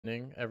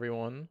Evening,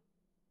 everyone.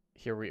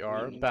 Here we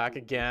are, back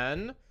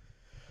again.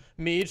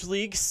 Mage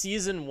League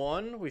Season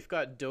 1. We've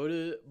got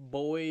Dota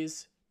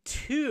Boys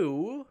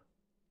 2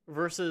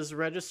 versus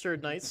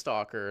Registered Night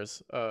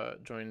Stalkers,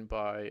 joined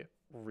by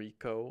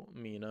Rico,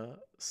 Mina,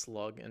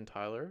 Slug, and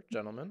Tyler.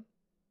 Gentlemen.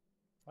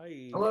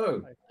 Hi.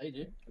 Hello. How you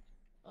doing?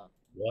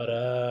 What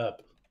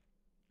up?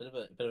 Bit of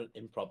an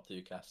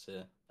impromptu cast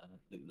here. I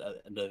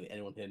don't think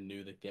anyone here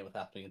knew the game was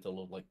happening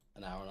until like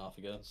an hour and a half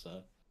ago, so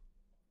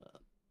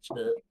just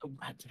a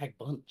ragtag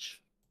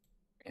bunch.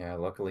 Yeah,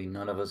 luckily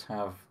none of us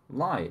have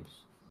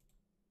lives.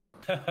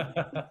 Yeah,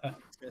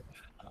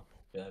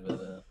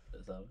 but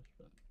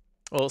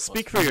Well,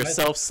 speak for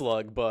yourself,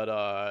 Slug,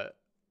 but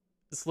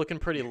it's looking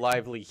pretty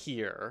lively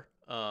here.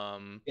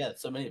 yeah,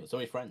 so many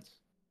friends.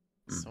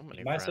 So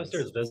many My friends. sister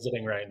is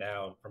visiting right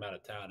now from out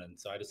of town, and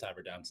so I just have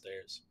her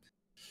downstairs.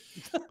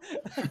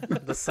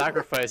 The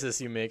sacrifices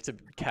you make to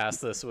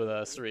cast this with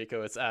us,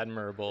 Rico, it's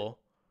admirable.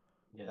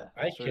 Yeah,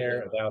 I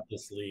care about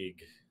this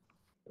league.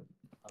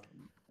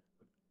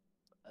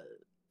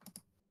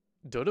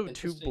 Dota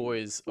 2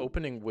 Boys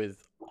opening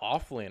with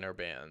offlaner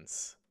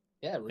bans.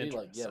 Yeah, really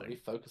really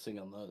focusing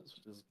on those,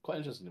 which is quite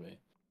interesting to me.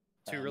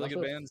 Two really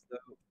good bands,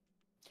 though.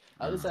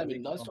 I would say, I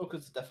mean, Night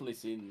Stalkers definitely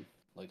seen,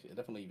 like,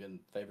 definitely been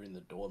favoring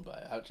the Dawn,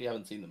 but I actually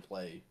haven't seen them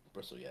play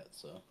Bristol yet,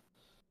 so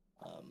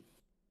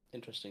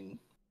interesting.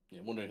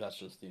 Wondering if that's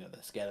just they're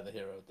scared of the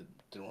hero,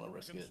 didn't want to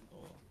risk it.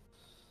 Or...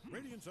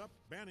 Radiance up,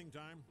 banning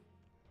time.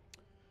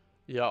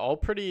 Yeah, all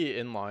pretty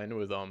in line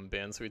with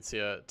bans we'd see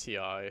at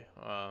TI.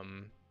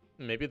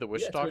 Maybe the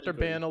Witch Doctor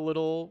ban a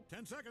little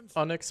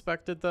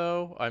unexpected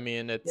though. I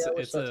mean, it's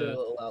a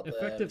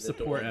effective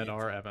support at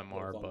our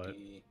MMR, but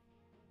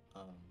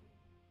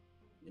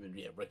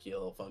yeah, Ricky a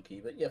little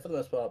funky, but yeah, for the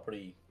most part,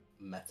 pretty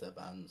meta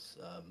bans.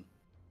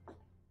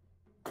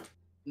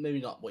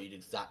 Maybe not what you'd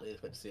exactly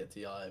expect to see at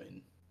TI. I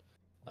mean,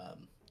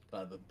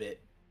 kind of a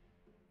bit,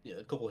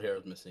 a couple of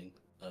heroes missing.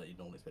 You'd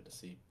normally expect to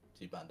see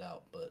banned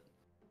out, but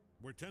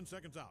we're 10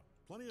 seconds out.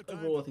 Plenty of time.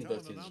 Overall, I think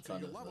both teams are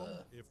kind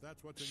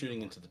of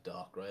shooting into the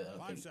dark, right?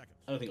 I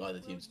don't think either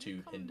team's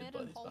too hindered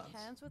by these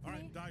bans. All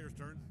right, Dyer's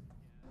turn.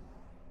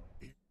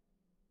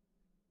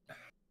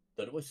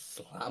 Dota Boys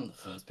slam the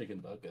first pick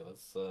Invoker.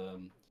 That's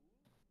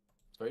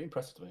it's very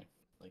impressive to me.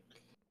 Like,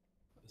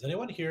 is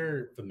anyone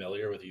here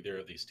familiar with either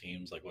of these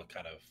teams? Like, what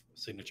kind of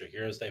signature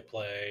heroes they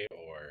play,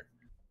 or?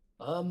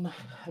 I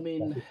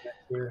mean,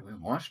 We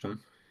watched them.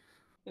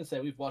 I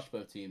say we've watched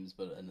both teams,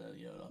 but I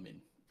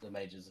mean, the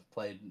Mages have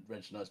played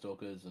Registered Night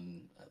Stalkers,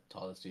 and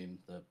Tyler's team,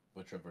 the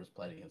Witch River, has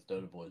played against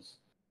Dota Boys.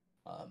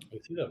 We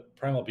see the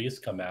Primal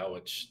Beast come out,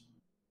 which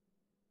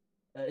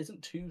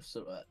isn't too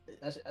surprising.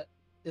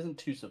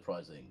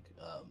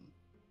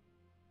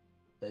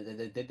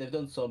 They've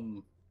done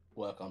some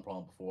work on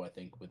Primal before, I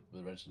think, with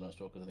Registered Night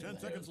Stalkers. I think 10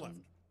 seconds left.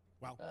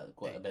 Wow,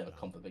 quite a bit of a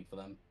comfort pick for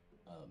them.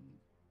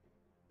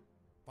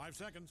 5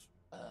 seconds.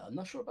 I'm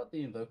not sure about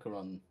the Invoker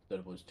on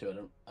Dota Boys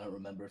 2. I don't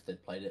remember if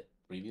they'd played it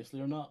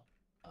previously or not.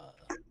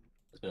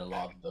 There's been a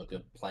lot of Invoker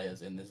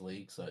players in this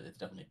league, so it's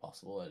definitely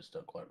possible. I just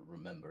don't quite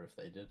remember if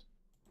they did.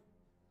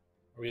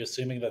 Are we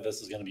assuming that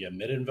this is going to be a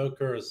mid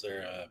Invoker, or is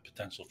there a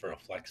potential for a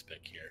flex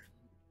pick here?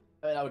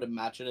 I mean, I would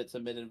imagine it's a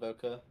mid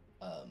Invoker.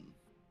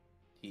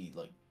 He,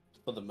 like,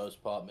 for the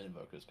most part, mid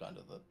Invoker is kind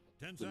of the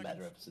meta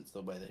ever since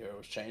the way the hero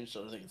was changed.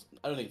 So I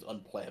don't think it's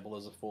unplayable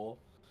as a 4.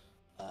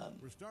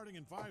 We're starting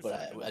in 5 but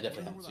seconds. I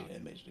definitely haven't seen it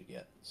in Mage League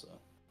yet. So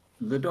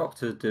The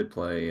Doctor did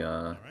play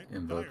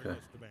Invoker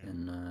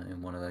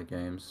in one of their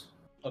games.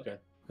 Okay.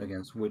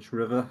 Against Witch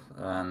River,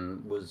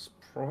 and was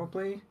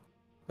probably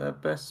their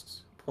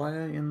best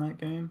player in that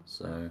game.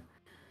 So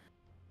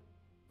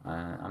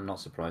I'm not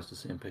surprised to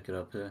see him pick it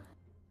up here.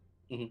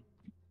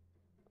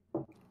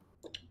 Mm-hmm.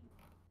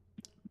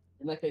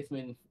 In that case, I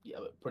mean, yeah,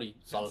 pretty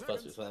solid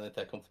first pick for them if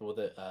they're comfortable with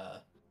it.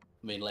 I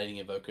mean, laning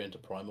Invoker into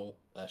Primal,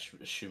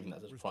 assuming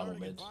that there's Primal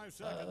mid.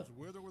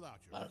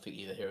 I don't think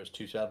either hero is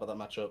too sad about that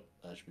matchup.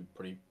 Should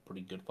be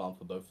pretty good farm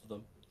for both of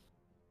them.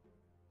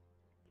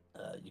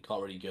 You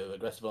can't really go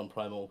aggressive on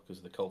Primal because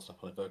of the cold snap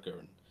on Invoker,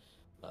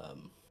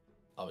 and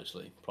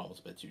obviously Primal's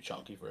a bit too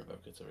chunky for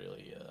Invoker to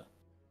really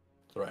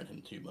threaten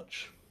him too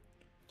much.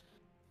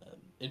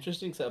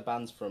 Interesting set of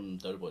bans from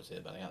Dota Boys here,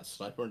 banning out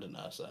Sniper and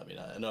Nursa. I mean,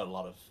 I know a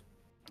lot of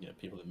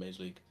people in Mage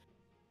League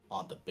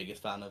aren't the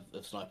biggest fan of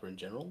Sniper in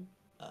general.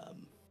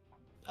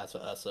 As for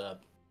Ursa,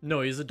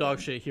 no, he's a dog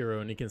shit hero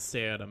and he can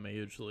stay out of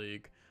Mage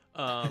League.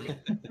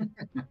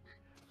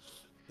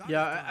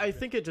 Yeah, I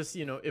think it just,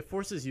 it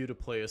forces you to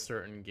play a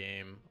certain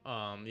game.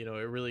 It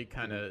really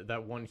kind of,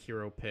 that one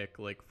hero pick,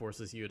 like,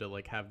 forces you to,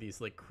 like, have these,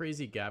 like,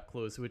 crazy gap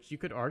close, which you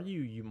could argue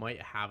you might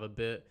have a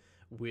bit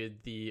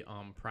with the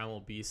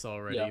Primal Beast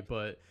already,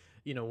 but,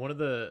 one of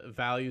the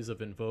values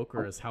of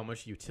Invoker is how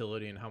much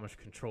utility and how much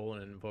control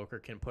an Invoker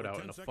can put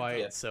out in a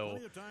fight. So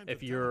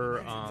if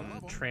you're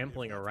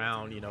trampling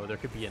around, there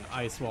could be an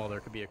ice wall, there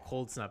could be a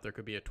cold snap, there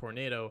could be a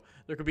tornado,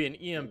 there could be an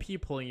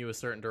EMP pulling you a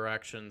certain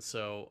direction.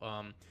 So,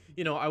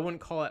 I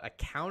wouldn't call it a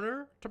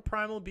counter to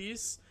Primal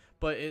Beast,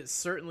 but it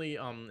certainly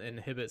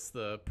inhibits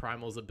the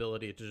Primal's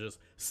ability to just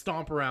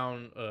stomp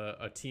around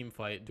a team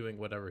fight doing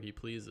whatever he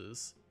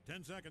pleases.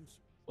 10 seconds.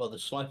 Well, the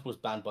sniper was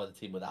banned by the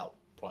team without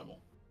Primal.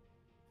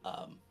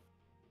 5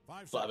 But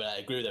I seconds. mean, I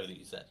agree with everything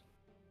you said.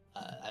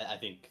 I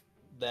think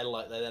they're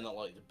not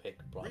like to pick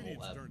Primal,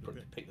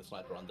 pick the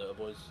sniper on Dota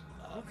Boys.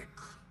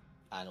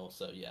 And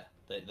also, yeah,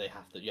 they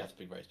have to. You have to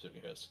pick very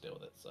specific heroes to deal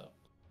with it. So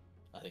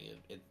I think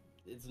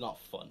it's not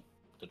fun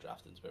to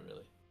draft into it,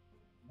 really.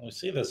 We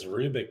see this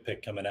Rubik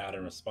pick coming out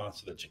in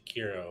response to the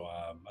Jakiro.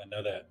 I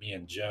know that me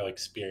and Joe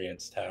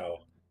experienced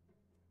how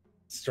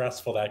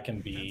stressful that can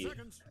be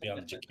to be on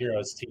the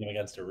Jakiro's team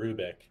against a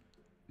Rubik.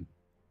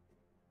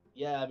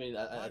 Yeah, I mean,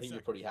 I think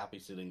you're pretty happy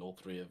stealing all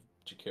 3 of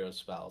Jakiro's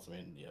spells. I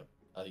mean,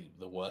 I think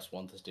the worst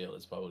one to steal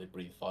is probably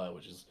Breathe Fire,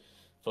 which is,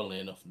 funnily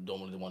enough,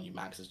 normally the one you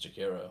max as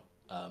Jakiro.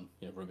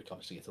 Rubik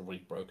obviously gets a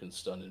really broken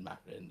stun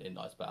in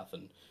Ice Bath,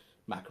 and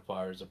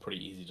Macropyres are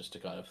pretty easy just to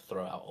kind of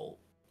throw out ult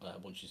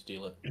once you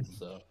steal it.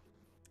 So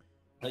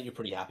I think you're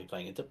pretty happy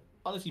playing into,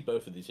 honestly,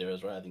 both of these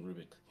heroes, right? I think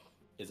Rubik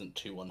isn't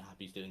too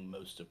unhappy stealing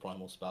most of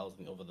Primal spells, I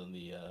think, other than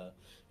the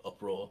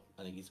Uproar.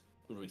 I think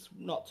Rubik's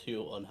not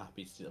too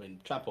unhappy. I mean,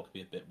 Trample could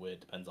be a bit weird,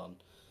 depends on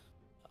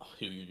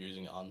who you're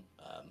using it on,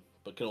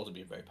 but can also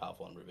be very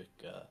powerful on Rubik,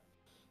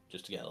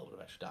 just to get a little bit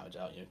of extra damage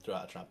out. Throw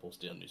out a Trample,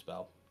 steal a new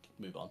spell,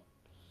 move on.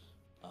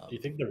 Do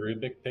you think the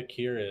Rubik pick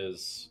here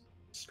is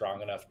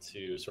strong enough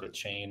to sort of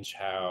change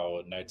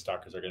how Night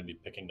Stalkers are going to be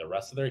picking the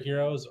rest of their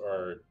heroes,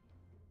 or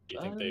do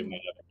you think they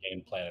might have a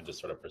game plan and just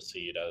sort of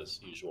proceed as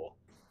usual?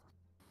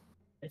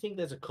 I think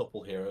there's a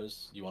couple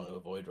heroes you want to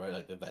avoid, right?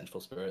 Like the Vengeful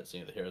Spirits,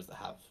 the heroes that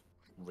have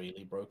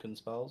really broken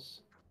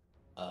spells.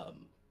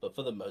 But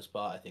for the most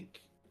part, I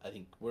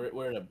think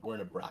we're in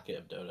a bracket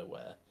of Dota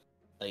where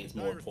I think it's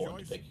more important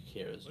to pick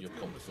heroes you're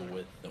comfortable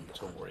with than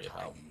to worry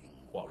about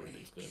what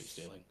Rubik's going to be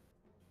stealing.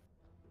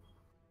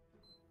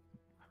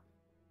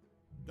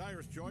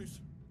 Dyer's choice.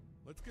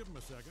 Let's give him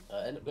a second.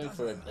 End up going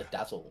for a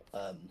Dazzle.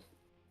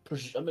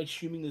 I'm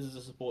assuming this is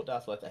a support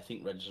Dazzle. I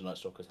think Registered Night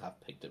Stalkers have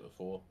picked it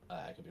before.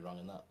 I could be wrong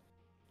in that.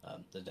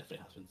 There definitely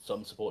has been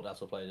some support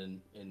Dazzle played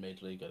in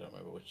Mage League. I don't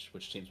remember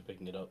which teams are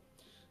picking it up.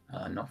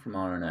 Not from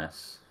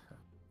RNS.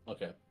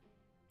 Okay.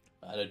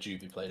 I know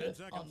Juvie played it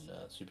on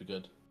Super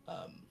Good.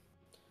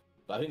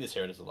 But I think this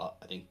hero does a lot.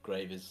 I think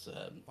Grave is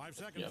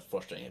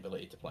frustrating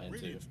ability to play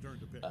into,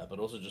 but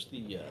also just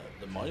the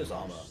minus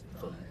armor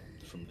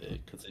from the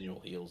continual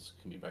heals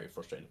can be very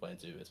frustrating to play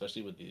into,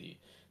 especially with the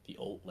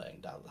ult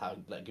laying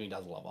Dazzle, giving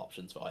Dazzle a lot of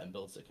options for item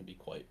builds that can be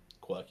quite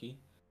quirky.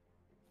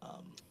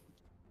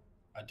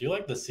 I do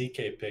like the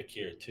CK pick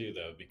here too,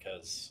 though,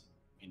 because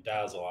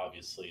Dazzle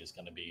obviously is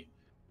going to be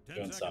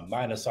doing some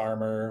minus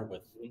armor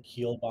with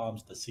heal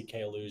bombs, the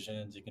CK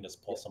illusions. You can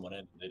just pull someone in,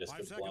 and they just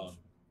get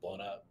blown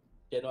up.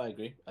 Yeah, no, I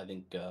agree. I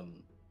think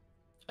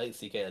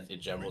CK in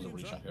general is a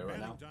really strong hero right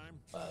now.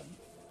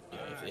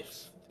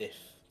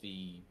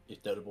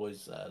 If Dota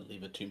Boys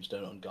leave a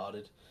Tombstone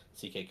unguarded,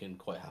 CK can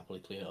quite happily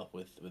clean it up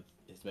with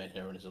his main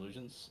hero and his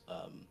illusions.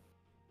 I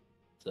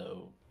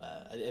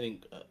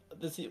think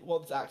this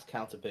Axe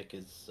counter pick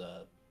is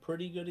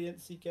pretty good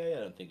against CK. I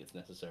don't think it's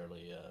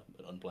necessarily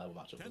an unplayable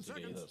matchup for CK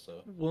either.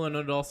 So well, and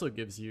it also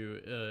gives you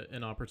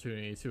an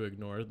opportunity to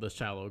ignore the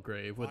Shallow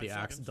Grave with the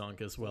Axe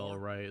dunk as well,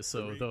 right?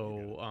 So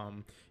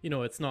though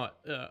it's not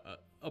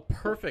a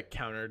perfect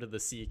counter to the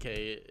CK,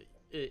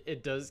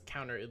 it does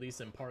counter at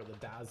least in part the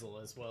Dazzle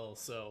as well.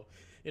 So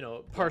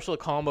partial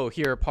combo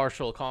here,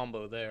 partial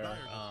combo there.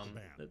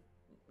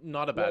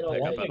 Not a bad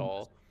pickup at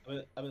all.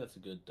 I mean that's a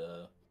good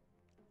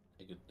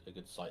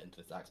sight into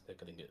this Axe pick.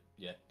 I think it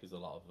gives a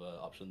lot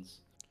of options.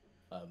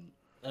 I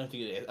don't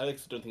think it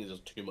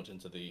does too much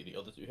into the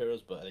other two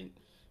heroes, but I think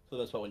for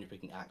the most part when you're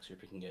picking Axe, you're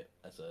picking it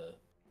as a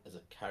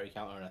carry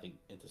counter, and I think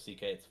into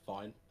CK it's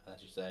fine. And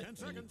as you say,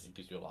 it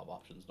gives you a lot of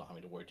options, not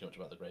having to worry too much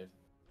about the Grave.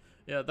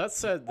 Yeah, that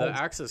said, the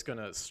Axe is going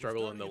to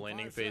struggle in the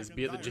laning phase,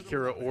 be it the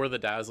Jakiro or the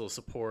Dazzle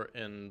support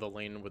in the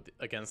lane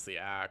against the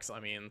Axe. I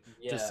mean,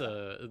 just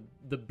the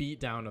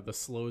beatdown of the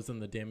slows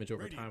and the damage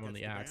over time on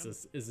the Axe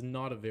is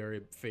not a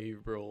very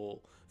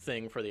favorable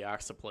thing for the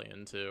Axe to play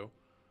into.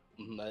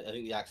 I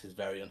think the Axe is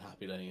very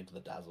unhappy laying into the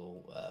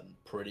Dazzle,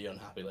 pretty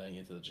unhappy laying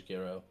into the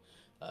Jakiro.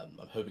 I'm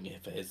hoping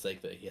for his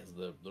sake that he has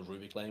the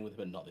Rubik lane with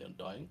him and not the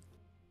Undying.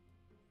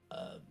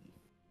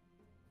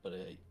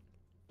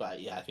 But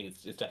yeah, I think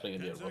it's definitely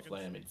gonna be a rough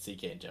lane. I mean,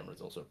 CK in general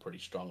is also a pretty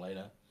strong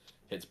laner.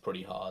 Hits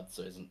pretty hard,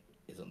 so isn't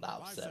that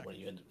upset when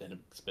you end up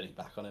spinning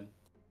back on him.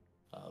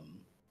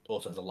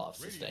 Also has a lot of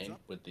sustain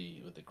with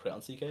the crit on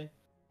CK,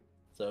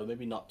 so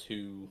maybe not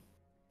too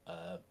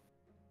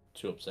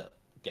upset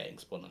getting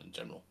spun on in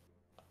general.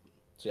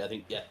 So yeah, I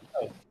think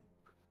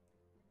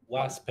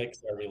Last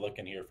picks are we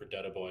looking here for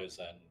Dota Boys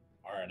and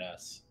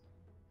RNS?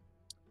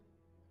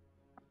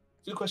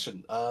 Good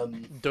question.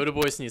 Dota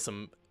Boys need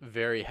some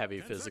very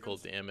heavy physical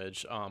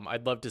damage.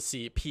 I'd love to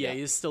see PA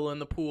is still in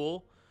the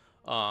pool.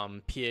 PA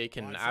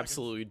can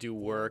absolutely do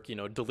work.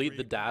 Delete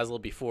the Dazzle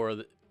before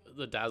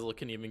the Dazzle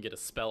can even get a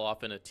spell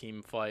off in a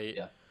team fight.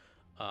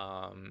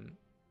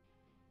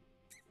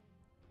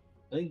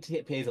 I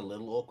think PA is a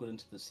little awkward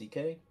into the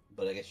CK,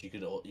 but I guess you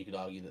could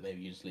argue that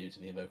maybe you just leave it to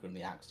the Invoker and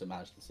the Axe to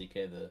manage the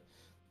CK. The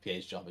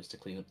PA's job is to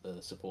clean up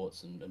the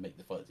supports and make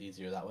the fights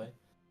easier that way.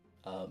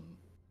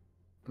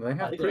 They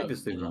have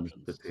previously run run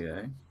the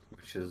PA,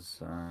 which is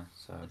so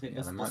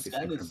yeah, they might be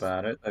Sven thinking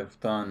about it. They've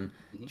done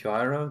Mhm.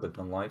 Gyro, they've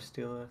done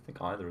Lifestealer. I think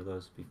either of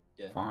those would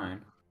be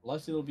fine.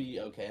 Lifesteal will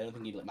be okay. I don't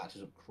think he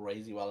matches up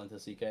crazy well into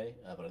CK,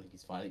 but I think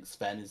he's fine. I think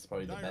Sven is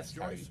probably the best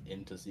carry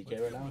into CK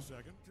right now.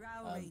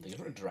 They go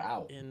for a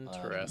Drow.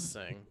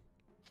 Interesting.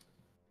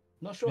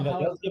 Not sure that how.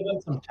 does give them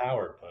some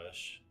tower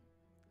push.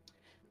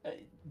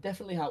 It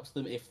definitely helps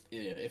them if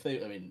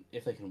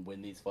they can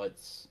win these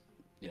fights.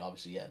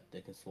 Obviously, yeah,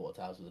 they can slaughter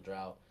towers with a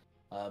Drow.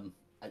 I'm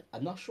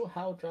not sure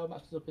how Drow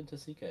matches up into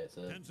CK. It's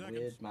a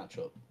weird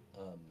matchup.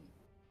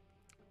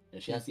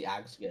 She has the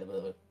Ags to get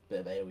a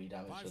bit of AoE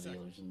damage for the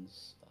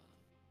illusions.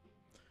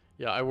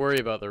 Yeah, I worry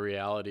about the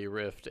reality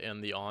rift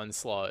and the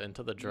onslaught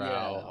into the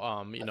Drow.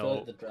 I feel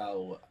like the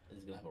Drow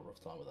is gonna have a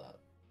rough time with that.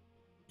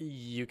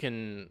 You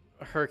can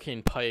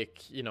Hurricane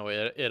Pike,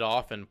 it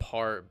off in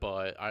part,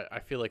 but I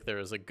feel like there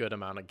is a good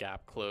amount of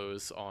gap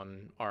close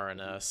on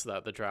RNS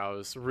that the Drow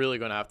is really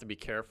going to have to be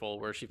careful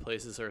where she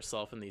places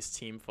herself in these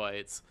team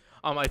fights.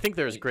 I think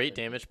there's great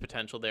damage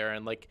potential there,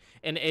 and like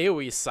an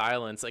AoE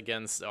silence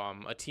against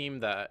a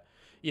team that,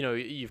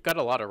 you've got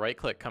a lot of right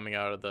click coming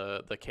out of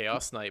the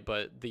Chaos Knight,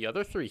 but the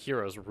other three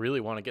heroes really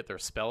want to get their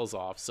spells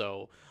off.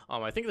 So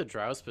I think the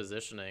Drow's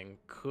positioning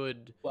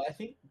could. Well, I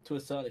think to a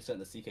certain extent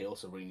the CK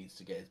also really needs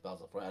to get his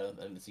spells off, right? I don't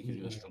think the CK is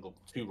going to struggle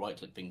to right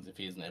click things if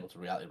he isn't able to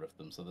reality rift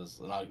them. So there's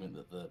an argument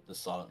that the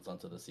silence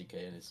onto the CK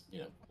and his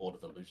Order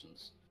of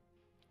Illusions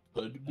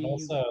could be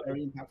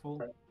very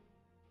impactful.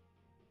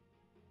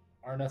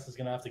 RNS is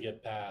going to have to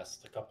get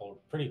past a couple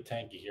of pretty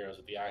tanky heroes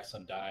with the Axe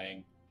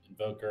Undying,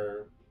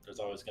 Invoker. There's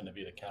always going to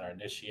be the counter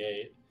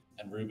initiate,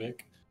 and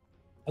Rubik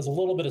has a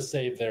little bit of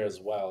save there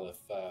as well if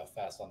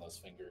fast on those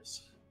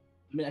fingers.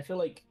 I mean, I feel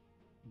like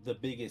the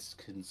biggest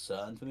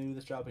concern for me with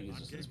this Drow pick is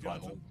just this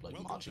primal,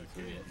 like marching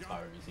through the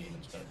entire museum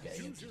and just kind of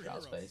getting into Drow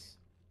space.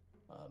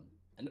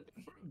 And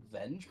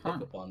Venge pick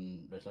up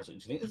on Red. Do you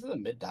think this is a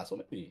mid dazzle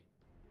maybe?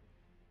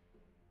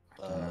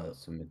 I don't know,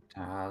 it's a mid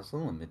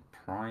dazzle, a mid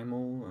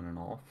primal, and an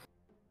off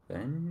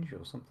Venge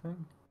or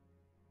something.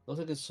 Looks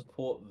like a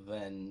support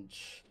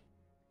Venge.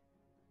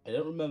 I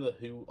don't remember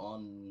who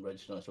on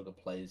Reginald Sugar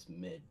plays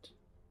mid.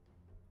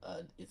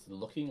 It's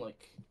looking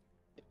like.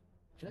 I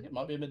feel like it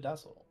might be a mid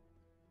dazzle.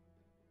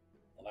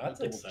 Well, that's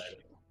exciting.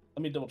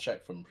 Let me double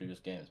check from previous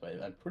games,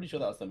 but I'm pretty sure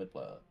that was the mid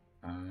player.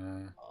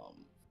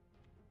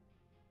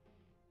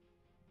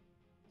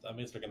 That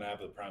means they're gonna have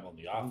the primal in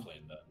the off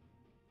lane then.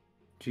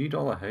 $G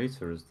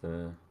Hater is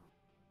the.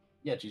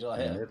 Yeah, G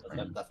Hater.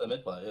 That's the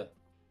mid player.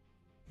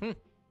 Yeah.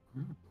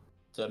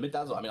 So mid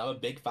dazzle. I mean, I'm a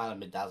big fan of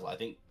mid dazzle. I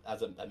think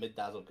as a mid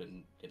dazzle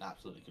can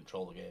absolutely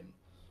control the game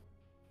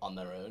on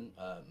their own.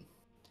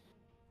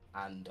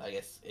 And I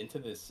guess into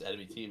this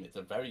enemy team, it's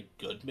a very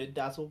good mid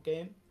dazzle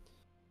game.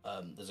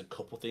 There's a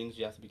couple things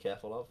you have to be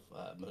careful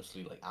of.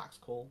 Mostly like Axe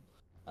Call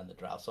and the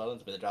Drow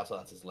Silence. But the Drow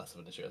Silence is less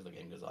of an issue as the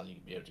game goes on. You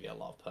can be able to get a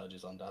lot of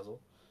purges on dazzle.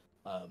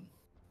 I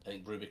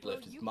think Rubik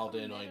Lift is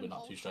mildly annoying but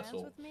not too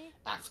stressful.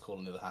 Axe Call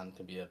on the other hand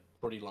can be a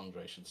pretty long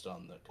duration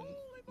stun that can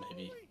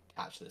maybe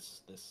catch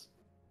this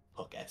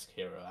Hook-esque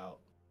hero out.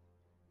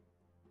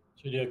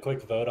 Should we do a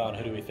quick vote on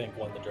who do we think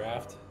won the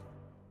draft?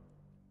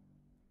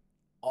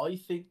 I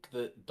think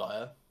that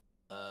Dire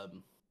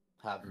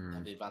have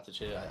the advantage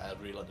here. I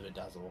really like the mid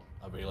dazzle.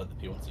 I really like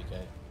the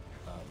P1CK.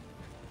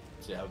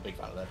 So yeah, I'm a big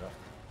fan of their draft.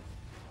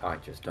 I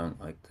just don't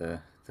like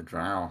the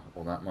Drow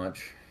all that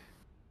much.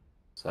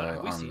 So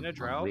have we seen a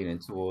Drow? I'm leaning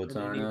towards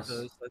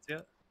RNS.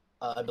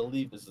 I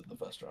believe this is the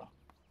first Drow.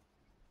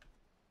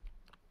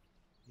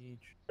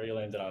 Where you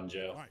landed on,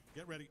 Joe? All right,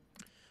 get ready.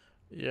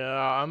 Yeah,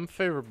 I'm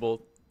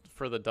favorable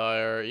for the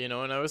Dire,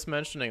 and I was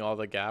mentioning all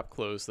the gap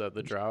close that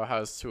the Drow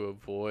has to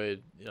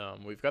avoid.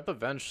 We've got the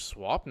Venge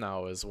swap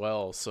now as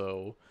well,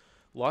 so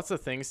lots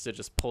of things to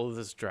just pull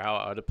this Drow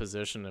out of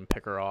position and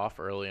pick her off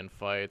early in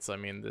fights. I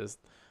mean,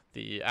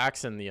 the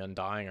Axe and the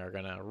Undying are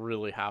going to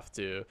really have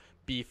to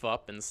beef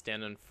up and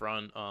stand in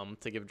front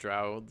to give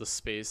Drow the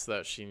space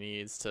that she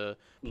needs to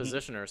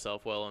position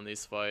herself well in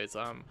these fights.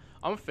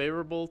 I'm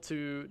favorable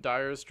to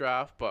Dire's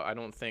draft, but I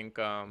don't think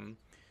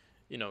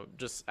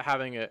just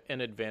having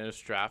an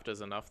advantage draft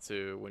is enough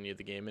to win you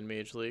the game in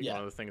Mage League. One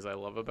of the things I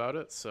love about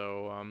it.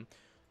 So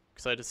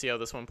excited to see how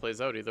this one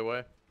plays out either way.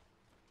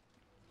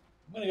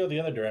 I'm going to go the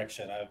other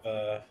direction.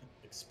 I've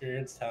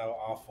experienced how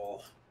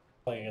awful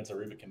playing against a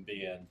Rubik can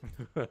be, and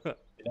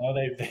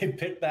they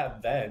picked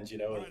that Venge,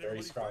 with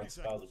very strong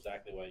spells,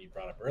 exactly what you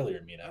brought up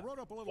earlier, Mina,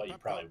 what you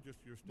probably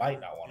might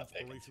not want to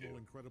pick into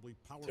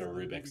a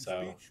Rubik.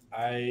 So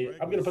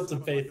I'm going to put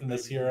some faith in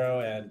this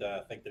hero and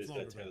think that he's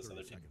going to tear this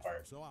other team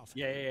apart.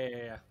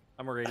 Yeah.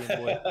 I'm a Radiant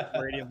boy.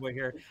 Radiant boy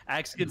here.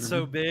 Axe gets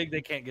so big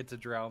they can't get to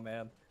Drow,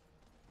 man.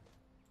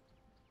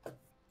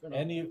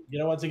 And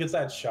once he gets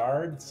that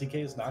shard, CK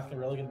is not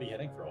really going to be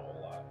hitting for a whole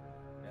lot.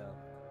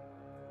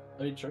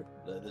 I mean, true.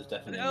 There's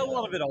definitely A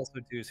lot of it also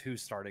too is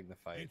who's starting the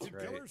fights, Ancient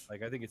right? killers?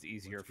 Like I think it's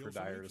easier Let's for kill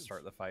some Dire to ancients.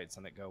 start the fights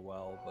and it go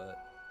well,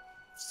 but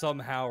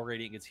somehow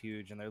Radiant gets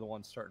huge and they're the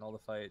ones starting all the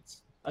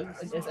fights. I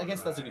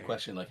guess that's a good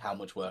question. Like, how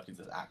much work is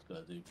this Axe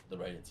going to do for the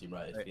Radiant team,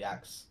 right? If Right. the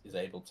Axe is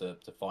able to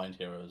find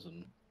heroes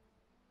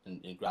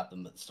and grab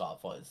them at the start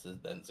of fights,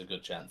 then it's a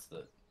good chance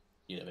that,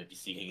 you know, maybe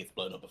CK gets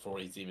blown up before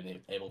he's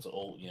even able to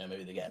ult. You know,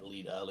 maybe they get a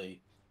lead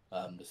early.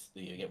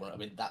 You get one. I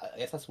mean, I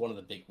guess that's one of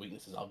the big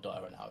weaknesses of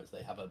Dire right now is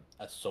they have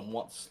a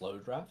somewhat slow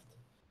draft.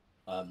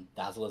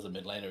 Dazzle as a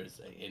mid laner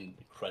is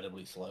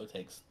incredibly slow.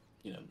 Takes,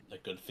 you know, a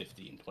good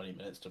 15-20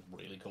 minutes to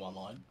really come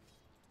online.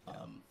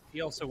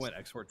 He also went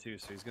export too,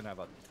 so he's gonna have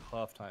a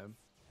tough time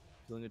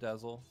dealing with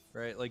Dazzle,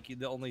 right? Like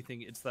the only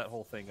thing, it's that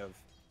whole thing of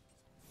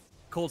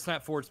cold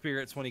snap forward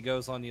spirits when he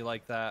goes on you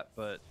like that,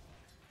 but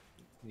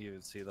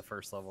you see the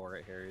first level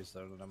right here, he's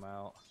zoning him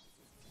out.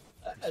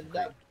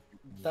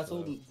 That's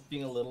all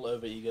being a little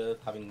overeager,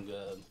 having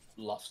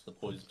lost the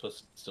poison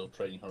plus still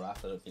trading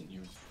harass. I don't think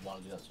you want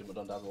to do that too much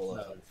on Dazzle.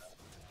 No.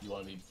 You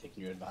want to be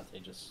taking your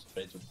advantageous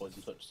trades with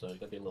poison touch, so you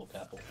gotta be a little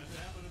careful.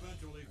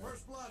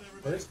 First blood,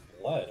 everybody. First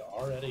blood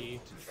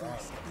already drawn.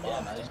 Yeah,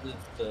 managed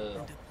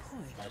to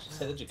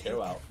take the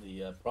Jakiro out.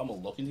 The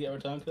Primal looking to get a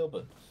return kill,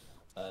 but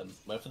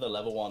went for the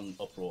level 1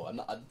 uproar.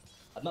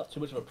 I'm not too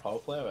much of a Primal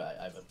player.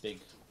 I have a big.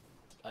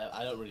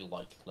 I don't really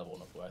like level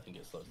 1 uproar. I think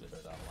it slows the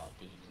bear down a lot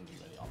because you doesn't give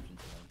you any options.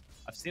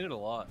 I've seen it a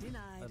lot.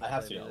 I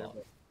have seen it a lot.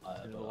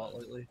 Seen it a lot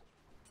lately.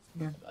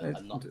 Yeah, I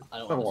don't level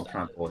 1 understand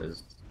transport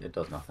it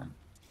does nothing.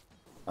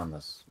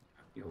 Unless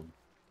you're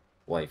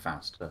way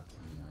faster than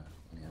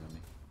the enemy.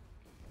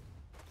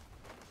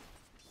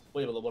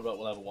 Wait, but what about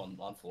level 1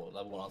 onslaught?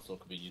 Level 1 onslaught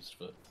could be used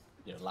for,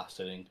 you know, last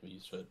hitting, could be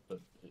used for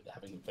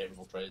having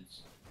favorable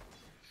trades.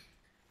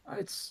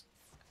 I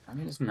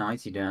mean, it's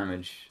 90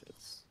 damage.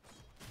 It's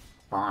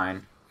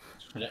fine.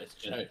 It's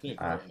generic nuke,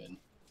 Ah. I mean.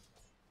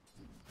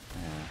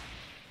 Yeah.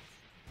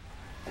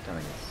 I don't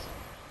think it's.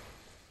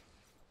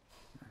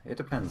 It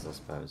depends, I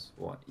suppose,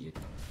 what you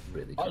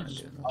really trying to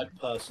do. I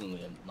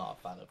personally am not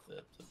a fan of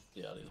the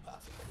early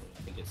passive.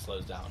 I think it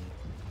slows down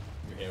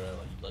your hero.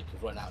 Like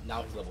cause right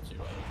now he's level 2,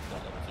 right? He's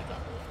got level 2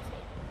 trample. It's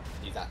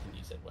like he's acting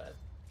you said where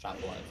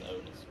trample on its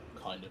own is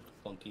kind of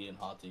clunky and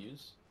hard to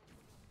use.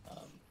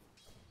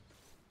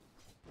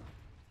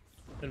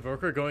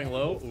 Invoker going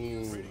low.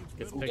 Ooh,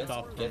 gets picked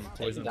off from Gets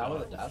poison taken down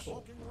with bot. a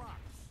dazzle.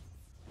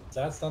 Is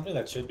that something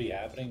that should be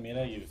happening,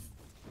 Mina? You've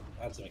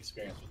had some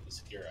experience with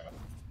this hero.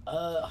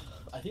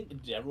 I think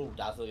in general,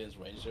 dazzle against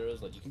range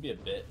heroes, like you can be a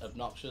bit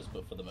obnoxious,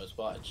 but for the most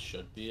part, it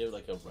should be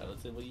like a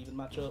relatively even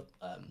matchup.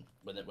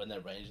 When they're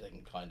ranged, they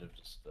can kind of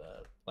just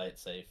play it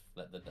safe,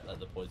 let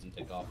the poison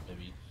tick off,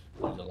 maybe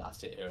lose a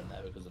last hit here and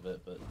there because of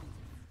it. But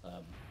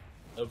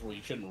overall,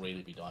 you shouldn't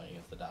really be dying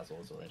against the dazzle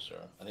as a range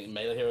hero. I think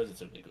melee heroes,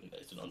 it's an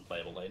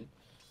unplayable lane.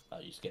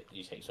 You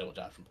take so much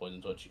damage from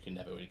poison touch, you can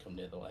never really come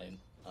near the lane.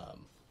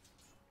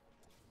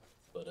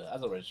 But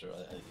as a range hero,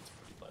 I think it's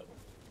pretty playable.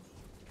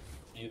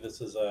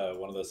 This is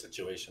one of those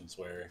situations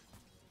where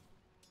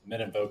Mid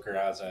Invoker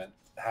hasn't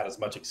had as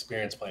much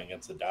experience playing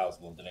against the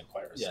Dazzle and didn't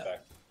quite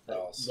respect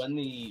else. When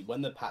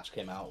the patch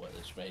came out,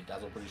 which made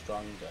Dazzle pretty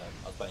strong,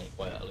 I was playing it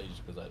quite early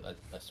just because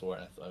I saw it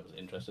and I was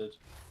interested.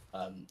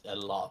 A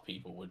lot of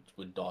people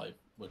would die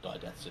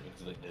deaths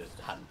because they just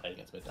hadn't played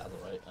against Mid Dazzle,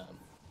 right?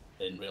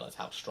 They didn't realize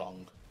how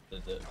strong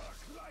the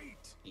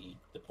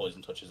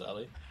poison touch is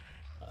early.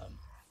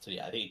 So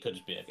yeah, I think it could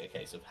just be a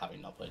case of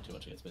having not played too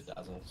much against Mid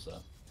Dazzle. So.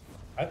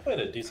 I played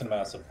a decent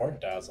amount of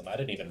support Dazzle, and I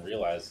didn't even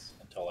realize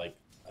until I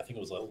think it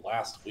was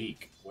last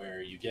week,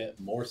 where you get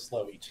more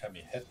slow each time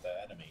you hit the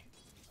enemy.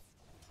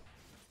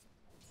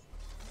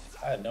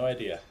 I had no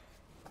idea.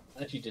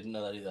 I actually didn't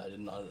know that either. I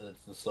didn't know that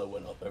the slow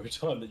went up every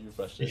time that you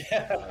refreshed it.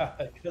 Yeah,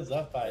 it goes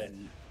up by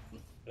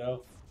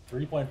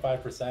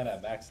 3.5%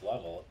 at max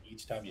level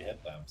each time you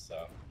hit them.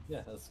 So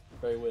yeah, that's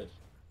very weird.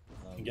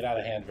 You can get out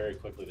of hand very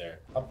quickly there.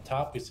 Up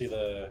top, we see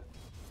the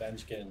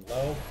bench getting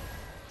low.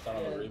 Down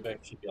on the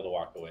Rubik, should be able to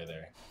walk away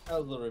there. That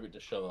was a little Rubik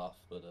to show off,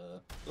 but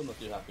I'm not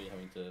too happy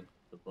having to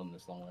run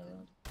this long way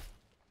around.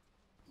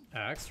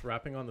 Axe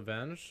wrapping on the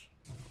Venge.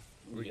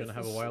 We're gonna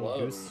have a slow. wild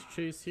goose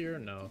chase here.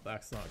 No,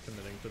 Axe not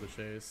committing to the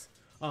chase.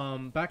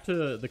 Back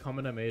to the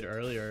comment I made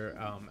earlier.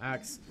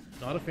 Axe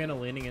not a fan of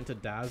leaning into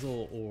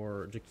Dazzle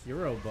or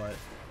Jakiro, but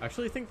I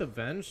actually think the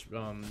Venge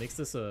makes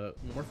this a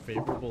more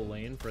favorable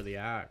lane for the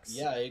Axe.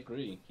 Yeah, I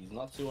agree. He's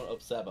not too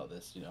upset about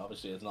this. You know,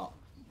 obviously it's not,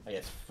 I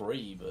guess,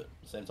 free, but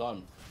at the same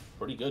time,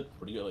 pretty good.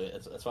 Pretty good.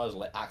 As far as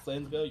Axe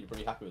lanes go, you're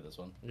pretty happy with this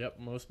one. Yep,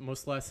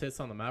 most last hits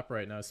on the map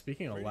right now.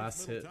 Speaking of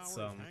last hits,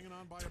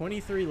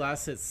 23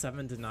 last hits,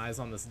 7 denies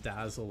on this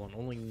Dazzle, and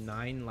only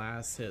 9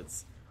 last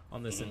hits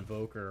on this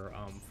Invoker.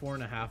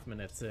 4.5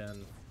 minutes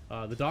in.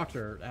 The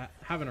Doctor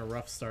having a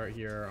rough start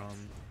here.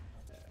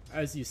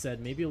 As you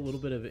said, maybe a little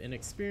bit of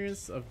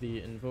inexperience of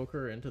the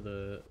Invoker into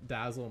the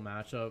Dazzle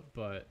matchup,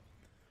 but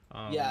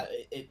yeah,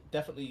 it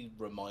definitely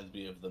reminds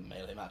me of the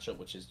melee matchup,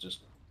 which is just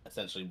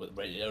essentially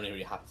it only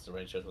really happens to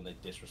range shows when they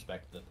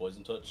disrespect the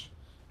poison touch.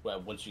 where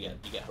once you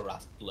get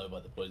harassed low by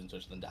the poison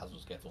touch, then Dazzle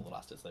just gets all the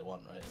last hits they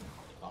want, right? And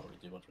you can't really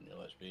do much when you're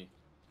low HP.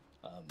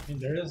 I mean,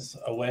 there is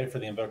a way for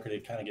the Invoker to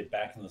kind of get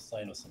back in this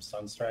lane with some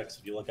Sunstrikes.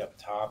 If you look up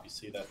top, you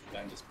see that the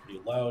Venge is pretty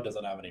low,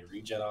 doesn't have any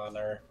regen on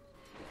her.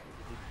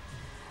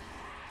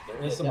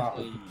 There is some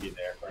opportunity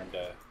there for him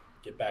to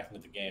get back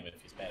into the game if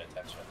he's paying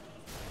attention.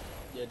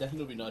 Yeah, definitely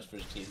would be nice for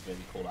his team to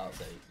maybe call out,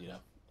 say, you know,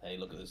 hey,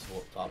 look at this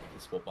top of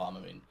the support bomb.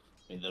 I mean,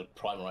 the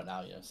Prime right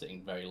now, you know,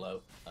 sitting very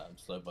low,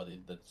 slowed by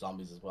the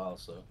zombies as well.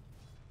 So,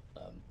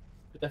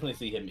 could definitely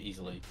see him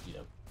easily, you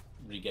know,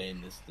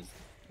 regain this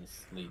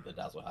lead that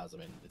Dazzle has. I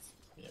mean, it's,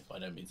 you know, by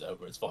no means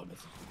over. It's 5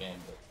 minutes into the game,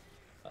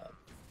 but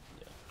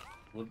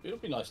yeah, it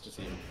would be nice to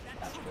see him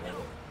catch a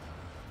little.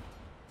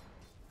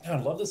 Yeah,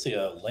 I'd love to see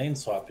a lane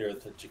swap here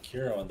with the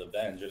Jakiro and the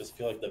Venge. I just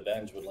feel like the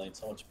Venge would lane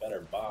so much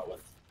better bot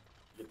with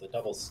the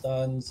double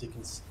stuns. You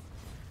can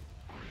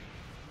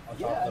on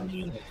top of them,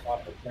 you can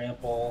swap the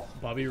trample.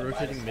 Bobby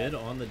rotating mid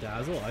on the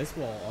Dazzle. Ice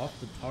Wall off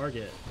the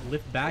target.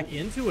 Lift back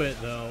into it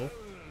though.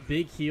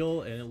 Big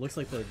heal, and it looks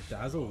like the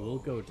Dazzle will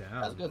go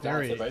down.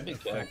 Very big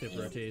effective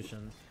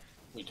rotation.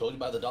 We told you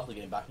about the Dota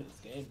game back in this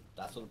game.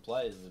 That's what the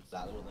play is.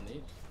 Exactly what they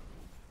need.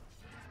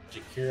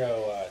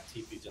 Jakiro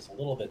TP just a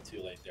little bit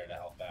too late there to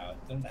help out.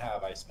 Didn't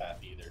have Ice Path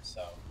either,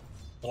 so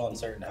a little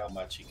uncertain how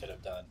much he could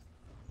have done.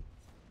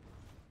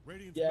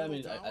 Yeah, I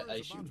mean, I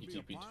assume he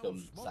TP to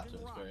come sap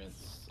some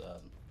experience.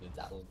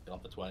 Dazzle's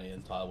gone for 20, and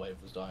entire wave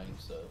was dying,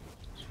 so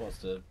just wants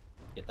to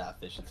get that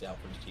efficiency out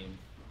for his team.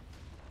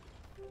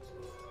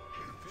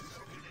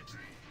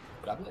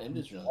 Grabbing the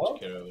Invis on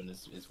Jakiro and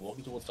is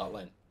walking towards top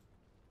lane.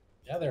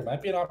 Yeah, there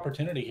might be an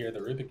opportunity here. The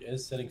Rubik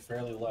is sitting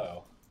fairly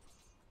low.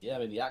 Yeah, I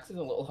mean, the Axe is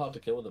a little hard to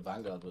kill with the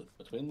Vanguard, but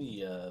between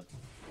the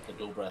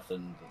Dual Breath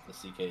and the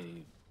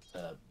CK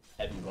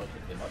heavy right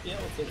click, they might be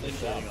able to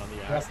take down. On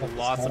the Axe.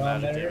 Lots of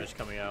magic damage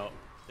coming out.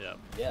 Yeah.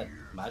 Yeah,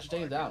 Mage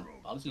taking down.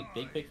 Honestly,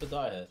 big pick for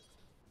Dire here.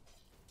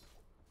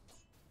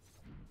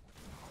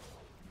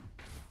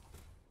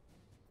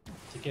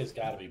 CK's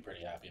got to be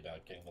pretty happy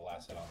about getting the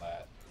last hit on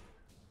that.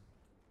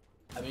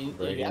 I mean,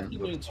 he hasn't been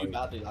doing too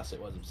badly last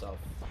hit was himself.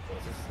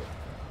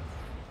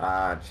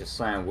 Just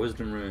saying,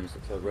 Wisdom Runes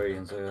that tell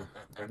Radiant's here.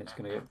 I think it's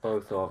going to get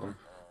both of them.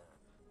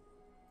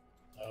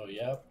 Oh,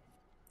 yep.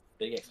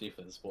 Big XP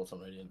for the sports on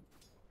Radiant.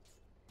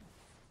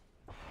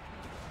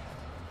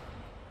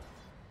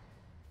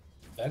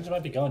 Venge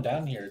might be going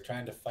down here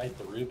trying to fight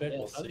the Rubik. Yeah,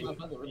 we'll see. The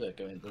Rubik.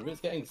 I mean, the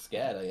Rubik's getting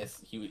scared. I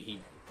guess he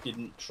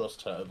didn't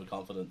trust her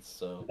overconfidence,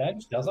 so...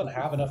 Venge doesn't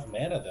have enough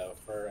mana, though,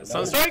 for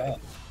another Sunstrike?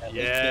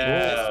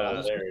 Yeah!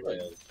 Oh, there it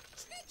is.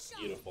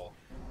 Beautiful.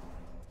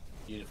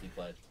 Beautifully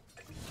played.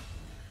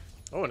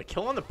 Oh, and a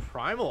kill on the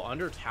Primal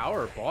under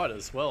tower bot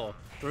as well.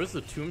 Throws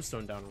the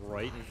tombstone down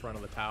right in front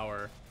of the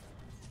tower.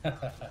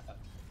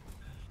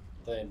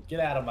 Then get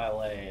out of my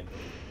lane.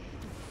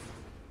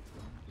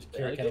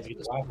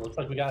 Looks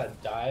like we got a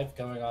dive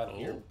going on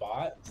here,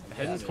 bot.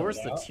 Heading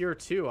towards the tier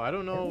 2. I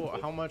don't know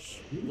how much.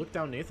 Look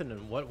down Nathan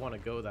and what want to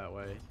go that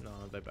way. No,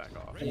 they back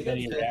off. You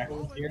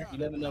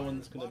never know when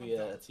there's going to be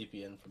a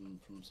TP in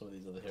from some of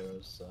these other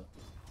heroes. So.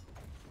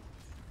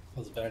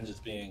 Those Venge is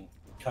being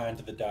kind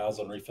to the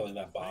Dazzle and refilling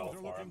that bottle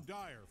for him.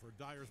 Dire for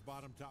Dire's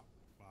bottom tower.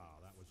 Wow,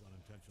 that was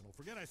unintentional.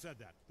 Forget I said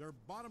that. Their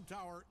bottom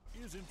tower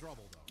is in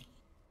trouble,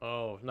 though.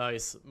 Oh,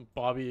 nice.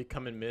 Bobby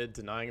coming mid,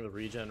 denying the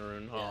regen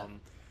rune. Yeah.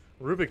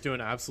 Rubik doing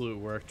absolute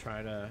work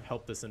trying to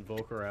help this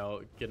Invoker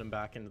out, get him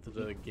back into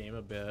the game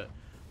a bit.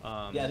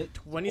 Yeah,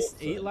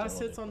 28 last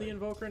hits on the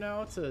Invoker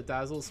now to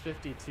Dazzle's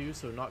 52,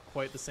 so not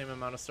quite the same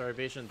amount of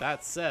starvation.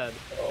 That said,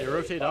 they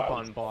rotate up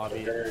on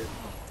Bobby. Yeah,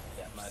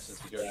 nice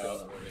to go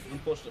shot. He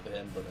pushed it for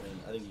him, but I mean,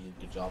 I think he did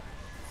a good job.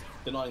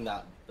 Denying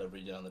that the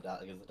regen on the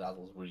against the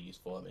Dazzle is really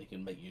useful. I mean, he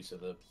can make use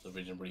of the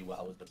regen really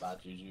well with the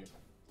bad juju.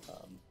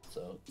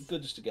 So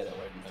good just to get it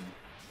away from him.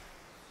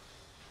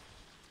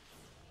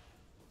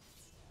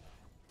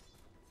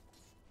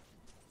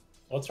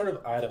 What sort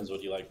of items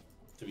would you like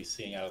to be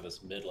seeing out of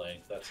this mid lane?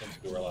 That seems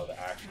to be where a lot of the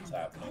action's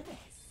happening.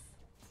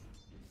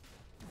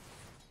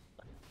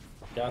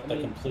 Got the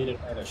completed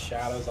RNS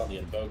Shadows on the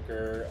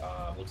Invoker.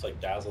 Looks like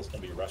Dazzle's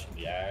going to be rushing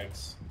the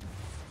Ags.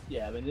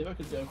 Yeah, I mean, the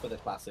Invoker's going for the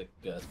classic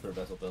Spirit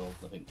Vessel build.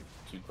 Nothing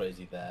too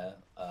crazy there.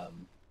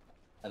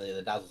 And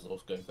the Dazzle's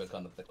also going for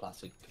kind of the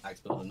classic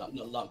Axe build, and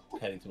not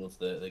heading towards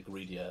the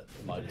greedier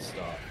Midas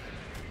start.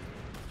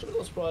 I'm a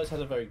little surprised,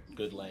 had a very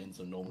good lane,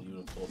 so normally you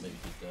would have thought maybe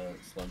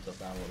he'd slow himself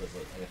down a little bit,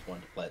 but I guess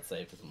wanting to play it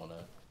safe, doesn't want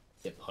to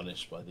get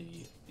punished by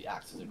the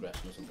Axe's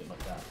aggression or something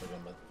like that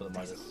for the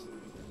Midas.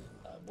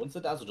 Once the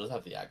Dazzle does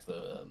have the Axe,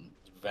 though,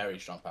 very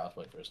strong power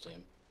play for his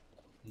team.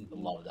 A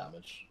lot of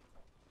damage.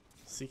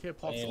 CK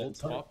pops ult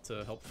top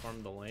to help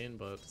farm the lane,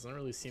 but doesn't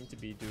really seem to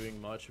be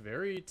doing much.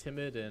 Very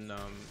timid and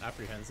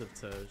apprehensive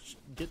to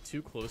get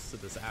too close to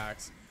this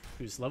Axe,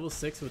 who's level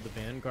 6 with the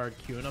Vanguard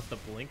queuing up the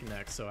blink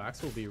next, so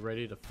Axe will be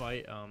ready to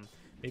fight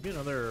maybe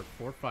another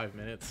 4 or 5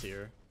 minutes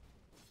here.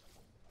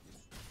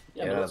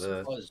 Yeah,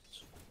 the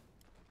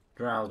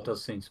Drow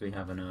does seem to be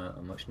having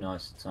a much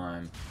nicer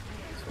time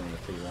between the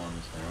P1s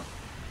now.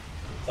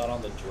 It's out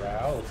on the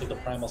Drow. Looks like the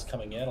Primal's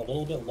coming in. A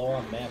little bit low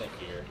on mana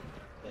here.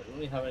 They don't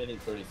really have anything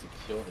pretty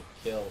secure to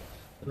kill.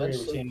 Three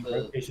retaining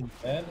rotation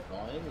in.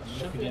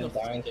 Should be Looking enough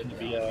dying to to take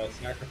be it down. a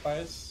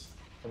sacrifice.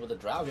 And with the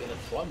Drow getting the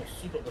Primal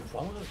super, the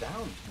Primal goes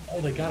down.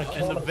 Oh, they got a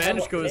kill. And the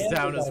Venge goes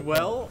down as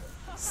well.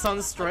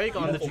 Sunstrike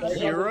on the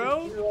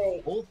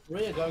hero. All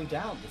three are going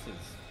down. This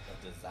is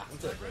a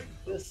disaster.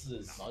 This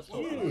is Nice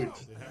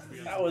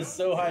huge. That was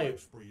so hype.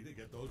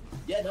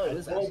 Yeah, no, it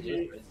is told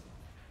actually. you.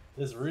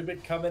 This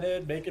Rubik coming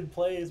in, making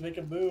plays,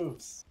 making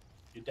moves.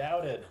 You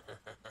doubted.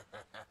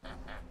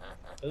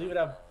 They'll even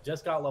have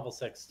just got level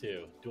 6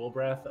 too. Dual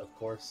breath, of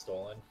course,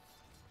 stolen.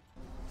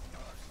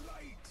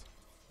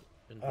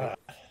 That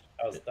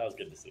was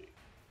good to see.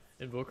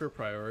 Invoker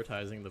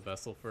prioritizing the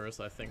Vessel first.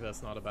 I think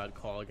that's not a bad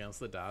call against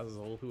the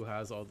Dazzle, who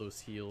has all those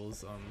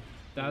heals.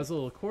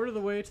 Dazzle, a quarter of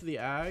the way to the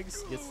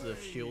Ags, gets the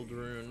shield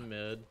rune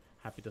mid.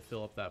 Happy to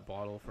fill up that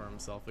bottle for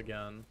himself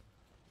again.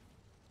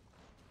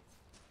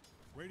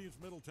 Radiant's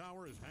middle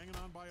tower is hanging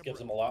on by a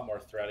Gives him a lot more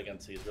threat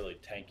against these really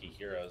tanky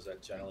heroes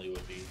that generally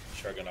would be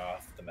shrugging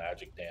off the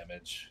magic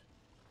damage.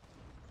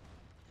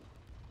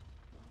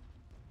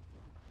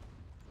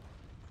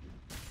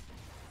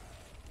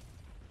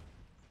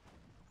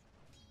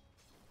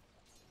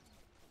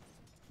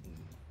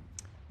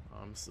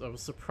 I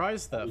was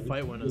surprised that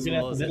fight went as Looking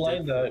at well as the it mid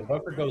lane, did. the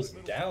Invoker goes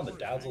down, the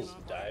Dazzle's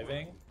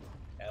diving,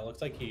 and it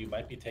looks like he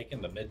might be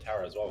taking the mid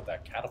tower as well with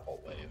that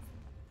catapult wave.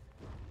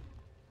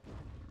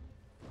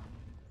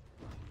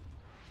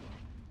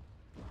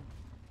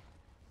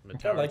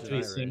 Mid I'd like tower to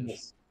be deny seeing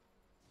range.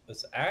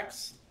 this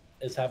Axe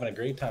is having a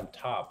great time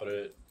top, but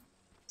it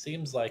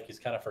seems like he's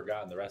kind of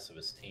forgotten the rest of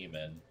his team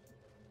and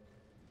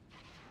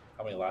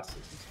how many last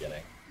hits he's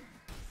getting.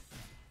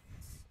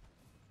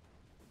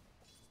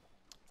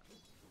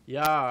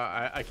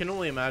 Yeah, I can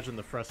only imagine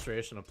the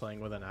frustration of playing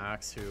with an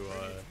Axe who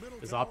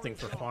is opting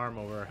for farm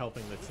over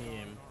helping the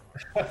team.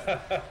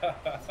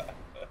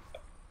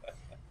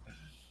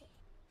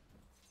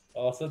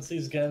 Well, since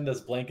he's getting this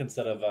blink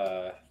instead of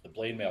the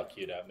blade mail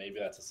queued up, maybe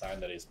that's a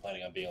sign that he's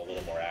planning on being a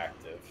little more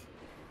active.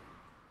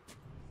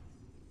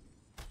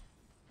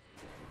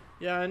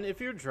 Yeah, and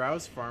if you're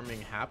Drow's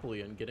farming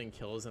happily and getting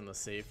kills in the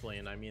safe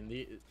lane, I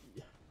mean,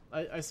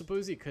 I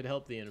suppose you could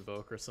help the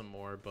Invoker some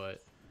more,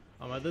 but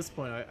at this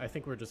point, I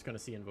think we're just going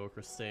to see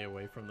Invoker stay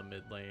away from the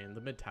mid lane.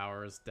 The mid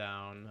tower is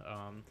down.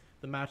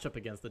 The matchup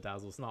against the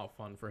Dazzle is not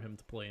fun for him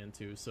to play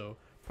into, so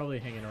probably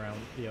hanging around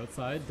the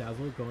outside.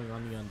 Dazzle going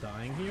on the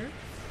Undying here.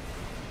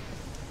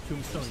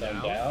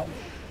 Tombstone down.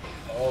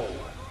 Oh,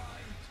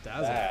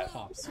 Dazzle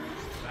pops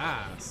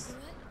fast.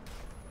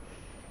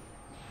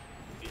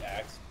 The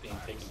Axe being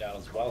taken down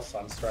as well.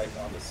 Sunstrike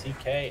on the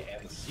CK,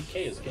 and the CK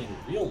is getting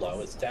real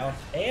low. It's down,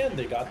 and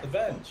they got the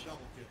Venge.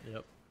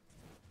 Yep.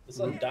 This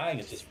Undying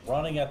is just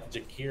running at the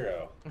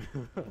Jakiro.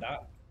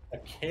 Not a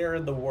care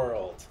in the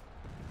world.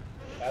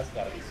 That's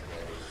gotta be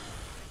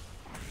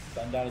scary.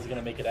 Sundown is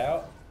gonna make it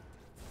out.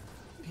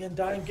 The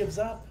Undying gives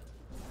up.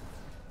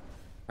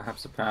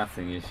 Perhaps a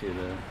pathing issue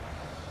there.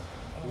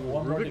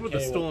 One more Rubik with the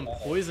decay stolen will-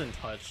 poison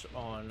touch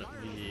on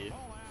the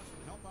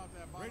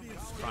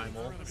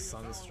Primal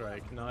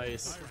Sunstrike.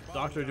 Nice.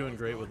 Doctor doing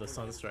great with the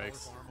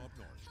Sunstrikes.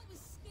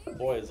 The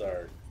boys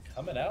are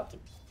coming out to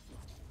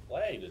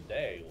play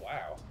today.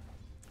 Wow.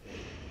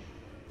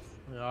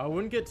 Yeah, I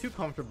wouldn't get too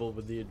comfortable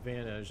with the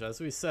advantage. As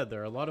we said,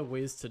 there are a lot of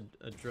ways to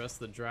address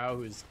the Drow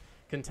who's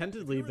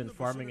contentedly been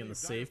farming in the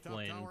safe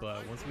lane,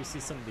 but once we see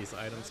some of these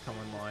items come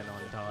online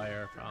on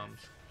Dire,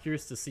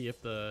 curious to see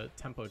if the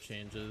tempo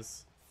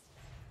changes.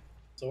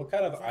 So what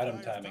kind of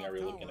item timing are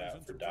we looking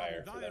at for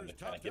Dire for them to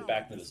kind of get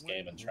back into this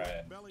game and try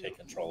and take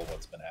control of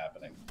what's been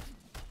happening?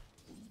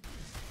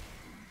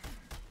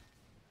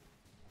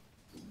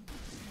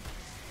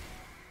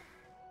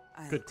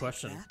 Good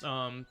question.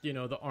 You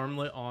know, the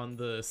armlet on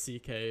the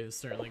CK is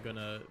certainly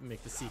gonna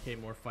make the CK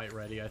more fight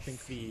ready. I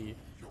think the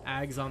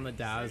Ags on the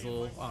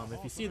Dazzle,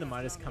 if you see the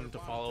Midas come to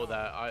follow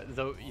that,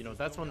 though, you know,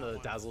 that's when the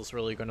Dazzle's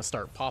really gonna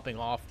start popping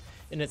off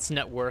in its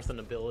net worth and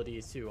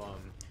ability to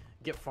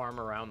get farm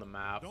around the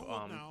map,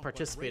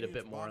 participate a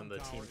bit more in the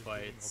team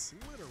fights.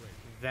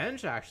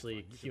 Venge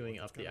actually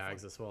queuing up the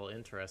Ags as well.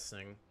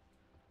 Interesting.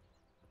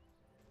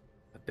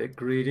 A bit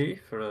greedy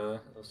for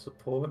a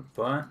support,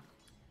 but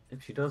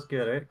if she does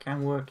get it, it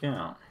can work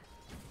out.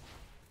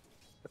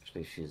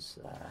 Especially if she's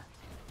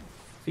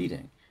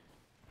feeding.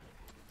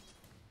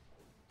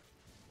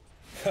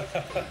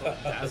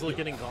 Dazzle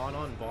getting gone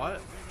on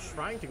bot,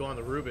 trying to go on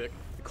the Rubik.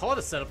 You call it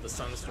a set up the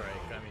Sunstrike.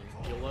 I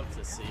mean, you'll love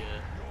to see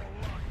it.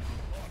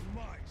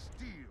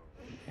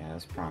 Yeah,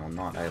 this Primal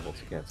not able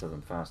to get to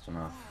them fast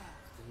enough.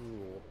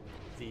 Ooh.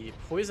 The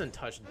poison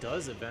touch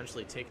does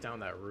eventually take down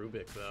that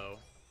Rubik, though.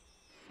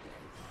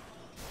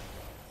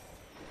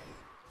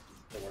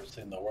 The worst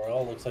thing in the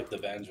world. Looks like the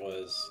Venge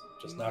was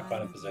just not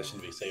quite in position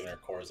to be saving her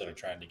cores that are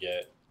trying to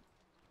get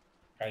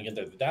there.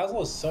 The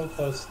Dazzle is so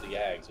close to the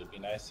Ags. It would be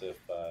nice if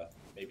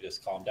maybe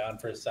just calm down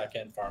for a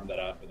second, farm that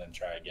up, and then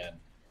try again.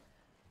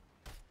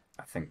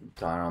 I think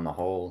Dire on the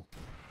whole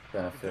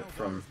benefit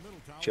from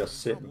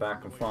just sitting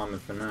back and farming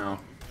for now.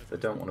 They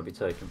don't want to be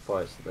taking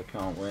fights that they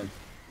can't win.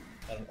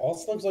 And it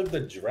also looks like the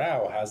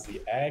Drow has the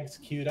Ags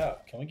queued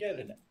up. Can we get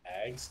an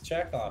Ags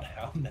check on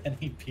how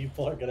many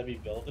people are going to be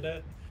building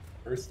it?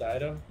 First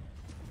item.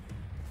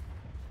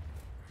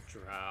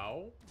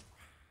 Drow.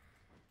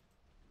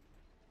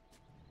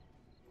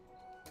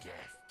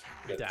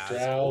 We got Dazzle.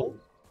 Drow.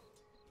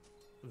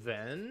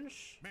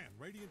 Venge. Man,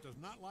 Radiant does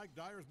not like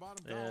Dyer's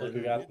bottom And tower. Look,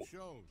 we got- It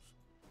shows.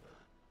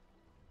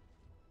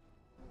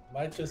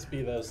 Might just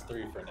be those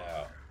three for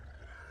now.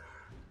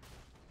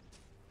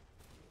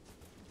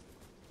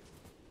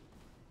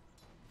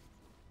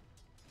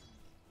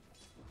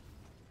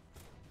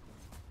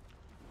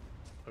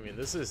 I mean,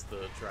 this is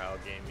the Drow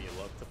game you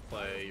love to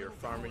play. You're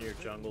farming your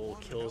jungle,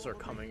 kills are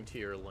coming to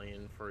your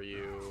lane for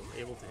you,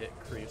 able to hit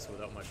creeps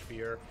without much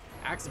fear.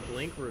 Axe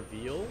Blink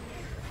reveal.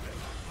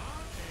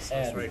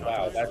 And right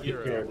wow, onto the that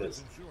hero hero.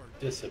 just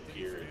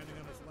disappeared. Standing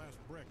on his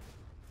last brick.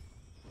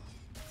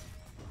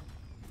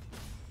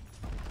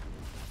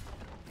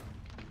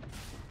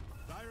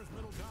 Dyer's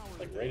middle tower is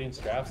Like down. Radiant's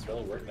draft's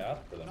really working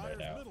out for them right Dyer's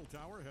now. middle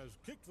tower has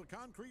kicked the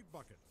concrete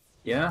bucket.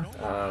 Yeah,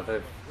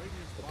 the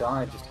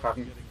Dire just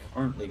haven't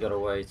currently got a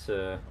way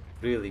to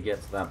really get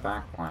to that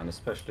back line,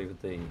 especially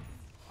with the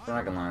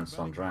Dragonlance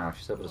on Drow.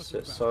 She's able to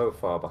sit so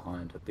far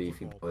behind her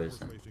beefy boys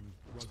and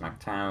smack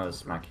towers,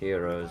 smack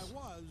heroes.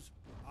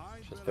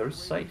 Just very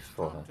safe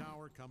for her.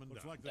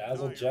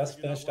 Dazzle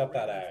just finished up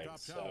that Ag,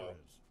 so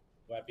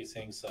we might be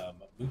seeing some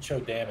mucho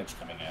damage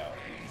coming out.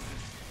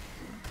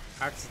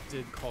 Axe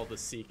did call the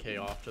CK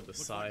off to the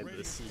side, but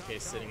the CK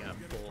sitting at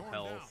full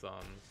health.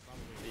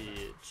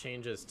 The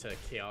changes to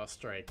Chaos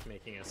Strike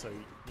making it so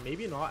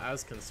maybe not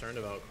as concerned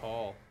about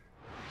call.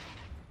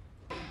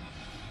 Oh,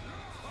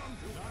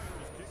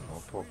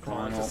 poor Oh, it's a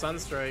Primal.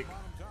 Sunstrike.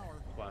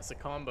 Classic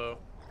combo.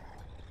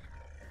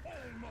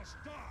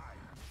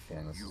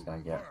 Yeah, this is gonna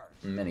get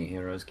many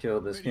heroes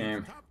killed this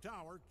game.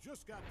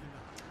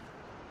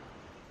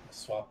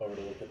 Swap over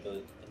to look at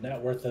the net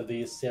worth of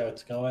these, see how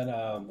it's going.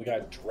 We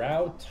got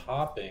Drow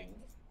topping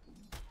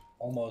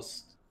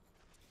almost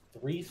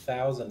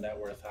 3,000 net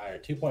worth higher,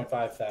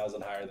 2.5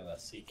 thousand higher than the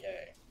CK.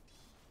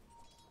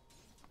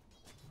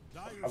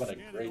 Having a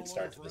great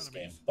start to this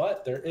game,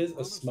 but there is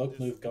a smoke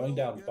move going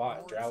down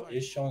bot. Drow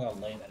is showing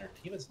on lane, and her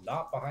team is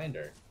not behind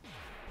her.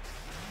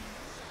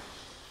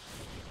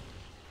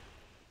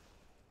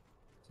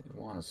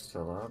 One is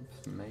still up,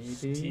 maybe.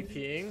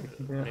 TPing?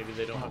 Yeah. Maybe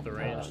they don't have the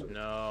range.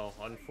 No,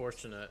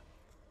 unfortunate.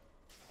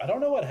 I don't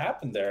know what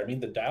happened there. I mean,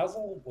 the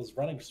Dazzle was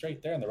running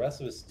straight there, and the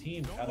rest of his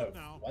team kind of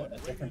went in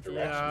a different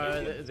direction.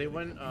 Yeah, Maybe they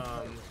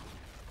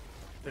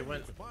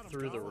went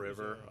through the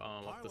river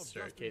up the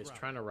staircase,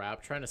 trying to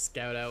wrap, trying to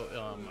scout out.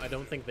 I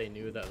don't think they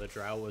knew that the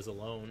Drow was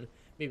alone.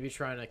 Maybe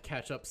trying to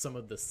catch up some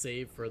of the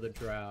save for the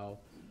Drow.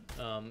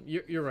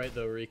 You're right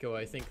though, Rico.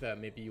 I think that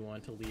maybe you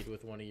want to lead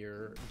with one of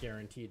your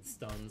guaranteed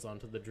stuns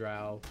onto the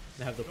Drow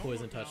and have the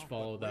poison touch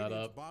follow that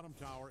up. Bottom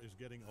tower is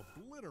getting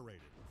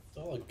obliterated.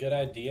 still a good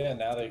idea, and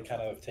now they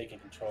kind of have taken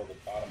control of the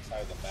bottom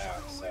side of the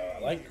map. So I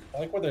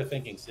like what they're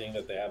thinking, seeing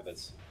that they have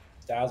this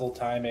dazzle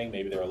timing.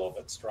 Maybe they're a little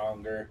bit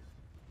stronger.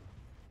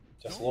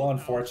 Just a little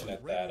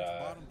unfortunate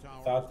that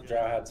thought the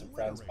Drow had some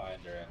friends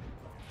behind her, and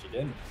she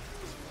didn't.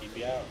 Just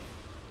TP out.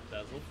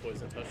 Dazzle,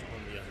 poison touch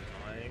on the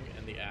Undying,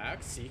 and the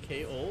axe.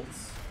 CK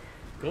ults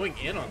going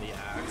in on the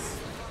axe.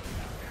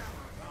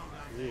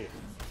 Ooh.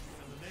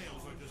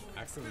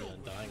 Axe and the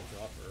Undying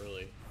drop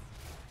early.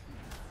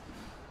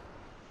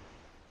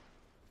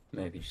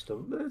 Maybe just a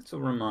little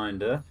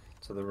reminder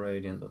to the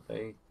Radiant that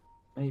they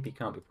maybe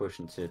can't be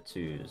pushing tier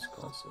 2s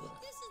because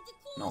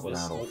not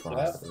without all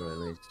fires at the very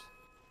least.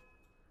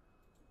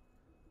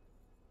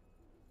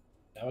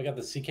 Now we got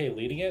the CK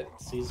leading it.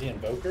 Sees the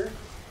Invoker.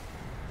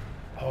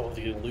 Oh,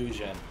 the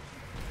illusion.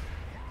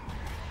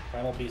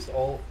 Primal Beast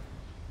ult.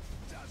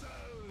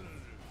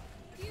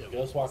 The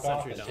Ghost Walk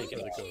off Sentry and down take for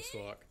it the off. Ghost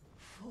Walk.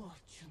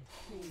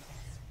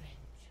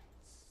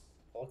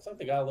 Looks like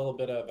they got a little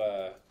bit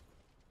of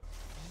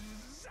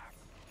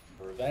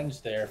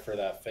revenge there for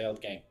that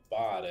failed gank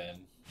bot and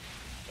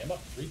came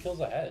up 3 kills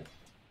ahead.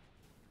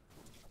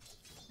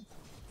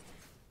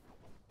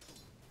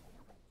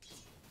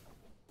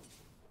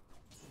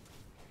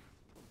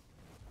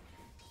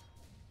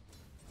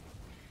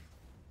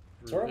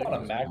 Sort of on a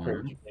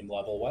macro game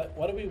level,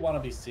 what do we want to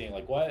be seeing?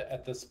 Like, what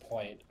at this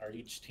point are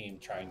each team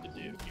trying to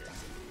do here?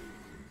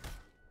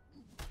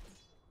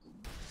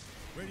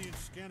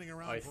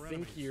 I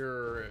think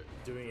you're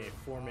doing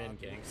a 4-man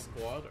gank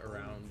squad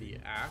around the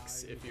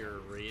axe if you're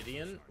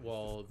Radiant,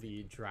 while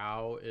the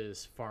Drow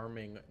is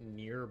farming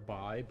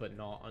nearby but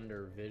not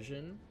under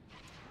vision.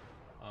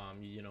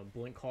 You know,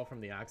 Blink Call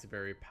from the axe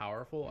very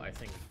powerful. I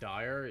think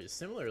Dire is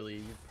similarly,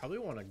 you probably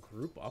want to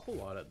group up a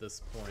lot at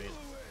this point.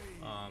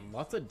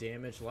 Lots of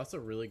damage, lots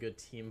of really good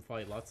team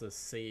fight, lots of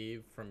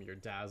save from your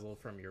Dazzle,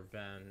 from your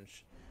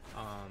Venge.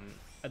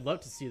 I'd love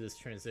to see this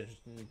transition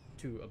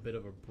to a bit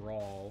of a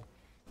brawl.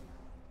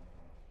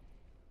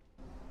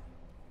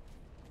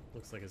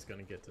 Looks like it's going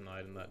to get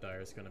denied and that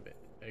Dire is going to be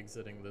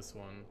exiting this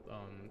one.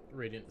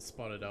 Radiant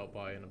spotted out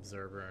by an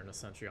Observer and a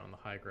Sentry on the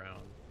high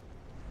ground.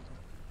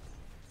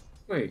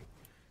 Wait,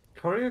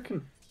 Courier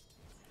can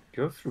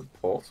go through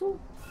portal?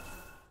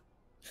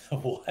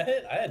 What?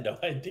 I had no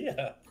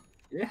idea.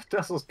 Yeah,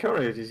 Dazzle's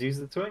Courier just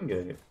used the twin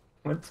gate.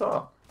 Went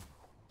top.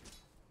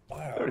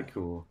 Wow. Very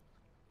cool.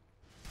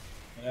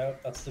 You know,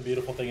 that's the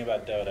beautiful thing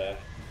about Dota. You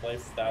play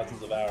for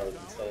thousands of hours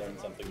and still learn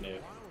something new.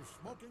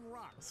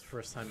 It's the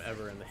first time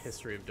ever in the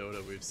history of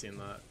Dota we've seen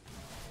that.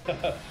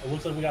 It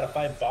looks like we got a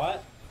 5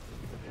 bot.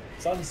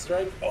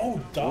 Sunstrike.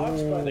 Oh,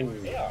 dodged by the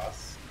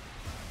Chaos.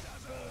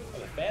 Oh,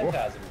 the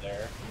Phantasm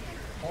there.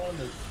 Calling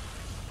the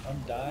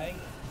Undying.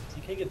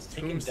 TK gets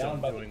taken down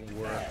by the work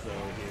though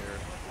here.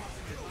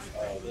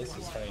 Oh, this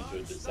is turning into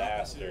a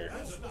disaster.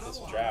 This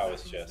Drow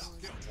is just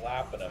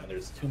slapping him, and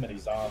there's too many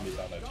zombies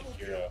on that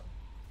Jakiro.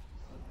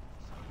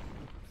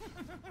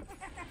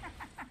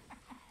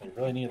 They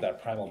really needed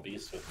that Primal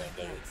Beast with them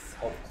to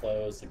help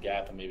close the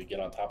gap and maybe get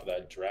on top of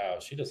that Drow.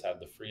 She just had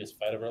the freest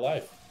fight of her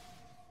life.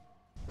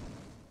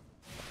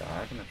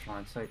 I'm gonna try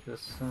and take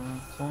this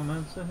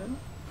Tormentor here.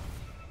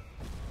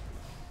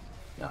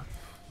 No.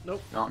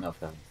 Nope. Not enough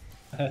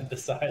then.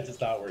 Decides it's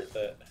not worth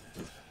it.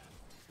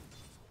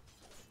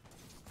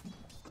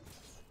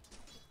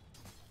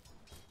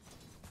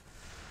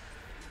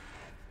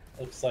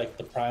 Looks like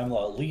the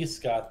Primal at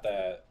least got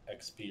that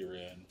XP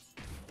rune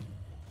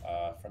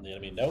from the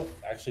enemy. Nope,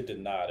 actually did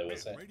not. It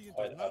wasn't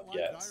quite up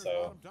yet,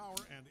 so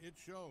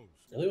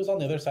really was on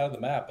the other side of the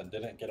map and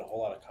didn't get a whole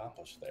lot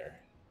accomplished there.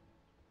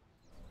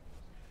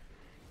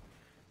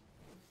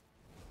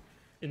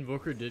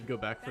 Invoker did go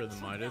back for the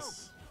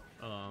Midas.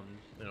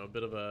 You know, a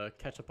bit of a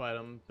catch-up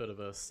item, bit of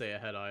a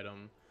stay-ahead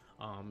item.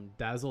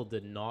 Dazzle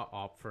did not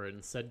opt for it,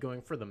 instead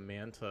going for the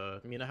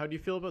Manta. Mina, how do you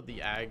feel about the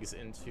Ags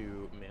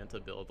into Manta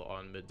build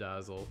on mid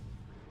Dazzle?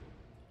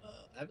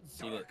 I haven't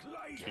seen it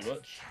too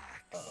much.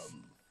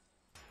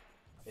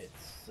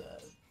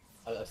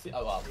 I've seen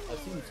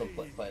some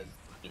players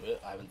do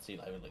it. I haven't seen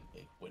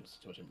it wins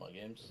too much in my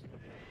games.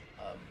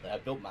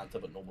 I've built Manta,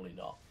 but normally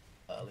not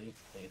early.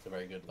 I think it's a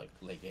very good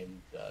late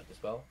game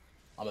dispel.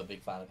 I'm a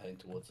big fan of heading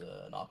towards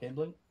an Arcane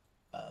Blink.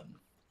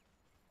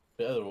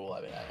 But overall,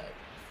 I mean,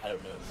 I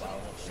don't know wow,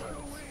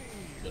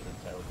 good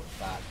and terrible,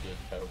 bad, good,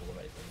 terrible,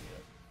 amazing,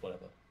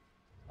 whatever.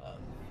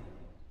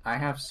 I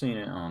have seen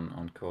it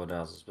on core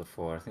Dazzles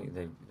before. I think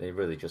they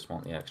really just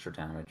want the extra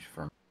damage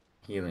from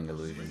healing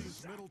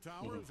illusions.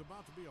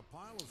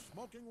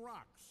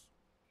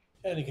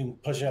 And you can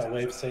push out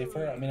wave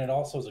safer. I mean, it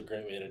also is a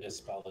great way to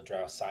dispel the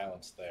Drow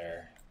silence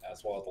there,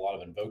 as well as a lot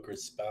of Invoker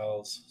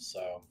spells.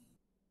 So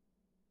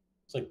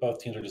it's like both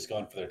teams are just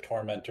going for their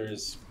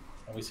Tormentors.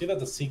 And we see that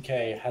the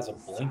CK has a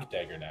Blink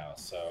Dagger now,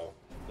 so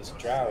this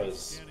Drow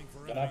is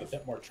going to have a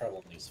bit more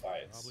trouble in these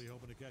fights.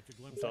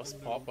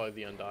 Dust pop by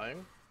the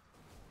Undying.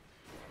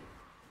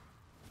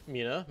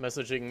 Mina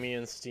messaging me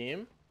in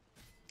Steam.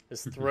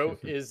 His throat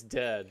is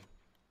dead.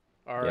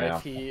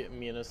 R.I.P.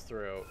 Mina's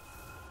throat.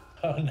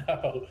 Oh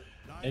no.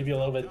 Maybe a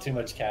little bit too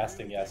much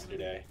casting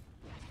yesterday.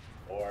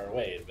 Or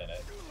wait a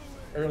minute.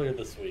 Earlier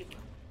this week.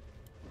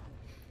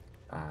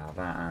 That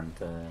and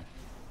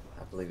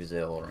I believe he's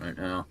ill right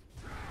now.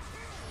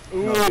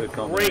 Ooh,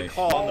 great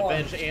call on the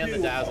bench and the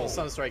Dazzle.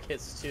 Sunstrike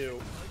hits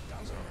too.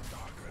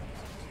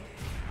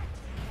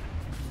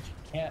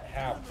 You can't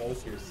have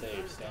both your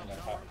saves standing on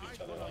top of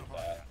each other like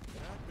that.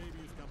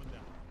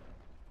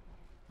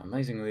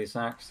 Amazingly,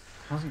 Sax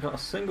hasn't got a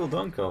single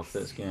dunk off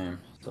this game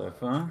so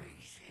far.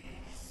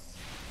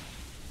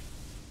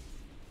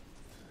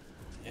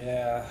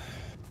 Yeah,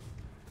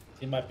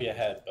 he might be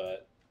ahead,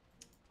 but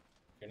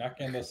if you're not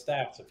getting those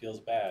stats, it feels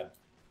bad.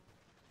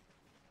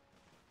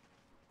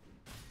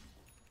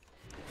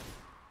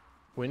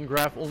 Win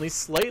graph only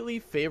slightly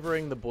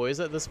favoring the boys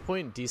at this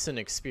point. Decent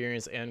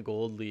experience and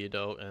gold lead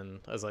out, and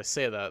as I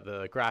say that,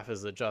 the graph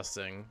is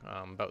adjusting.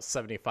 About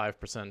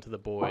 75% to the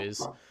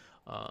boys,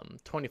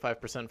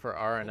 25% for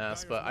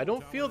RNS, but I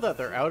don't feel that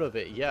they're out of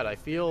it yet. I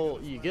feel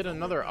you get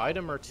another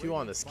item or two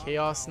on this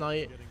Chaos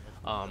Knight,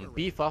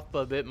 beef up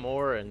a bit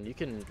more, and you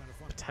can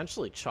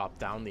potentially chop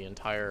down the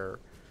entire...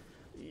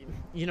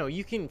 You know,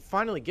 you can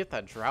finally get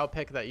that Drow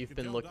pick that you've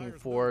been looking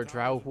for.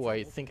 Drow who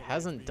I think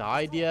hasn't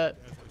died yet.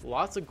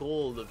 Lots of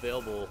gold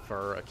available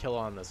for a kill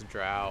on this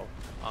Drow.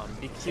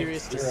 Be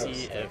curious to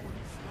see if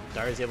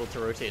Dire's able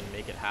to rotate and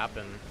make it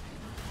happen.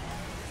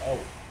 Oh,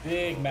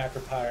 big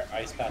Macropire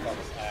Ice Path on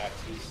this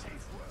axe. He's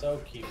so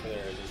key for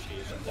their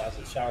initiation.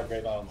 Dazzle Shower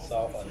Grave on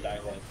himself,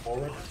 Undying going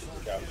forward.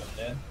 The Drow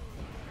coming in.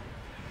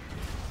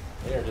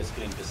 They are just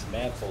getting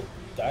dismantled,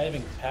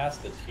 diving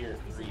past the tier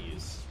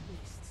 3s.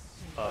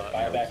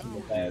 Buyback in the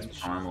bench.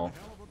 Primal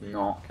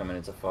not coming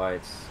into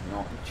fights,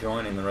 not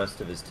joining the rest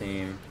of his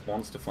team.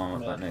 Wants to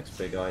farm up that next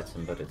big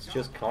item, but it's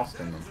just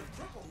costing them.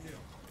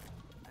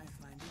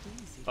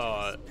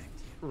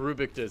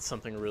 Rubik did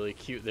something really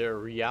cute there.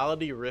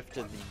 Reality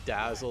rifted the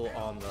Dazzle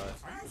on the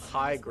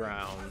high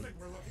ground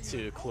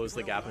to close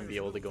the gap and be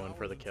able to go in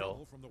for the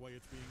kill.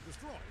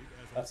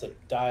 That's a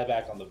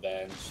dieback on the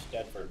bench,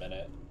 dead for a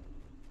minute.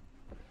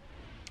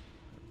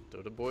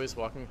 Dota boys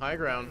walking high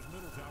ground.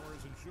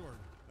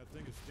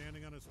 Thing is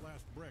standing on its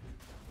last brick.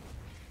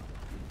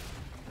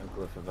 No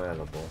glyph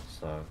available,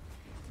 so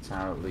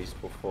tower at least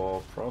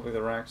before. Probably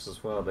the racks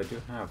as well. They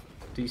do have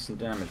decent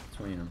damage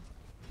between them.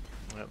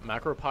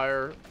 Macro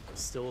Pyre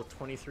still a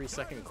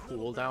 23-second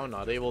cooldown,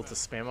 not able to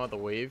spam out the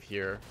wave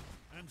here.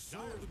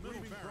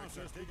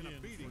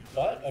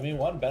 But, I mean,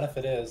 one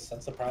benefit is,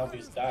 since the Primal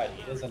Beast died,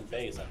 he is in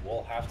base, and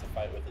we'll have to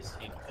fight with his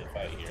team if they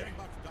fight here.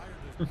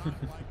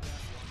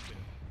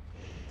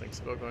 Thinks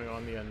about going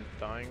on the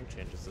Undying,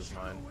 changes his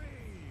mind.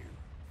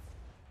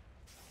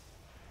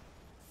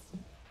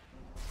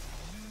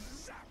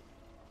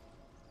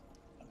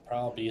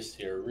 Primal Beast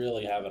here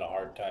really having a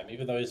hard time.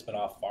 Even though he's been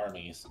off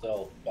farming, he's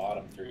still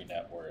bottom 3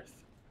 net worth.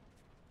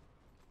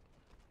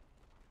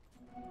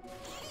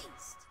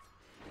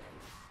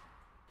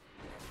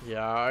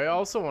 Yeah, I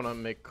also want to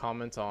make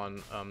comment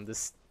on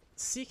this.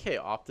 CK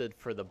opted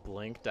for the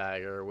Blink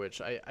Dagger, which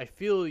I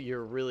feel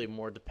you're really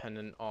more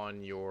dependent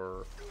on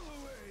your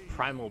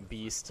Primal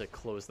Beast to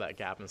close that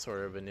gap and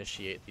sort of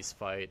initiate these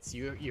fights.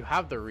 You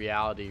have the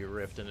Reality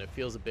Rift, and it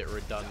feels a bit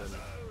redundant.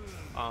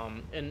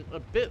 And a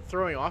bit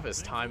throwing off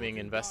his timing,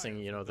 investing,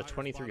 you know, the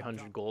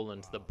 2,300 gold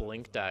into the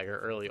Blink Dagger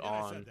early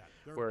on,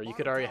 where you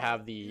could already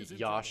have the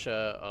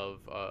Yasha of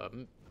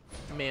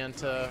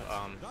Manta,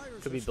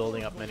 could be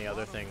building up many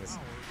other things.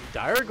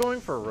 Dire going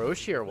for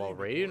Roche here while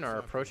Radiant are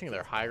approaching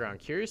their high ground.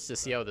 Curious to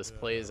see how this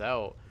plays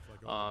out.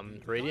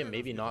 Radiant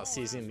maybe not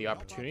seizing the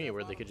opportunity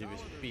where they could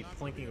just be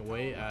plinking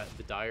away at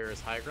the Dire's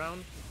high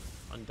ground.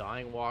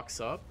 Undying walks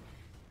up,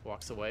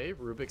 walks away.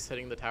 Rubik's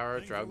hitting the tower.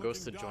 Drow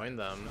goes to join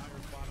them.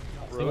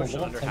 Roche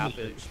under half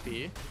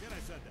HP.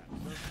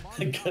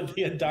 Could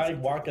the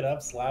Undying walking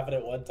up, slapping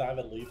it one time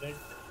and leaving?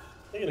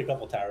 They get a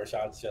couple tower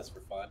shots just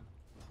for fun.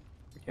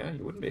 Yeah,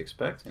 you wouldn't be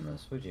expecting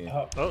this, would you?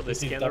 Oh, they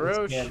scan the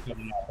Roche.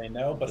 They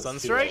know, but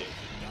Sunstrike?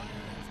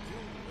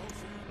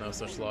 No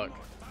such luck.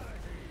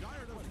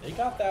 They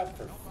got that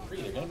for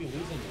free. They're going to be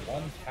losing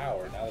one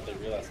tower now that they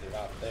realize they're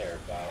not there.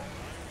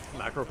 But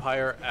Macro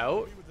Pyre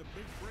out.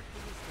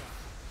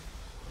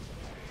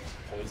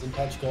 Poison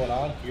Touch going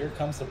on. Here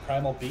comes the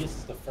Primal Beast.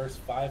 It's the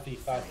first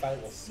 5v5 fight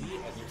we'll see,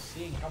 and you're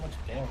seeing how much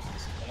damage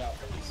is coming out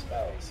from these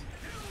spells.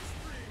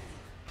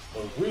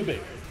 So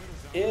Rubik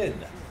in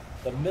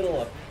the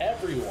middle of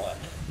everyone.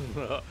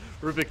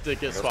 Rubik did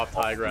get swapped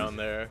high ground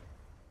there.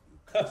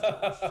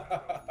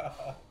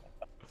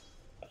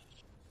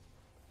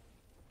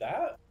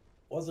 That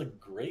was a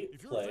great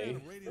play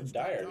from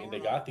Dire. I mean, they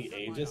got the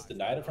Aegis,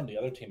 denied it from the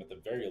other team at the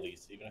very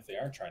least, even if they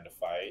aren't trying to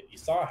fight. You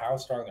saw how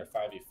strong their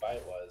 5v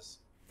fight was,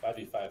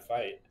 5v5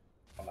 fight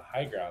on the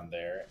high ground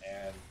there,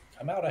 and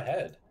come out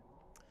ahead.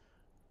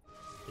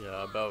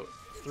 Yeah, about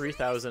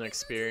 3,000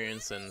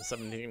 experience and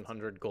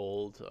 1,700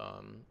 gold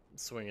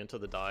swing into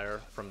the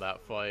Dire from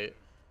that fight.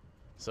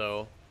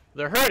 So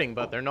they're hurting,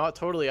 but they're not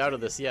totally out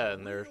of this yet,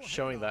 and they're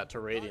showing that to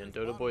Radiant.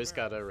 Dota Boys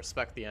gotta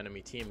respect the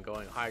enemy team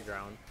going high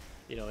ground,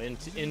 you know,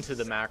 into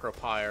the Macro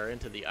Pyre,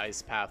 into the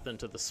Ice Path,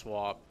 into the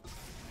swap.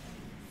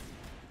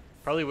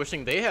 Probably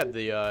wishing they had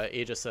the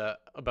Aegis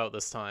about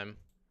this time.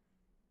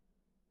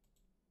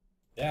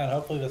 Yeah, and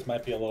hopefully this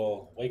might be a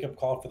little wake-up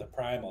call for the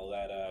Primal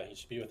that he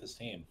should be with his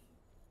team.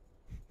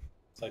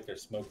 It's like they're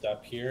smoked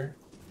up here.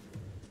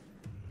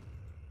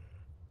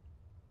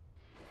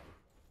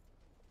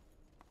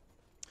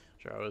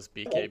 Drows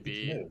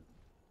BKB.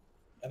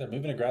 Yeah, they're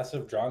moving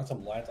aggressive, drawing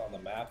some lines on the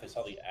map. They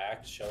saw the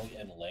axe showing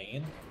in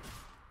lane.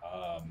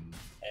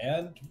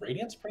 And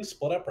Radiant's pretty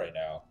split up right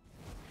now.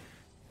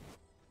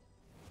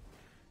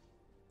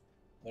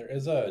 There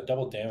is a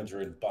double damage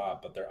rune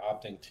bot, but they're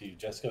opting to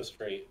just go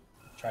straight,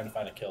 trying to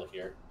find a kill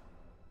here.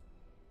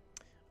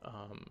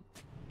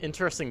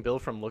 Interesting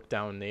build from Look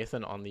Down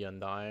Nathan on the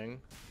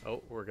Undying.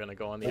 Oh, we're gonna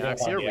go on the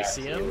axe here. We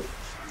see him.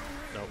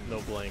 Nope, no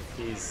blink.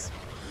 He's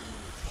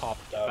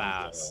popped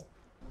fast.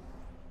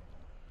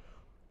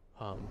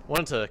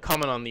 Wanted to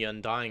comment on the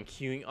Undying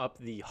queuing up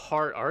the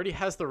Heart. Already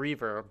has the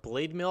Reaver.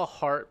 Blade Mail,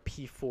 Heart,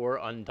 P4,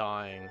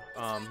 Undying.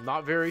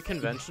 Not very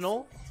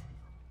conventional,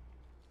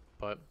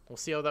 but we'll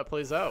see how that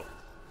plays out.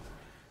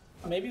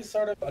 Maybe he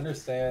sort of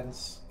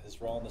understands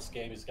his role in this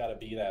game. He's got to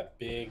be that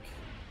big,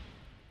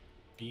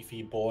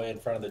 beefy boy in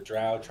front of the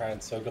Drow, try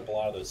and soak up a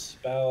lot of those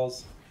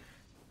spells.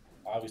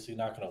 Obviously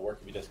not going to work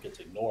if he just gets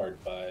ignored,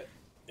 but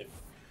if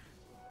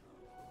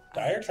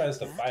Dire tries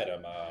to fight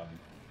him,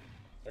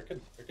 there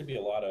could be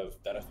a lot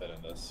of benefit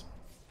in this.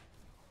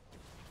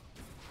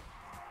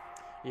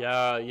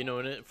 Yeah, you know,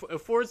 and it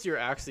affords your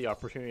axe the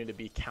opportunity to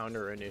be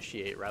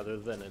counter-initiate rather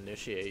than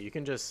initiate. You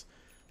can just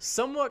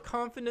somewhat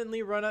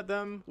confidently run at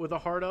them with a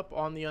Heart up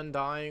on the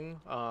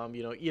Undying,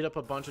 you know, eat up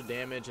a bunch of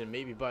damage, and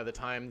maybe by the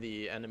time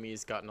the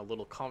enemy's gotten a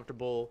little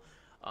comfortable,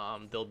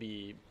 they'll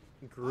be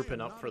grouping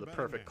up for the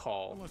perfect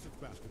call.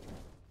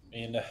 I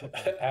mean,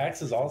 Axe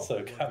has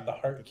also got the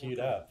Heart queued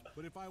up.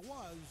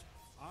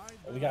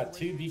 We got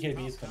 2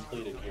 BKBs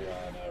completed here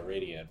on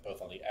Radiant,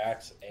 both on the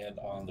Axe and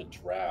on the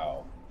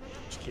Drow.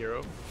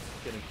 Jakiro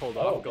getting pulled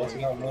off.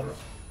 Going on.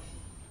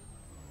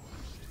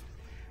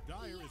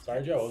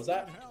 Sorry, Joe, what was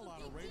that?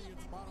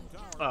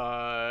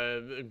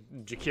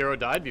 Jakiro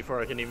died before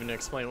I can even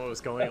explain what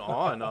was going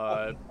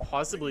on.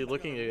 Possibly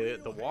looking to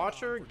get the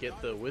Watcher,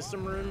 get the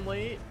Wisdom Rune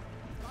late.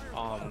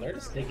 They're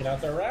just taking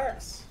out their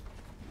racks.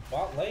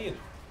 Bot lane.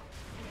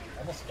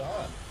 Almost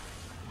gone.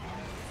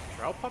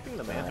 Drow popping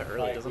the Manta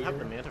early, doesn't have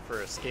the Manta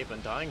for escape,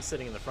 and Dying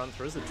sitting in the front,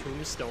 throws the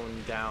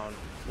Tombstone down.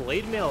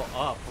 Blade Mail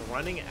up,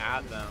 running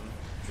at them.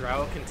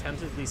 Drow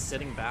contentedly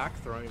sitting back,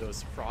 throwing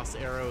those Frost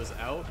Arrows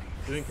out,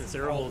 doing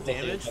considerable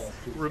damage.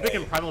 Rubik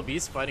and Primal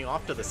Beast fighting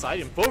off to the side,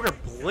 and Boger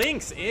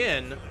blinks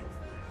in.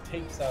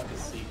 Takes out the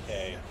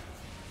CK.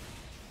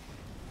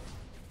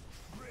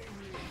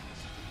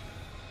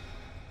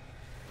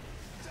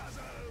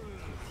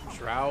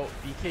 Drow,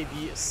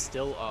 BKB is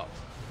still up.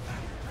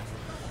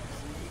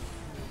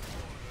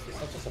 It's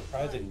such a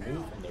surprising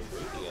move from the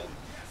Radiant.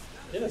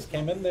 They just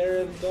came in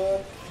there and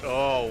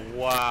Oh,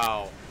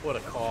 wow. What a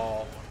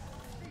call.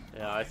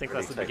 Yeah, I think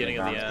that's the beginning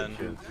of the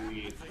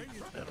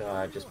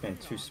end. Just been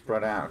too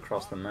spread out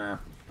across the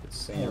map. It we're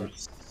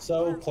seems.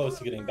 so close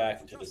to getting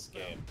back into this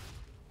game.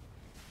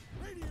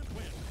 That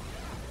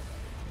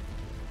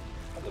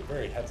was a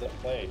very heads-up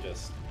play,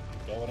 just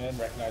going in,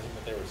 recognizing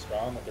that they were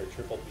strong with their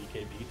triple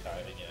BKB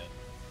timing and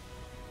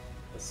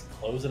just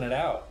closing it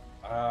out.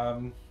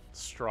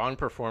 Strong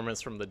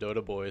performance from the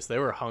Dota boys. They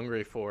were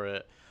hungry for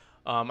it.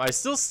 I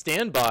still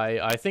stand by,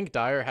 I think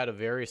Dire had a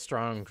very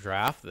strong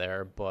draft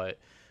there, but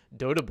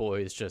Dota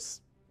boys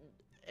just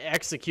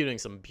executing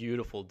some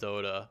beautiful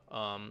Dota.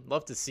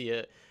 Love to see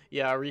it.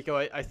 Yeah, Rico,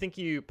 I think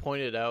you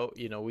pointed out,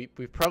 you know, we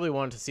probably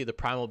wanted to see the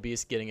Primal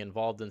Beast getting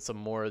involved in some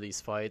more of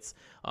these fights.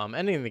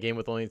 Ending the game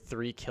with only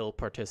 3 kill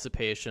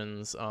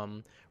participations,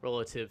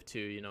 relative to,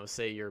 you know,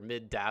 say your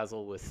mid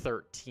Dazzle with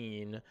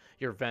 13,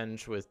 your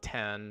Venge with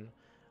 10.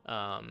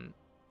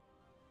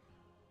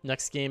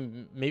 Next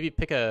game, maybe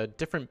pick a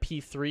different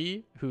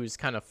P3 who's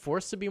kind of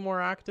forced to be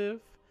more active.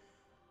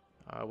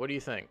 What do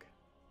you think?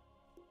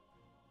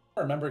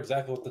 I don't remember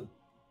exactly what the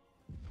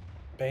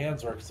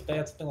bans were, because if they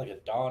had something like a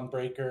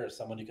Dawnbreaker or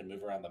someone who can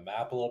move around the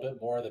map a little bit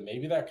more, then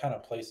maybe that kind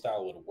of play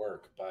style would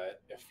work.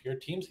 But if your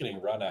team's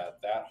getting run at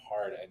that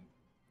hard and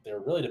they're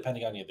really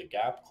depending on you to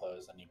gap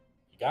close, then you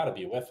got to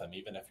be with them,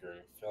 even if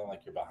you're feeling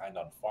like you're behind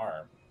on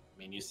farm. I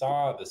mean, you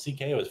saw the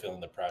CK was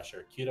feeling the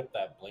pressure, queued up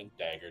that Blink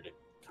Dagger to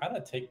kind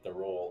of take the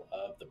role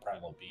of the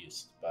Primal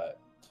Beast, but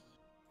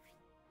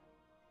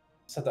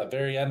just at that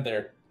very end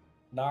there,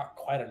 not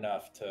quite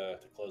enough to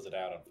close it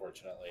out,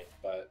 unfortunately.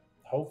 But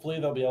hopefully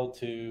they'll be able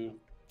to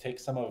take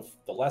some of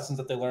the lessons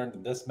that they learned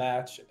in this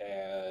match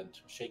and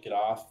shake it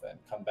off and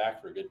come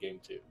back for a good game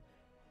too.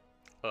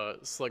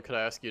 Slug, could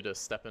I ask you to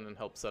step in and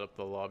help set up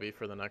the lobby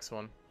for the next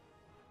one?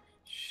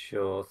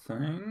 Sure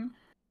thing.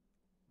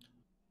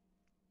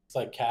 It's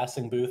like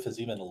casting booth is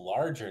even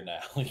larger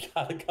now. We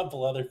got a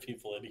couple other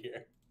people in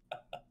here.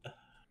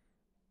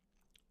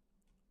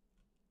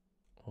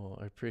 Well,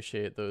 I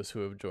appreciate those who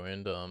have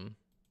joined,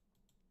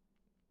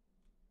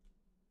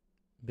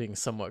 being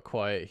somewhat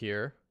quiet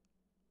here.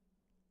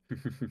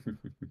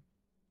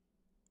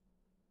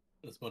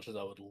 As much as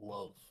I would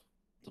love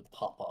to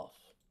pop off,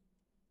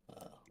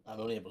 I'm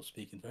only able to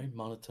speak in very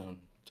monotone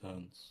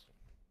tones.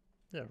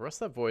 Yeah, rest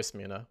that voice,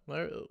 Mina.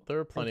 There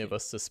are plenty of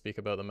us to speak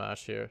about the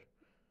match here.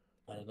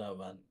 I don't know,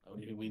 man.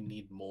 We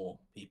need more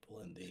people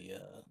in the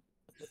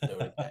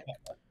Dota gang.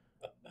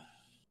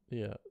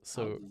 Yeah,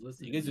 so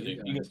You guys are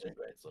doing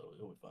great, so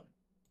it'll be fun.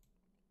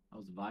 I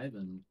was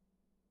vibing.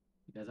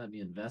 You guys had me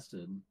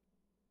invested.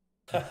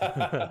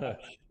 Were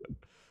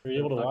you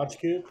able to watch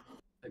Coop?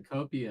 The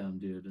Copium,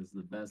 dude, is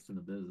the best in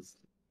the biz.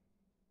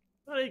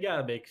 Well, you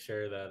gotta make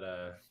sure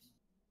that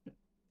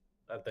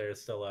that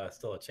there's still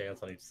a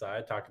chance on each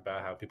side. Talk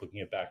about how people can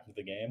get back into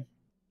the game.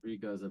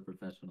 Rico's a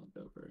professional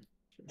doper.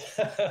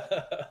 Sure.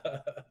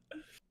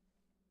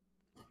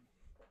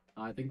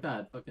 I think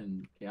that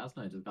fucking Chaos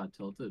Knight just got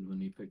tilted when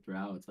he picked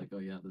Drow. It's like, oh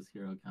yeah, this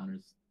hero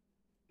counters.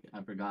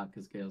 I forgot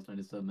because Chaos Knight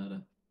is so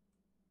meta.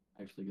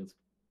 Actually gets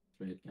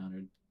straight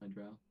countered by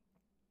Drow.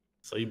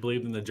 So you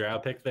believed in the Drow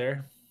pick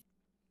there?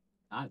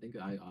 I think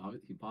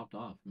he popped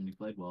off. I mean, he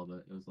played well,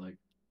 but it was like,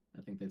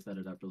 I think they set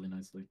it up really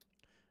nicely.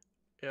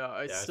 yeah,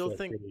 I still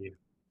think.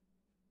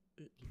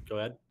 Go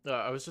ahead.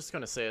 I was just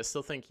gonna say, I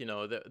still think, you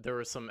know, there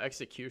were some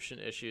execution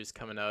issues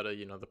coming out of,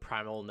 you know, the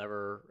Primal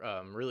never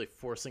really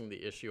forcing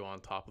the issue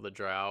on top of the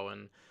Drow,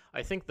 and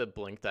I think the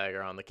Blink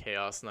Dagger on the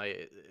Chaos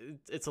Knight,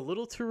 it's a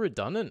little too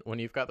redundant when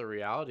you've got the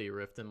Reality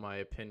Rift, in my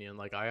opinion.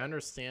 Like, I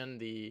understand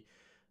the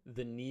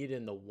need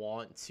and the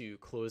want to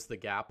close the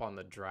gap on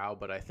the Drow,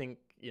 but I think,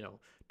 you know,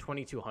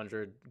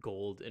 2,200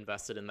 gold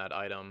invested in that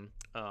item,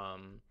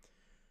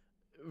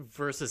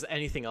 versus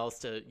anything else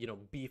to, you know,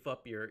 beef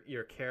up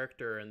your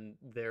character and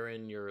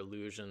therein your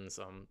illusions,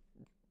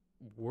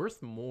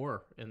 worth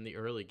more in the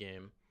early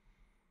game.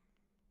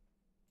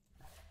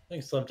 I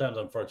think sometimes,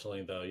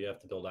 unfortunately, though, you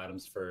have to build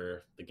items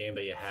for the game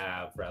that you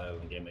have rather than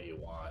the game that you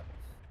want,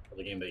 or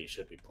the game that you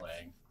should be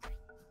playing.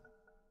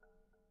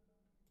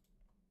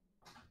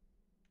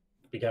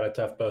 Be kind of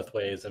tough both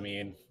ways. I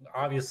mean,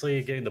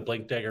 obviously, getting the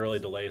Blink Dagger really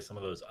delays some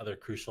of those other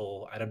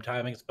crucial item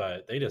timings,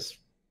 but they just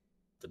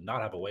did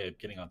not have a way of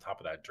getting on top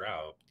of that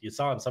Drow. You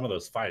saw in some of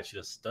those fights, she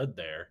just stood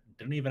there,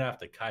 didn't even have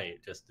to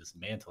kite, just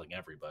dismantling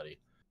everybody.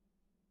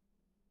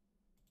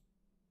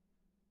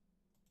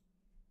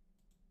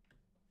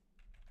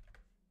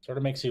 Sort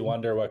of makes you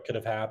wonder what could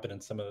have happened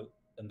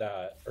in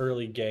that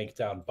early gank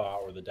down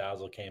bot where the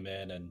Dazzle came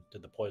in and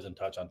did the poison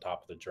touch on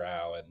top of the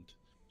Drow, and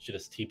she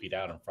just TP'd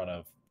out in front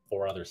of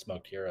 4 other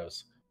smoked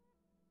heroes.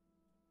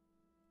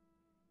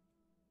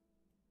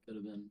 Could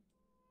have been.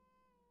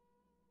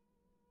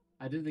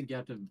 I do think you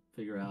have to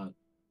figure out,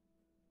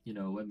 you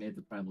know, what made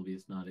the Primal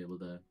Beast not able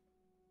to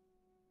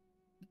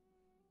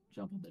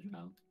jump on the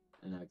Drow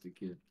and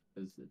execute.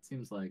 Because it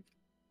seems like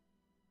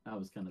that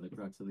was kind of the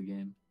crux of the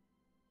game.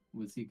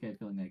 With CK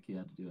feeling like he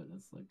had to do it,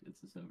 it's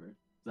just over.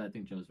 Because I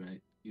think Joe's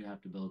right. You have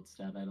to build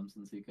stat items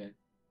in CK.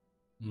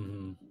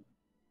 Mm-hmm.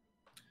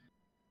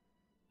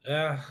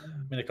 Yeah,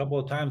 I mean, a couple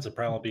of times the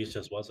Primal Beast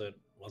just wasn't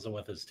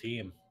with his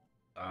team.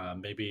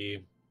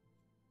 Maybe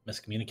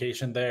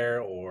miscommunication there,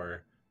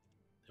 or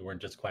they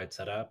weren't just quite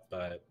set up.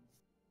 But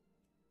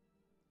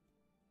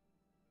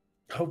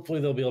hopefully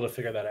they'll be able to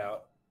figure that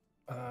out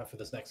for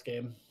this next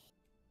game.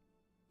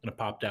 I'm gonna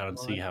pop down and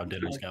see how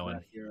dinner's going.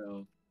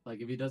 Hero,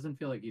 like if he doesn't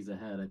feel like he's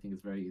ahead, I think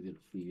it's very easy to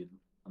feed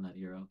on that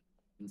hero,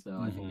 and so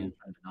I think he's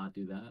trying to not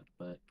do that.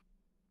 But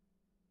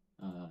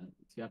so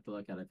you have to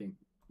look at, I think,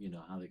 you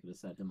know, how they could have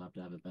set him up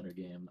to have a better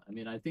game. I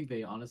mean, I think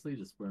they honestly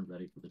just weren't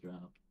ready for the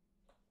Drow.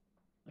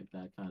 Like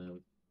that kind of,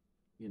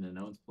 you know,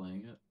 no one's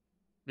playing it.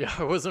 Yeah,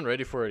 I wasn't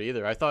ready for it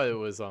either. I thought it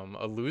was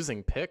a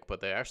losing pick,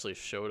 but they actually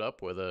showed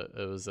up with it.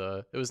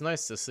 It was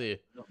nice to see.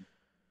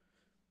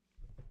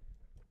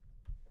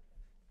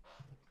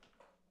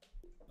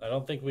 I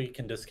don't think we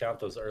can discount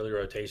those early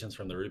rotations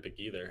from the Rubik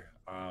either.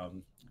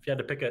 If you had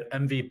to pick an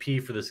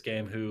MVP for this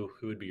game, who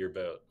would be your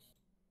vote?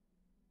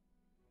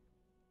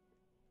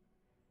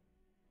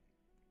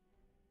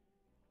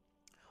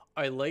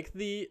 I like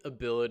the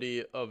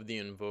ability of the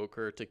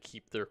Invoker to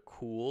keep their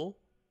cool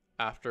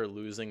after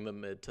losing the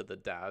mid to the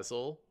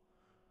Dazzle.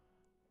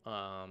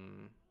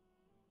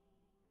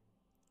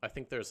 I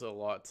think there's a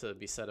lot to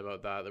be said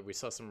about that we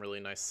saw some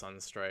really nice sun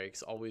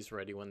strikes, always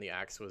ready when the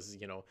axe was,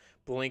 you know,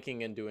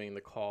 blinking and doing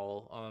the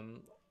call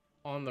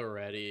on the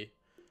ready.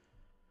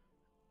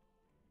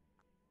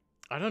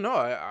 I don't know.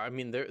 I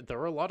mean, there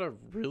were a lot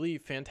of really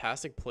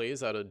fantastic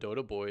plays out of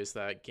Dota Boys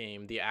that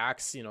game. The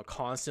Axe, you know,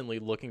 constantly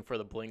looking for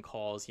the blink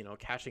calls, you know,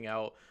 catching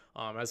out,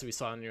 as we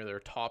saw near their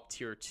top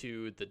tier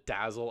 2, the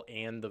Dazzle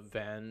and the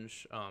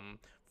Venge,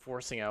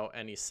 forcing out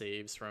any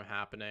saves from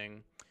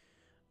happening.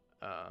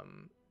 I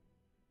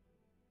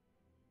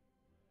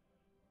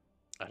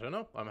don't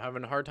know. I'm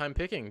having a hard time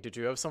picking. Did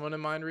you have someone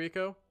in mind,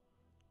 Rico?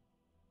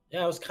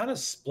 Yeah, I was kind of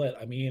split.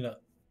 I mean, I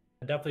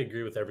definitely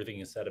agree with everything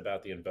you said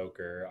about the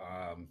Invoker.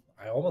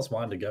 I almost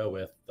wanted to go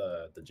with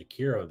the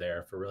Jakiro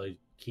there for really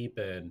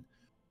keeping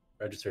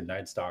registered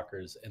Night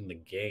Stalkers in the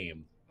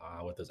game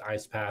with his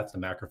Ice Paths and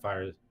Macro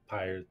Pyres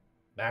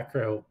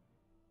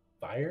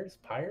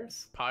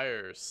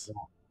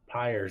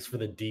for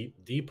the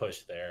D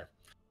push there.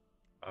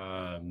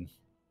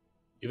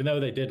 Even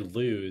though they did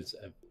lose,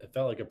 it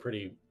felt like a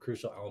pretty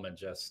crucial element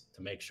just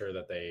to make sure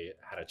that they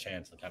had a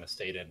chance and kind of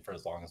stayed in for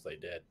as long as they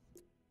did.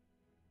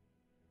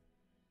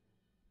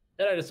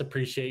 And I just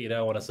appreciate, you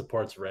know, when a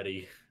support's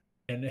ready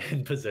and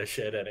in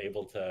position and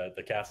able to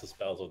cast the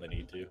spells when they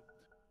need to. It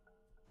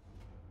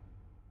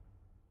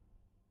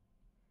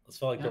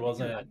felt like there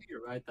wasn't. I think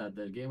you're right that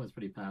the game was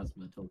pretty passive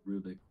until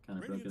Rubik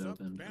kind of broke it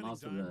open, and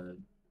also the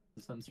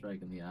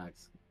Sunstrike and the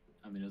Axe.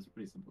 I mean, it was a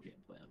pretty simple game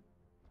plan.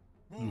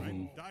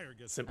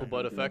 Simple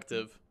but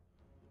effective.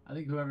 I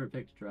think whoever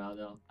picked Drow,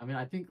 though. I mean,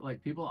 I think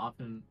like people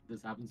often,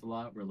 this happens a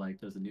lot where like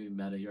there's a new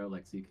meta hero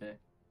like CK,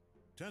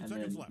 and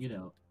then you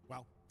know,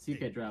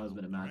 CK Drow has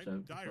been a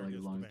matchup for like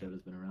as long as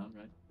Dota's been around,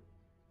 right?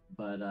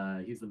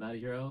 But he's the meta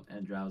hero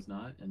and Drow's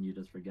not, and you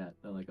just forget.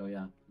 They're like, oh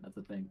yeah, that's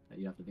a thing that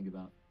you have to think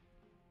about.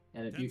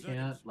 And if you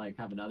can't like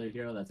have another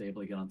hero that's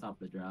able to get on top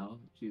of the Drow,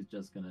 she's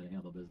just gonna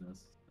handle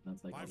business. And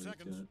that's like all there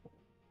is to it.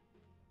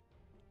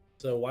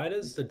 So why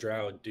does the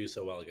Drow do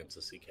so well against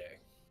the CK?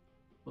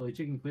 Well,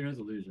 she can clear his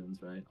illusions,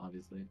 right?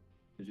 Obviously,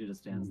 because she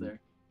just stands there,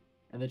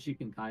 and then she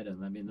can kite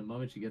him. I mean, the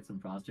moment she gets some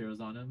frost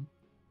arrows on him,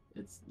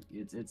 it's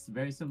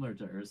very similar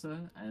to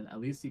Ursa, and at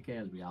least CK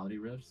has Reality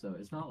Rift, so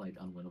it's not like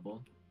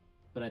unwinnable.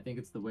 But I think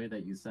it's the way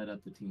that you set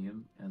up the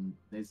team, and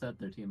they set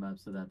their team up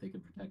so that they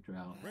could protect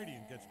Drow.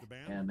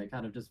 And they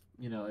kind of just,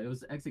 you know, it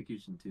was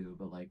execution too,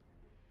 but like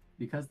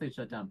because they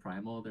shut down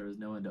Primal, there was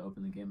no one to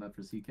open the game up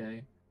for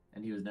CK.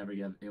 And he was never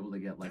able to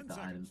get like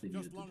the items they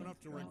needed to jump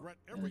through.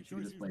 And she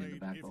just played in the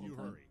back the whole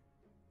time.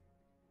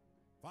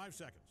 5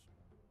 seconds.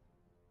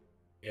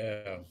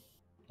 Yeah.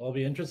 Well, it'll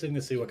be interesting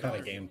to see what kind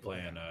of game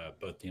plan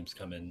both teams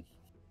come in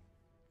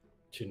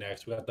to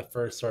next. We got the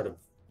first sort of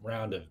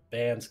round of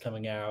bans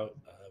coming out,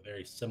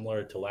 very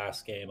similar to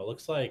last game. It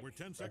looks like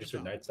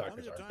registered Night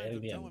Stalkers are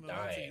banning the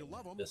Undying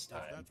this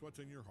time.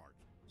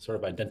 Sort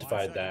of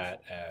identified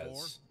that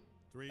as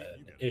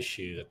an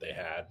issue that they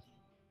had.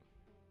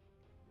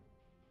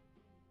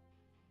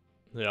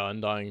 Yeah,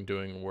 Undying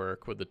doing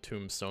work with the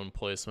tombstone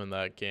placement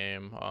that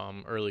game.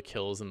 Early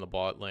kills in the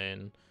bot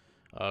lane.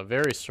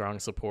 Very strong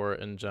support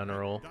in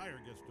general. Dyer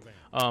gets the ban.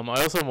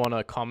 I also want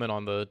to comment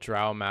on the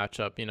Drow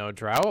matchup. You know,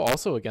 Drow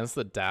also against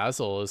the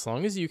Dazzle. As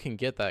long as you can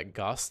get that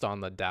Gust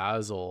on the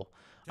Dazzle,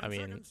 I 10 mean,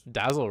 seconds.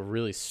 Dazzle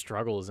really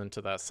struggles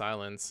into that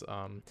silence.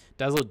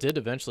 Dazzle did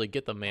eventually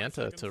get the Manta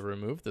seconds. to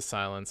remove the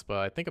silence, but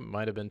I think it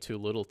might have been too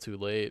little too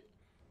late.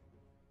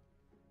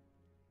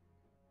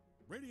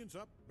 Radiant's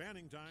up.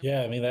 Banning time.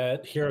 Yeah, I mean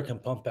that hero can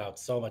pump out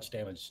so much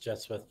damage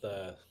just with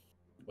her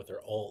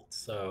ult.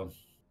 So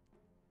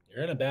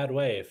you're in a bad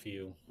way if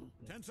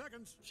 10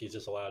 seconds. she's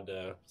just allowed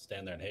to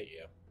stand there and hit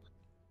you.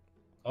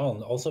 Oh,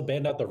 and also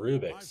banned out the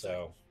Rubik. 5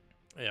 So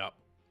Yeah,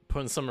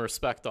 putting some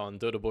respect on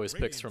Dota Boys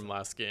picks from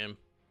last game.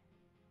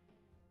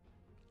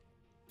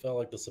 felt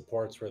like the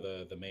supports were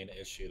the main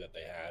issue that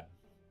they had.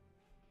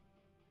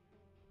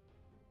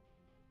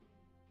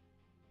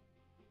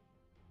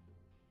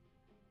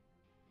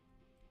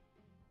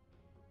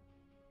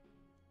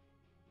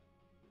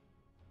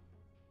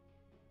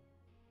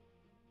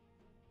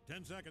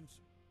 Ten seconds.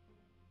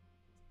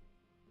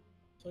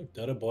 It's like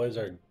Dota Boys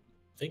are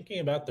thinking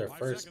about their 5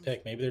 first seconds.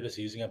 pick. Maybe they're just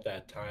using up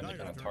that time to Dyer's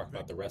kind of turn talk to about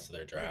pick. the rest of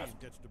their draft.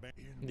 Radiant gets the ban.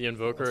 The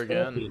Invoker Let's go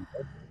again.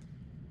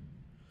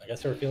 I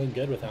guess they were feeling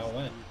good with how it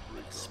went.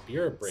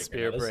 Spirit Breaker.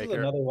 Spirit Now, this is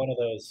Breaker. another one of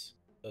those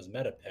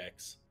meta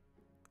picks.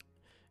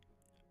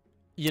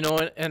 You know,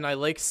 and I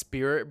like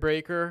Spirit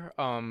Breaker.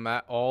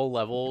 At all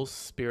levels,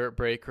 Spirit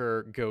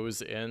Breaker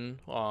goes in.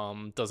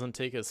 Doesn't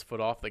take his foot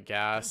off the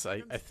gas.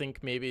 I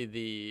think maybe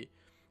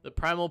the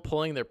Primal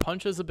pulling their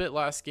punches a bit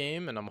last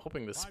game, and I'm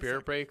hoping the 5 Spirit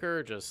seconds.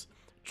 Breaker just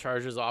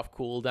charges off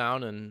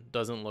cooldown and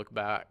doesn't look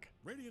back.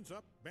 Radiant's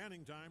up.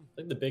 Banning time. I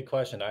think the big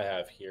question I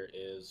have here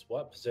is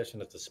what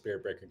position is the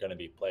Spirit Breaker going to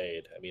be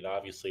played? I mean,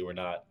 obviously we're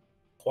not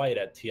quite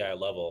at TI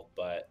level,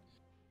 but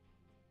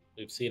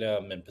we've seen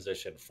him in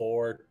position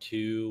 4,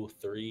 2,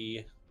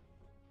 3.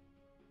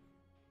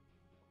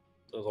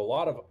 There's a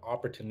lot of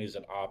opportunities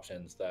and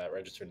options that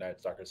registered Night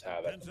Stalkers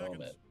have 10 at the seconds.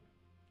 moment.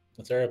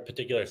 Is there a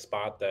particular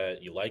spot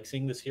that you like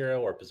seeing this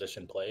hero or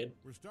position played?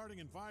 We're starting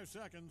in 5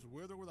 seconds,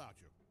 with or without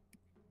you.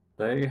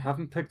 They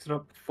haven't picked it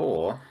up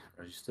before,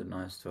 registered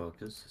Night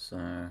Stalkers,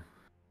 so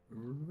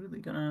really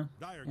gonna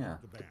Dyer yeah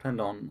gets the ban.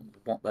 depend on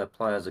what their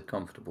players are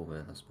comfortable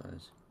with, I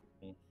suppose.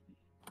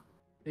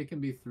 It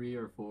can be 3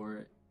 or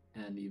 4,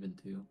 and even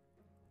 2.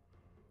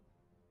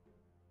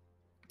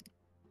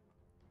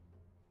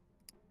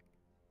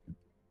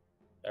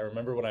 I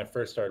remember when I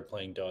first started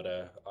playing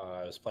Dota,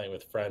 I was playing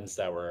with friends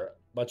that were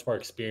much more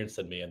experienced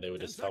than me, and they would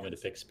 10 just tell me to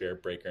seconds. pick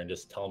Spirit Breaker and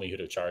just tell me who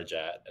to charge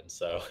at. And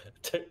so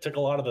it took a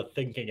lot of the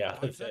thinking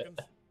out 5 of seconds.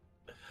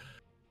 it.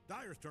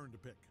 Dyer's turn to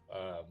pick.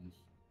 I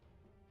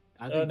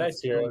Oh, think nice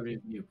that's the hero. only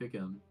reason you pick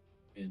him.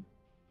 I mean,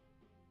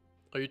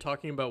 Are you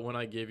talking about when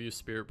I gave you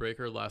Spirit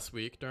Breaker last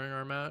week during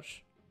our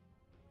match?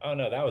 Oh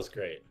no, that was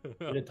great. You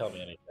didn't tell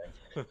me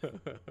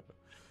anything.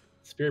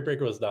 Spirit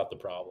Breaker was not the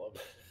problem.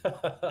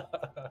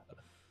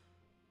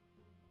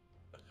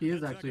 he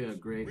is 10 actually a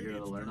seconds. great hero to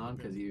Radiant's learn turn to on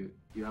pick. because you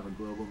have a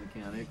global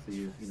mechanic, so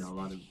you know a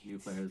lot of new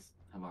players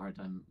have a hard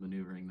time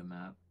maneuvering the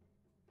map.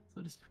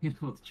 So just being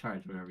able to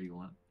charge wherever you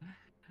want.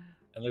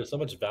 And there's so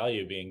much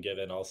value being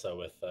given also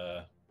with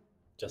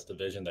just the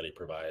vision that he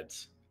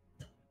provides.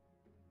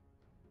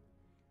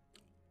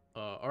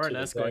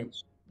 RNS the going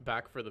bench.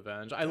 back for the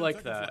Venge. I 10 like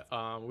seconds that.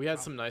 left. We had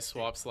some Round nice 8.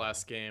 swaps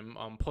last game.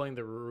 Pulling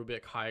the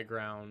Rubik high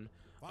ground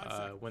 5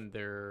 seconds. when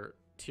their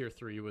tier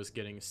 3 was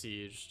getting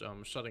sieged.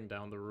 Shutting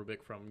down the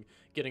Rubik from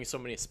getting so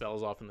many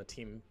spells off in the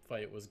team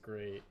fight was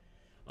great.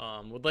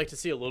 Would like to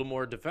see a little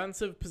more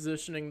defensive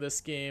positioning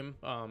this game.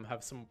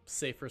 Have some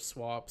safer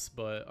swaps,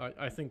 but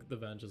I think the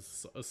Venge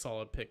is a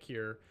solid pick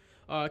here.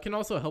 Can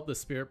also help the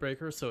Spirit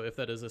Breaker, so if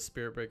that is a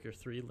Spirit Breaker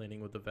 3,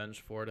 leaning with the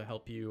Venge 4 to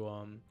help you,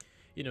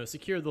 you know,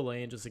 secure the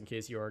lane just in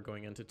case you are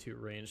going into 2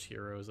 ranged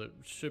heroes. It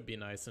should be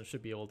nice and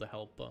should be able to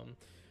help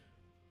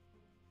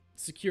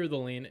secure the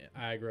lane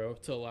aggro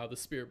to allow the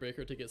Spirit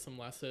Breaker to get some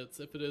last hits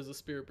if it is a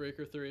Spirit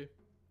Breaker 3.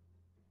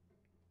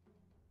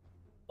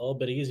 A little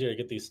bit easier to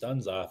get these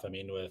stuns off. I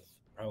mean, with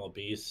Primal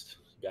Beast,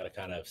 you got to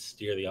kind of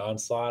steer the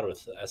onslaught.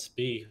 With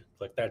SB,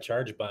 click that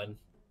charge button.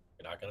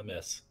 You're not going to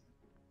miss.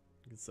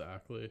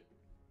 Exactly.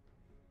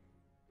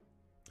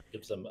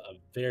 Gives them a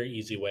very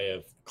easy way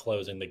of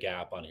closing the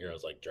gap on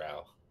heroes like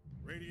Drow.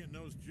 Radiant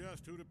knows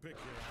just who to pick here,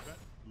 I bet.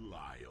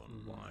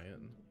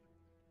 Lion.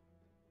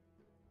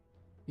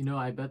 You know,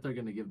 I bet they're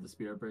gonna give the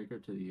Spirit Breaker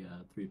to the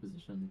 3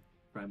 position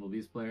Primal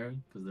Beast player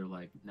because they're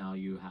like, now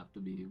you have to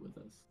be with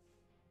us.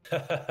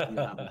 You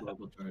have a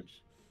global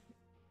charge.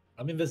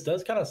 I mean, this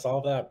does kind of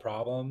solve that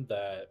problem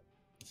that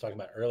I was talking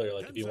about earlier.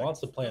 Like, 10 if he wants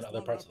to seconds. play in That's other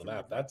long parts of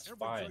enough the to map, regret that's every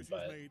fine. choice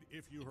But he's made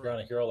if you if heard you're on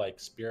a it. hero like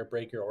Spirit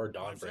Breaker or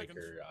 5 seconds.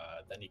 Dawnbreaker,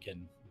 then you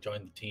can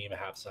join the team,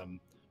 have some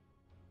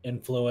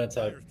influence,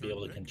 Dyer's be turn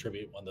able to to pick.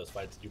 contribute when those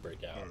fights do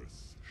break out.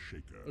 See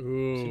the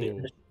Ooh.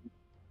 initial-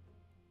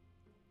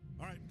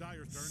 All right,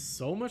 Dyer's turn.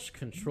 So much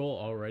control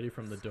already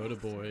from the Dota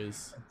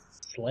boys.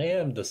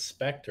 Slammed the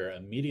Spectre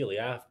immediately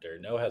after,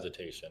 no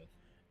hesitation.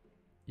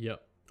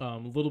 Yep. A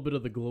little bit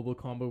of the global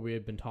combo we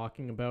had been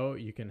talking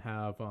about. You can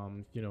have,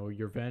 you know,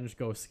 your Venge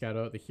go scout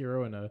out the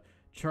hero and a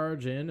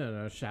charge in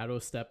and a shadow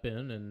step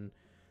in and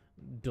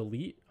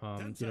delete,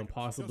 you know,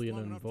 possibly an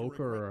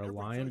invoker or a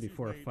lion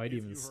before a fight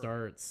even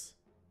starts.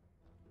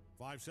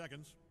 5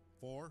 seconds.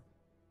 4.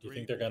 Do you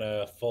think they're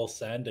gonna full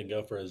send and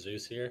go for a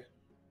Zeus here?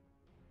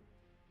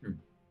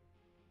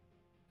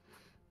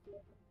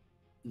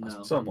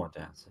 No. Somewhat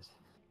doubts it.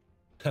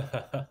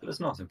 But it's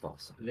not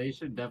impossible. They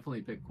should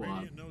definitely pick Quad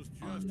Radiant knows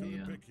just on who the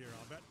to pick here,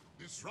 I'll bet.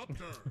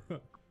 Disruptor.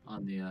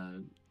 on the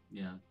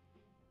yeah,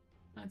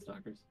 Night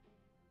Stalkers.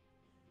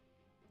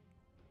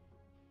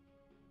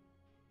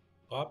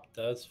 Pop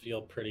does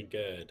feel pretty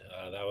good.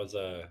 That was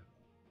a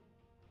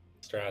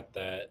strat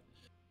that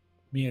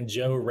me and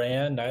Joe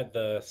ran.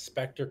 The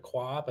Spectre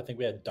Quap. I think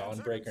we had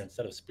Dawnbreaker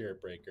instead of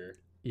Spirit Breaker.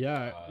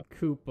 Yeah,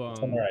 Coop.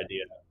 Similar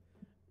idea.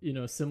 You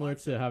know, similar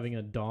to having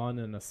a Dawn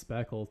and a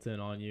Spec ult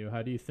in on you.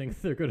 How do you think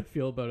they're going to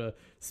feel about a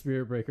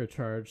Spirit Breaker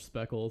charge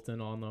Spec ult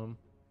in on them?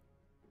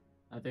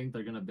 I think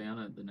they're gonna ban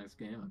it the next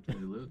game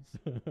until we lose.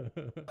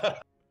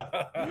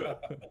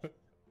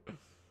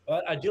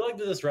 But I do like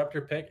the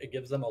Disruptor pick. It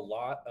gives them a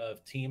lot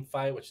of team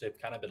fight, which they've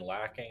kind of been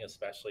lacking,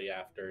 especially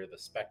after the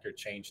Spectre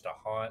changed to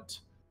Haunt.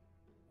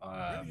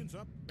 Radiant's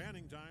up.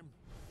 Banning time.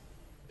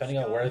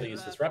 Depending on where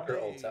these Disruptor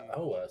ults are.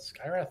 Oh, a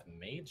Skywrath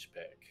Mage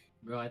pick.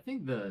 Bro, I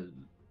think the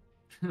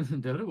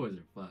Dota boys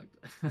are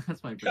fucked.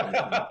 That's my prediction.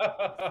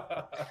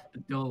 I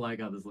don't like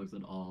how this looks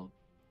at all.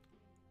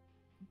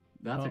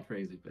 That's a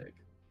crazy pick.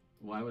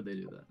 Why would they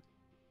do that?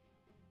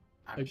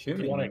 I'm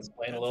Do you want to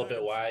explain a little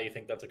bit why you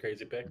think that's a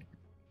crazy pick?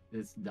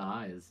 It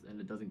dies and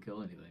it doesn't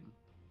kill anything.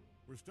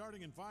 We're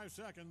starting in 5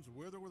 seconds,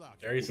 with or without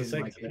you. Very Because,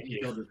 succinct. like, you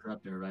kill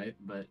Disruptor, right?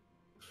 But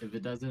if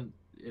it doesn't,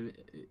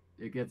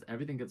 it gets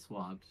everything gets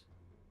swapped.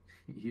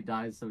 He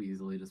dies so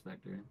easily to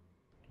Spectre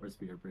or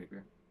Spirit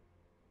Breaker.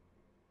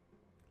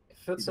 It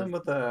fits in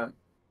with the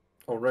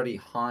already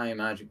high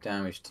magic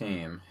damage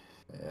team.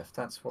 If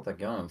that's what they're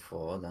going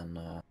for, then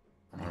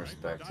I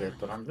respect it.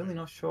 But I'm really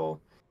not sure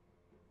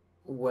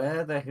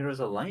where their heroes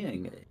are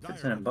laying. If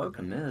it's an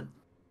Invoker mid,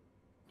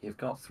 you've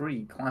got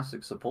 3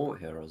 classic support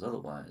heroes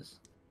otherwise.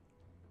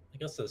 I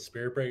guess the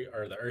Spirit Break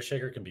or the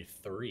Earthshaker can be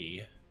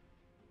 3.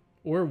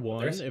 Or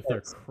 1 There's if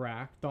they're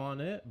cracked on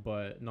it,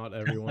 but not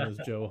everyone is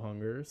Joe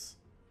Hungers.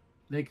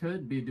 They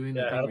could be doing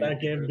the Yeah, thing how'd where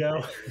that you game do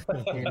go?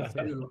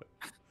 game 2,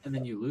 and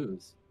then you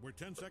lose. We're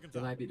 10 seconds They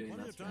out. might be doing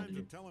Plenty that of time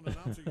to strategy. tell an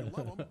announcer you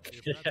love them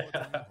if that's what's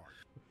on your heart.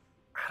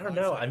 I don't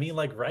know. I mean,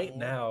 like right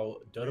now,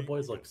 Dota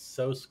Boys look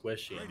so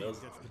squishy, and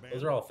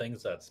those are all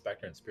things that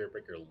Spectre and Spirit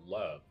Breaker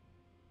love.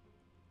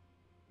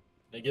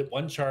 They get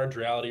 1 charge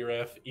Reality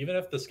Rift. Even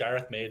if the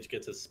Skywrath Mage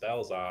gets his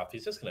spells off,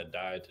 he's just gonna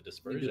die to Did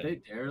dispersion. they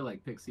dare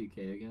like pick CK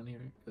again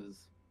here?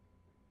 Because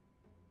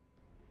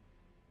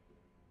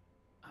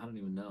I don't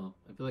even know.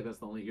 I feel like that's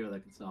the only hero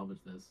that can salvage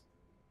this.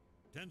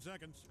 10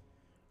 seconds.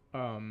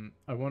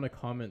 I want to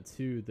comment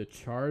too. The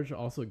charge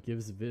also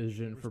gives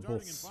vision for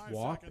both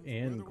swap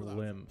and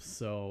glimpse,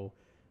 so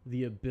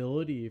the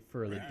ability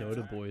for the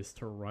Dota boys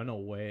to run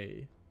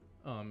away,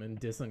 and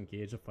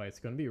disengage a fight is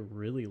going to be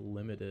really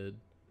limited.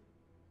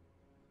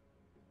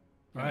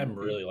 I'm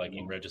really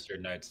liking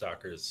Registered Night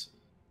Stalkers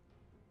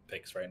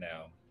picks right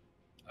now.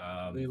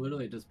 They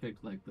literally just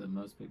picked like the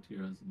most picked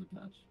heroes in the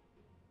patch.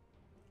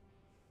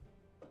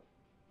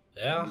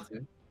 Yeah, 10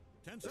 it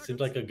seconds. seems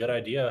like a good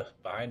idea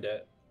behind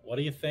it. What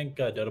do you think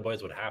Dota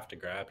Boys would have to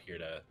grab here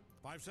to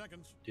 5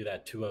 seconds. do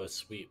that 2-0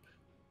 sweep?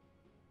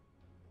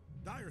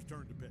 Dyer's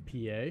turn to pick.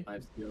 PA?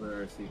 5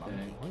 Stealer or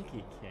CK.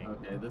 Monkey King.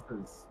 Okay, this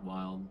is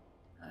wild.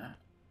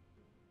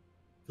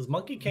 Because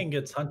Monkey King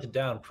gets hunted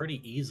down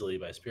pretty easily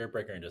by Spirit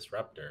Breaker and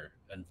Disruptor,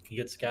 and can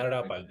get scattered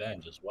out by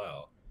Venge as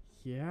well.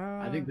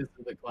 Yeah. I think this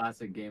is the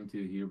classic Game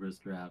 2 hubris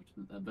draft.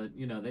 But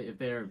you know, if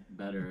they're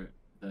better,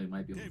 they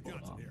might be able to Dave pull it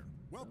Johnson off. here.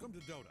 Welcome to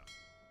Dota.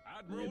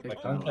 They Admiral picked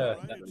Like, Tyler,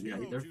 okay. but yeah,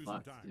 they're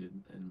fucked,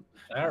 dude. And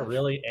That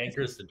really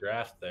anchors the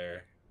draft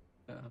there.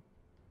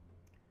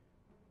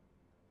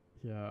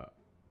 Yeah.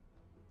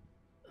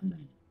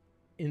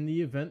 In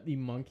the event the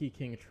Monkey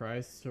King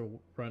tries to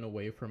run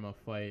away from a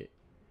fight,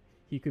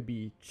 he could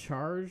be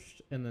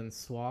charged and then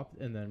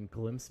swapped and then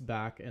glimpse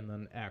back and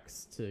then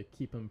X to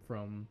keep him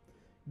from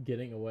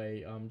getting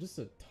away. Just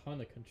a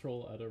ton of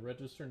control at a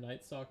Register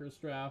Night Stalkers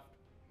draft.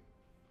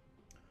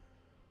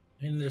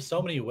 I mean, there's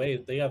so many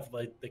ways. They have,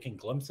 like, they can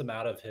glimpse him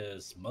out of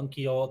his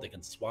Monkey ult. They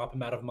can swap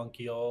him out of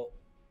Monkey ult.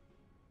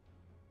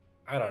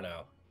 I don't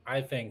know.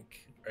 I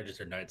think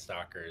Registered Night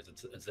Stalkers,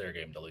 it's their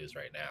game to lose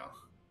right now.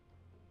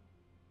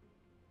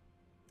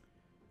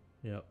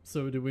 Yep.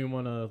 So do we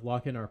want to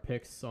lock in our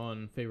picks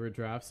on favorite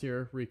drafts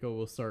here? Rico,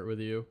 we'll start with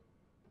you.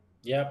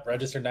 Yep,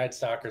 Registered Night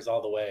Stalkers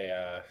all the way.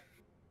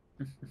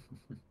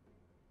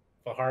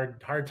 A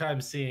hard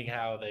time seeing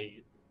how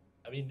they.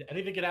 I mean,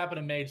 anything could happen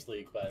in Mage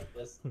League, but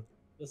this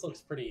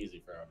looks pretty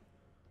easy for them.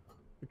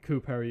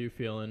 Coop, how are you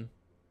feeling?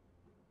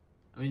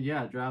 I mean,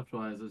 yeah,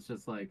 draft-wise, it's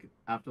just like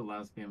after the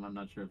last game, I'm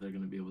not sure if they're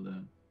gonna be able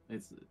to.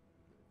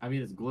 I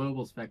mean, it's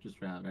global Spectre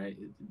strat, right?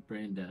 It's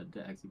brain dead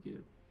to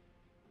execute.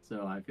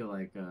 So I feel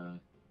like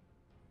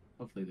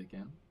Hopefully they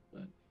can.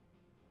 But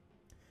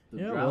the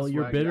Yeah, draft well,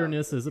 your swag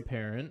bitterness out- is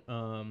apparent.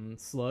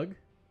 Slug.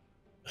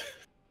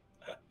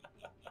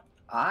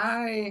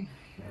 I'm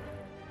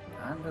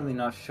really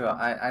not sure.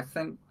 I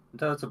think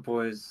Dota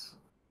Boys,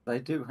 they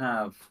do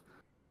have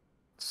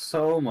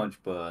so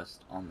much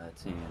burst on their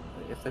team.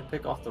 If they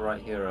pick off the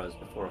right heroes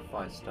before a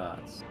fight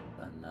starts,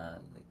 then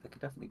they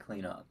could definitely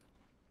clean up.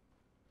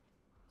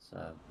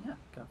 So yeah,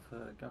 go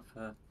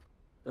for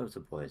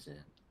Dota Boys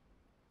here.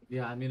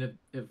 Yeah, I mean,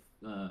 if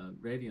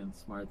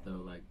Radiant's smart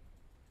though, like,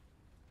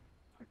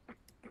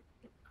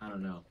 I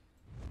don't know.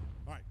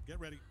 All right, get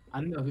ready.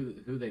 I don't know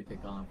who they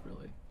pick off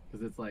really,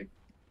 because it's like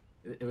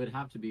it would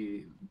have to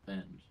be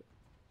Venge,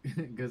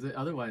 because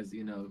otherwise,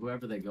 you know,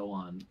 whoever they go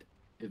on,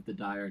 if the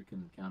Dire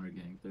can counter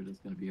gank, they're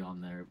just going to be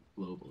on there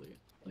globally,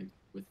 like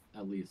with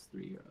at least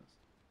 3 heroes.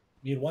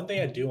 I mean, one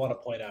thing I do want to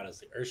point out is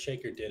the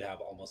Earthshaker did have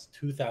almost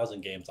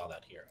 2,000 games on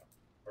that hero,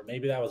 or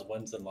maybe that was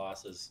wins and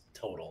losses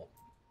total.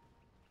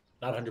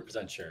 Not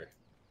 100% sure.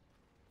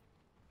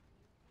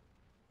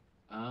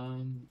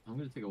 I'm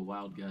gonna take a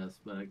wild guess,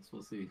 but I guess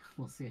we'll see.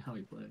 We'll see how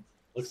he plays.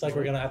 Looks like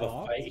we're gonna have a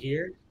Popped. fight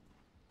here.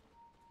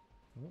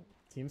 Well,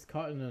 team's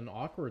caught in an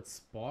awkward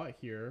spot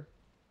here.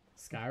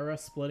 Skyra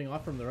splitting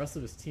off from the rest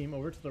of his team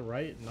over to the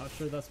right. Not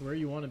sure that's where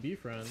you want to be,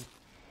 friend.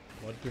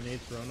 Blood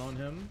grenade thrown on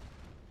him.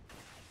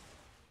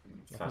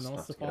 Fast Nothing else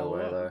enough to to get follow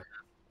away up.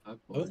 though.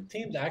 Both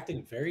teams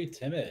acting very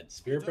timid.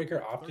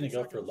 Spiritbreaker opting to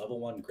go for level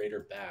 1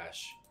 Greater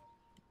Bash.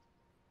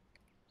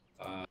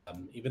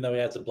 Even though he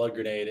has a blood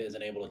grenade, it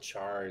isn't able to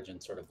charge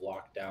and sort of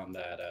lock down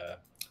that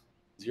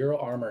 0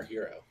 armor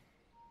hero.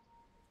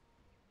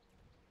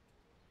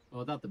 Well,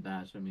 without the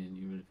bash, I mean,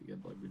 even if you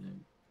get blood grenade,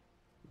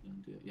 you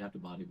don't do it. You have to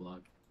body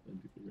block.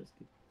 It'd be pretty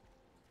risky.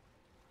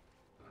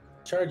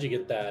 Charge, you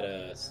get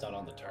that stun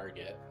on the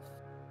target.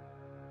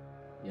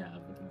 Yeah,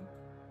 but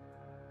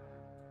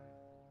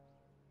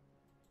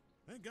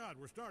Thank God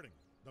we're starting.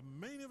 The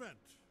main event,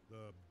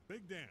 the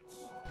big dance.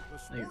 The I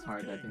sport think it's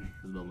hard. of I kings, think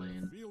because of the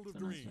lane. Field of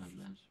It's a nice to have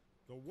dreams. bash.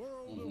 The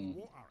world of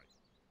war. All right.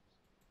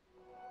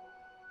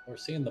 We're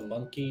seeing the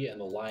monkey and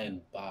the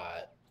lion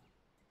bot.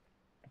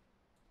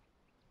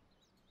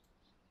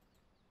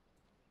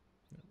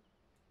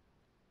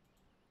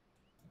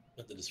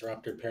 With the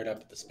disruptor paired up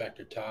with the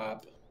specter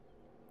top.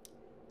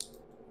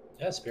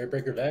 Yeah,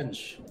 Spiritbreaker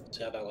Venge. Let's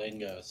see how that lane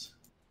goes.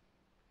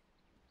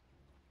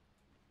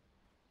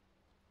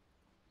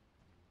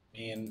 I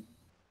mean,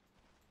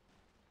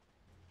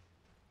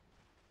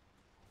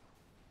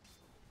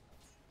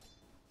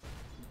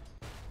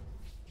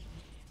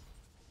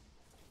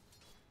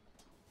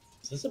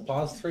 is this a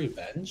pause 3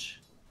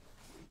 Venge?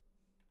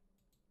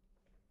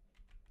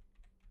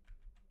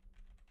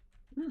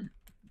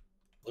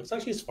 Looks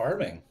like she's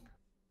farming.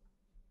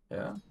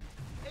 Yeah.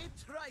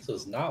 This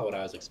is not what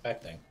I was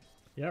expecting.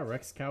 Yeah,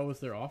 Rex Cow was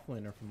their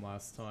offlaner from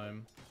last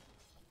time.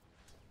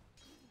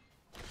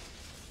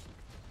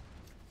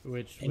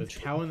 Which, with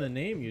Cow in the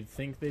name, you'd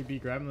think they'd be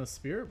grabbing the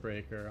Spirit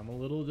Breaker. I'm a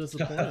little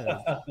disappointed.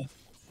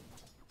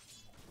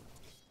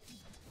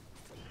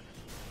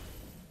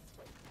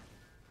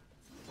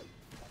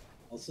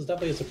 This is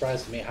definitely a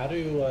surprise to me. How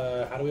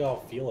do we all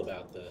feel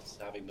about this,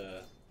 having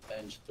the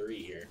Venge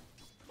 3 here?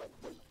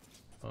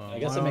 I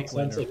guess my it makes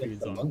sense offlaner if it's feeds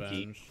the on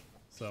monkey. Venge,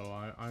 so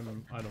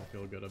I don't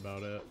feel good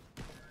about it.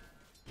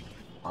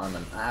 I'm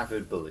an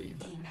avid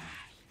believer.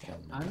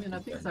 I mean, I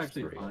think it's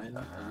actually fine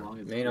as long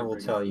as Mina will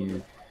Spiritbreaker tell is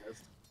you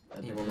focused. I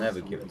he think will it's never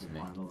something give it to to me.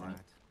 farm a lot.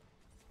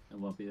 It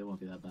won't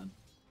be that bad.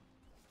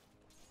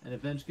 And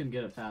if Venge can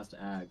get a fast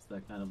axe,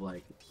 that kind of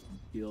like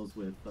deals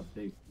with a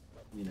big,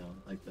 you know,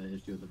 like the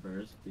issue of the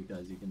burst,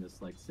 because you can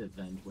just like sit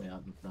Venge way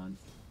out in front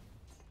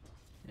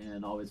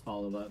and always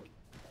follow up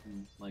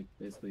and like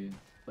basically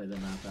play the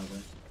map that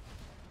way.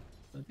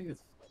 So I think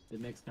it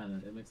makes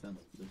sense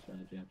for this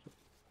strategy actually.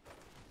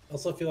 I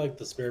also feel like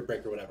the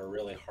Spiritbreaker would have a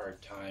really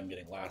hard time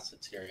getting last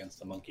hits here against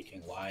the Monkey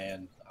King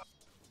Lion.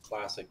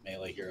 Classic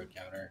melee hero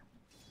counter.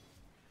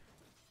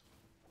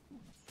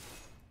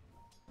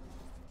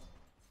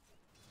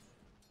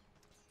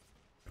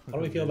 How do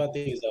we feel about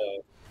these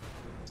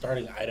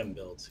starting item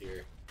builds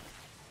here?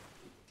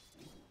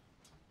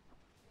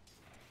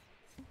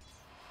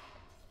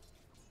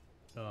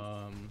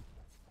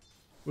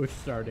 Which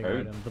starting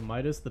item? The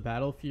Midas, the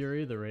Battle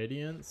Fury, the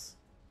Radiance?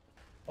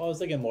 Well, I was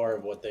thinking more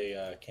of what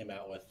they came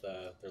out with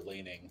their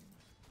laning.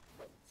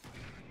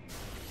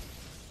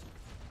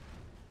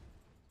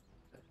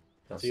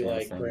 See,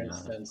 like, for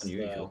instance,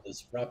 the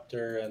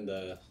Disruptor and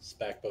the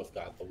Spec both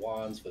got the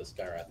wands for the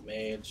Skywrath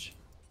Mage.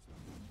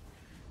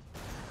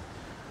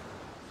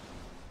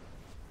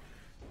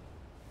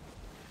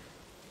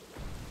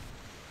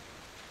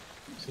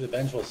 See the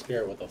Vengeful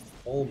Spirit with a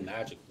full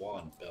magic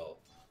wand built.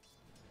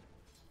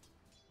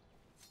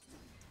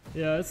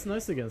 Yeah, it's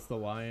nice against the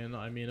Lion.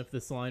 I mean, if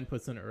this line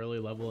puts an early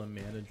level in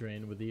mana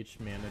drain, with each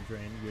mana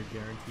drain, you're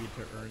guaranteed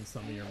to earn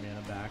some of your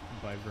mana back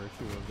by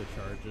virtue of the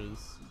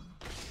charges.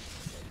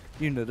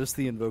 You notice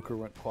the Invoker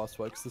went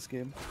Quaswex this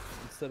game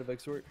instead of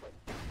Exort?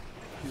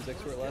 He was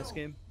Exort last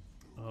game.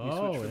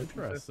 Oh,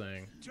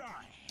 interesting.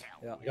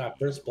 Yeah. We got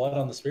first blood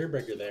on the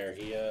Spearbreaker there.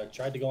 He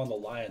tried to go on the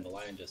Lion. The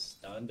Lion just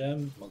stunned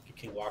him. Monkey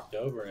King walked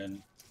over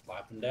and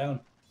slapped him down.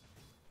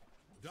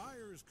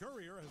 Dyer's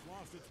courier has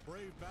lost its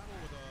brave battle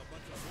with a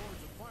bunch of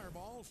swords and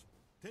fireballs.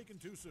 Taken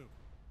too soon.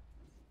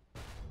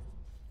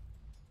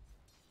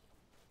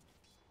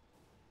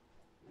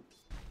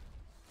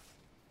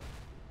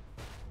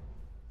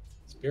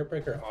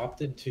 Spearbreaker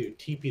opted to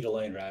TP to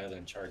lane rather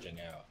than charging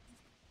out.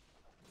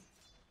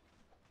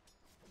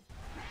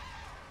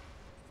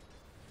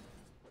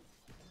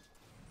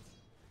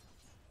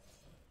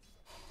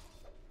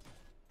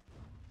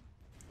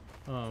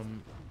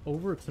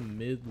 Over to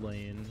mid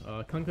lane,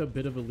 Kunkka a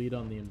bit of a lead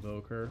on the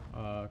Invoker.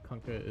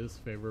 Kunkka is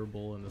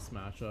favorable in this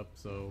matchup,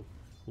 so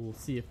we'll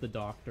see if the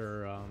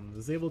Doctor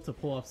is able to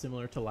pull off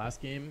similar to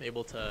last game,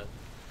 able to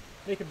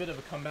make a bit of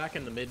a comeback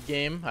in the mid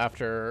game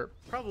after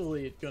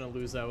probably going to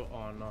lose out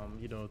on,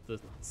 you know, the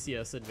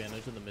CS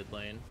advantage in the mid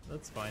lane.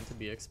 That's fine to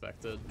be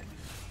expected.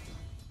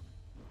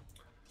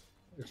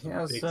 He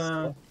has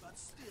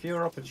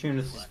fewer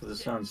opportunities for the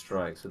Sun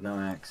Strikes with no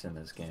axe in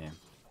this game,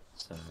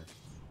 so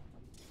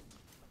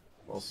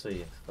we'll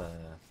see if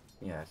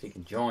yeah, if he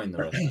can join the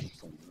rest of the team.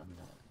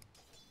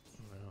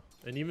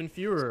 Yeah. And even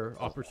fewer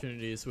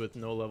opportunities with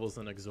no levels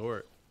in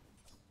Exhort.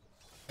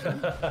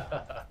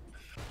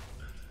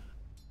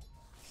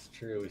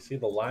 True. We see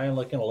the Lion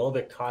looking a little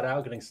bit caught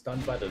out, getting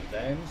stunned by the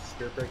Venge.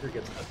 Spearbreaker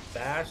gets a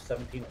bash,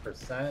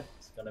 17%.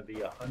 It's going to be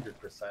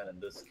 100% in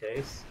this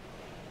case.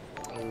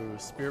 Ooh,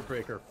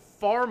 Spearbreaker,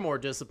 far more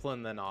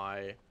disciplined than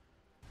I.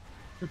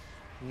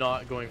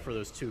 Not going for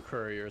those two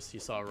couriers he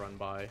saw run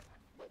by.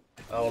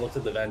 Oh, it looks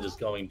like the Venge is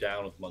going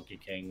down with Monkey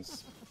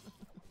King's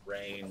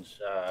range.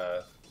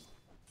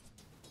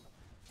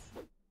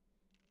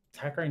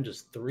 Attack range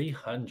is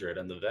 300,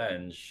 and the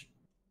Venge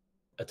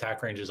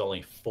attack range is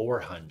only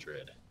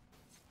 400.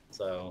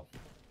 So,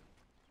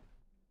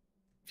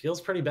 feels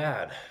pretty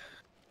bad.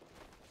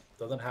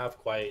 Doesn't have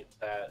quite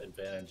that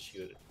advantage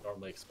you would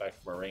normally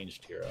expect from a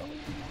ranged hero.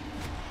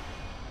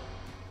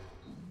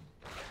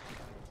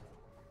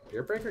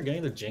 Spearbreaker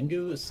getting the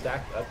Jingu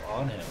stacked up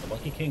on him. The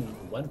Monkey King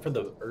went for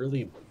the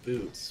early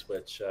boots,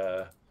 which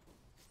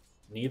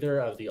neither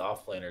of the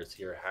offlaners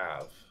here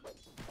have.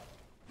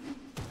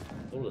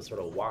 Able to sort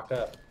of walk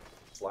up,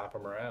 slap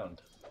him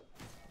around.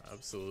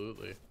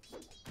 Absolutely.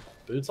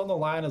 Boots on the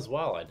line as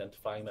well,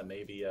 identifying that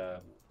maybe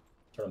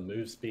sort of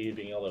move speed,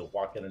 being able to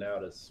walk in and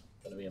out is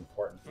going to be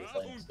important for this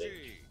lane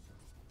stage.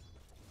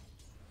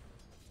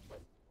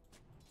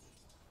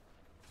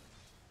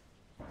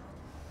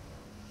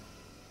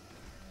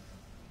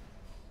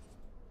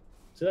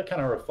 See that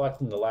kind of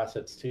reflecting the last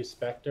hits too.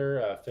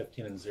 Spectre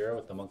 15-0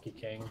 with the Monkey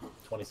King,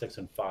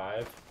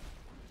 26-5.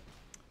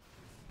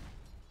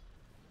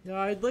 Yeah,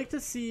 I'd like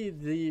to see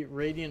the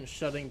Radiant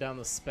shutting down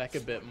the spec a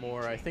bit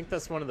more. I think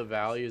that's one of the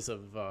values of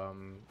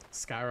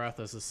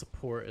Skywrath as a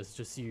support, is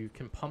just you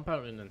can pump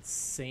out an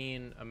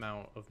insane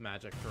amount of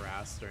magic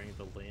harass during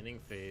the laning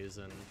phase,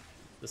 and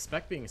the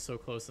spec being so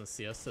close in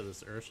CS to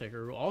this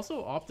Earthshaker, who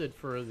also opted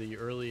for the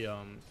early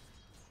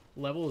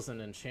levels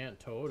in Enchant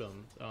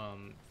Totem.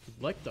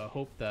 I'd like to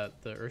hope that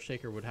the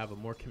Earthshaker would have a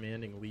more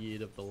commanding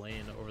lead of the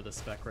lane over the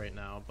spec right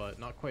now, but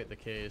not quite the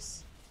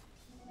case.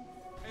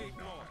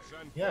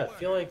 Yeah, I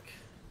feel like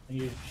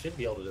you should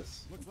be able to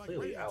just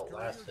completely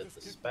outlast it,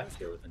 the spec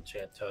here with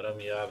Enchant Totem.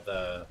 You have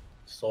the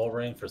Soul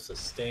Ring for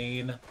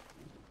sustain.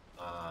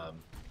 And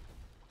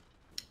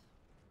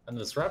the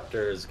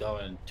Disruptor is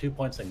going 2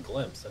 points in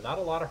Glimpse, and not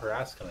a lot of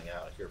harass coming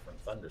out here from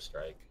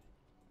Thunderstrike.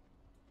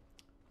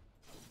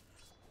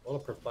 A little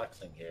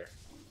perplexing here.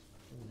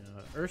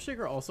 Yeah,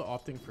 Earthshaker also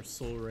opting for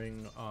Soul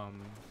Ring.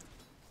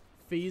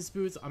 Phase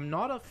boots. I'm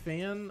not a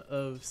fan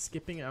of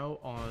skipping out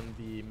on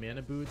the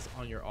mana boots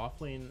on your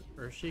offlane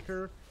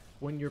Earthshaker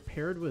when you're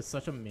paired with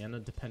such a mana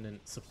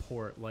dependent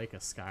support like a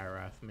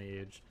Skywrath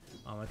Mage.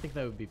 I think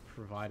that would be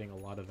providing a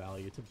lot of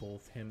value to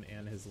both him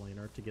and his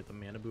laner to get the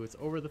mana boots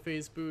over the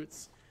phase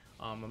boots.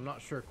 I'm not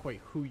sure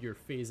quite who you're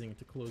phasing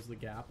to close the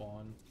gap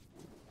on.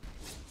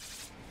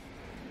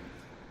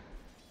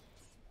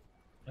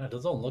 Yeah, it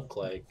doesn't look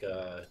like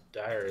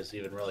Dire is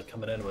even really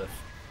coming in with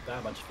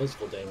that much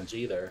physical damage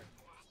either.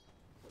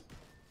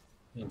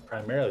 I mean,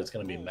 primarily it's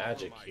going to be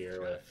magic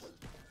here with,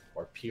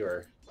 or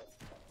pure.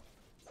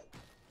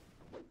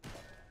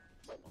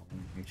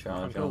 You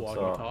charge Go on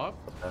walk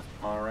top. That's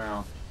far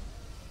around.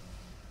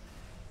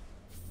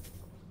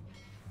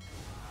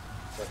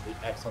 Got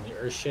the X on the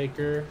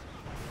Earthshaker.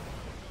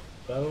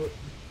 Boat.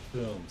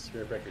 Boom.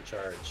 Spearbreaker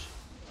charge.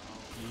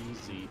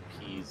 Easy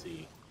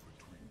peasy.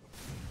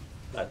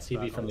 That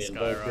TV Back from on the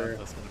Skywrath, Invoker.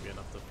 that's going to be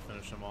enough to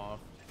finish him off.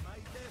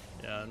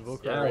 Yeah,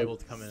 Invoker Yeah. are able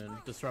to come in and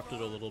disrupt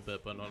it a little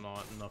bit, but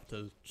not enough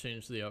to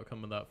change the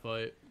outcome of that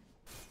fight.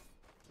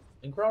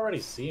 I think we're already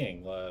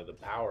seeing the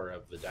power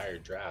of the Dire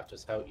draft,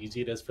 just how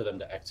easy it is for them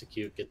to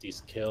execute, get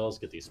these kills,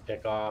 get these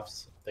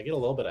pickoffs. If they get a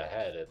little bit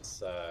ahead,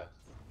 it's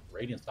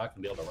Radiant's not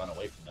going to be able to run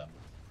away from them.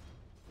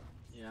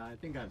 Yeah, I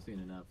think I've seen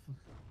enough.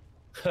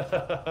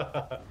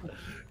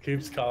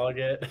 Keeps calling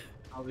it.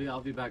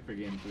 I'll be back for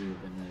game 3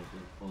 with the night to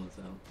pull us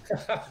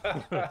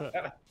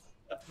out.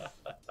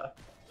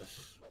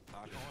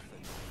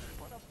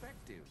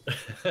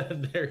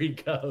 There he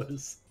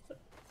goes.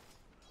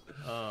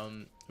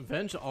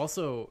 Venge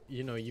also,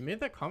 you know, you made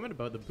that comment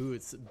about the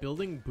boots,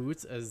 building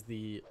boots as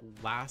the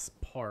last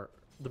part,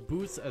 the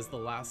boots as the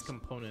last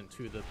component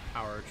to the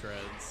power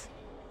treads.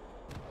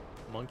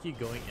 Monkey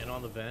going in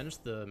on the Venge,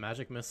 the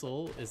magic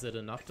missile, is it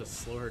enough to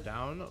slow her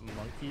down?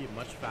 Monkey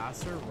much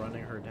faster,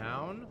 running her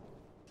down.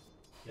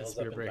 The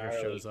Spear Breaker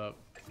shows up.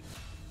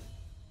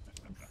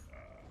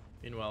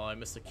 Meanwhile, I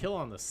missed a kill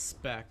on the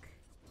spec.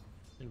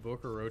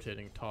 Invoker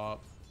rotating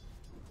top.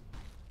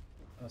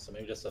 Oh, so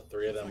maybe just the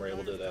three of them were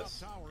able to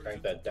just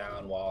crank that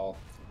down while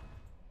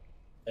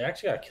they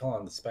actually got a kill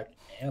on the spec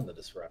and the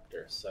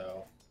disruptor.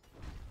 So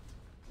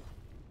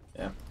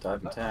Yeah,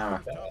 diving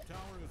tower.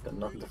 Got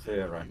nothing to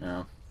fear right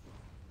now.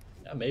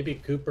 yeah, maybe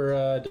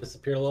Cooper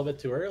disappeared a little bit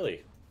too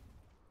early.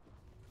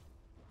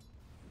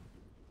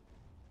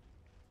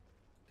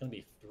 Gonna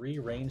be 3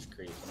 range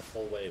creeps and a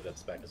full wave that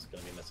spec is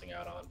gonna be missing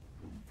out on.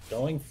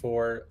 Going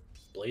for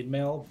blade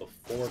mail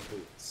before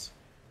boots.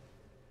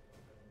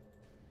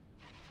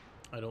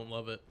 I don't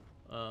love it.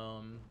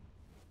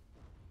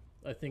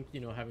 I think, you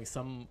know, having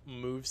some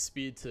move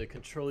speed to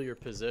control your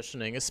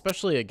positioning,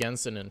 especially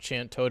against an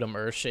Enchant Totem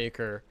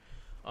Earthshaker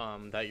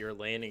that you're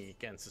laning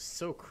against, is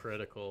so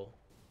critical.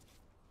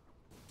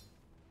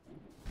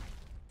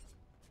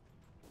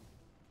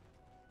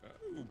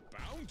 Oh,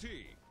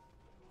 bounty!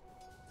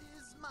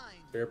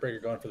 Spirit Breaker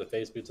going for the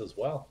face boots as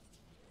well.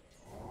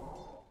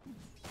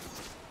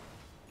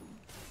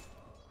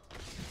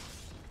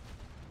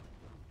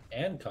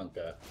 And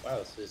Kunkka. Wow,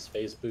 this is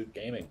phase boot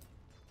gaming.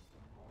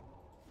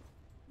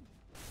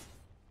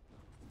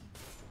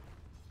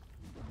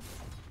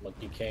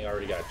 Monkey King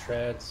already got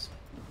treads.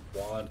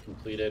 Wand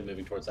completed,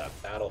 moving towards that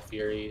Battle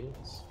Fury.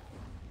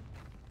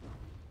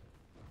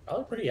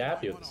 Probably pretty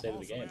happy with the state of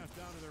the game.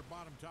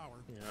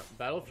 Yeah,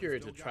 Battle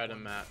Fury to try to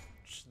match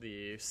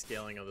the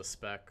scaling of the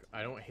spec.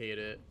 I don't hate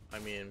it. I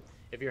mean,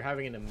 if you're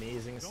having an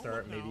amazing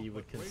start, maybe you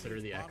would consider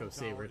the Echo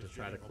Saber to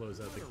try to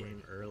close out the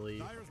game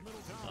early.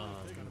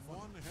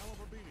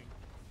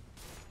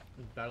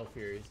 Battle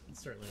Fury is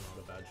certainly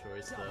not a bad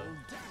choice,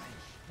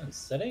 though. And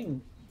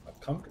setting a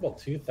comfortable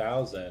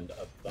 2,000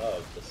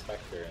 above the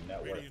Spectre in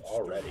net worth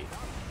already.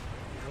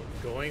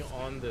 Going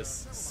on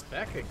this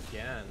spec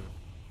again.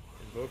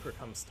 Invoker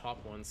comes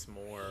top once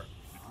more.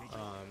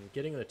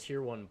 Getting the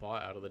tier 1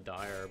 bot out of the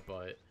Dire,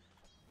 but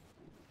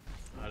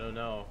I don't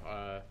know.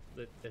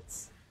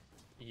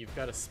 You've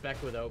got a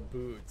spec without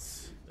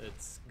boots.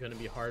 It's going to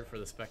be hard for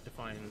the spec to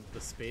find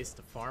the space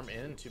to farm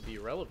in to be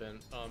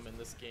relevant in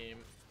this game.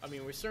 I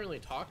mean, we certainly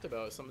talked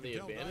about some of the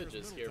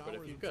advantages here, but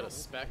if you've got a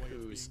spec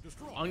who's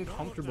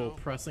uncomfortable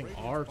pressing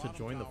R to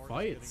join the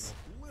fights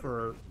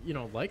for, you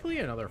know, likely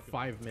another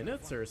 5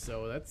 minutes or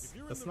so, that's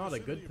not a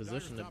good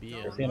position to be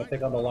in. He's gonna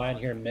pick on the line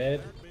here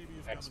mid.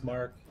 X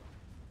mark.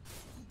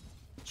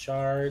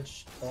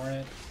 Charge.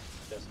 Torrent.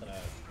 Just gonna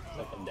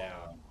clip him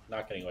down.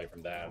 Not getting away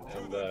from that.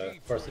 And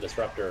of course the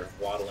disruptor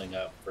waddling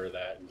up for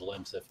that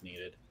glimpse if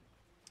needed.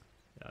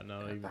 Yeah,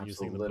 no, even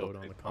using the boat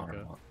on the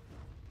Kunkka.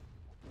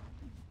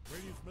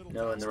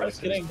 No, and the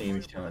rest of the team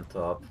is on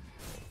top.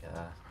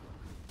 Yeah.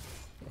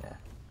 Yeah.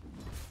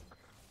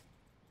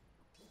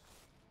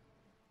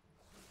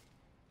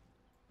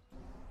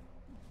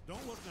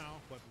 Don't look now,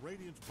 but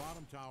Radiant's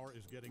bottom tower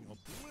is getting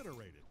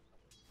obliterated.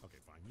 Okay,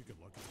 fine, you can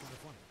look. It's kind of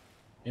funny.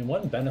 And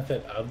one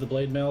benefit of the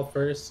blade mail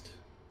first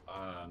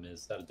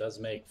is that it does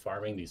make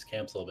farming these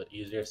camps a little bit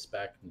easier.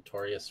 Spec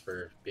notorious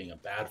for being a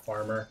bad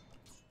farmer.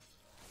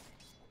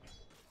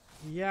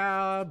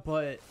 Yeah,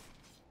 but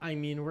I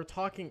mean, we're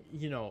talking,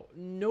 you know,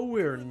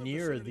 nowhere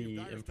near the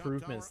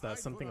improvements that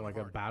something like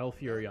a Battle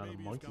Fury on a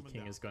Monkey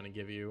King is going to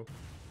give you.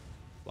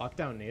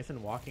 Lockdown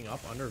Nathan walking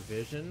up under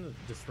vision.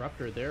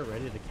 Disruptor there,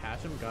 ready to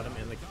catch him. Got him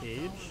in the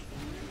cage.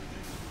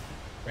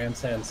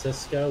 Ramsan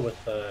Cisco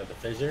with the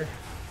fissure.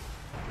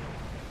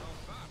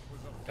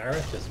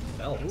 Gareth just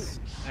melts.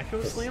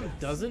 Echo Slam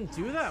doesn't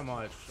do that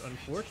much,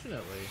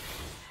 unfortunately.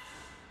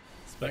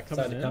 Spec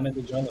Decided to come in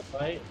to join the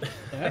fight.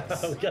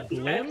 X,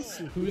 Glimpse,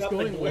 who's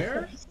going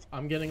where?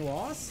 I'm getting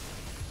lost.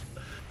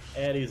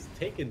 And he's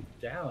taken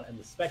down, and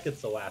the Spec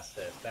gets the last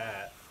hit.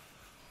 That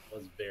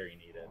was very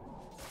needed.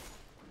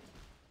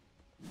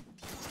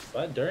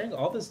 But during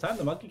all this time,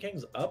 the Monkey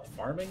King's up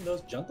farming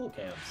those jungle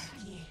camps.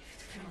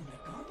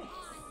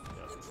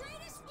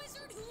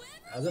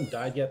 Hasn't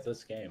died yet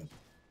this game.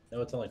 No,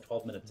 it's only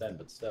 12 minutes in,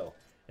 but still.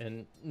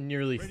 And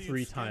nearly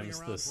 3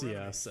 times the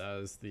CS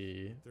as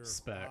the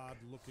spec.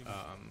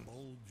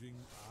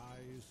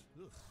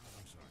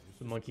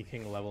 The Monkey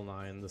King level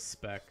 9, the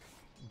spec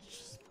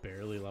just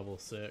barely level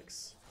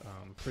 6.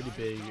 Pretty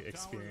big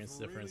experience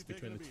difference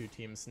between the two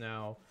teams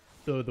now.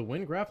 Though the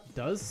win graph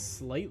does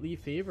slightly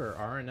favor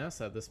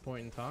RNS at this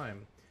point in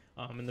time.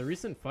 In the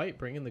recent fight,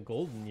 bringing the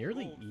gold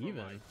nearly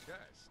even.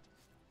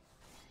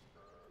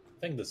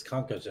 I think this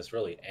Kunkka is just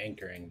really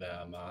anchoring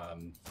them.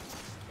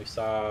 We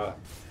saw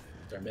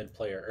their mid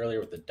player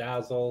earlier with the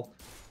Dazzle,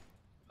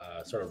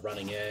 sort of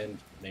running in.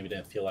 Maybe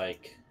didn't feel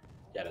like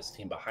he had his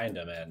team behind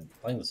him. And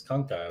playing this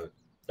Kunkka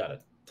got a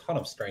ton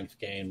of strength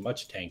gain,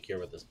 much tankier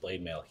with this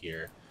blade mail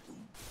here.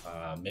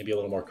 Maybe a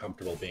little more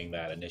comfortable being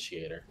that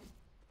initiator.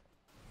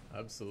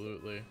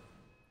 Absolutely.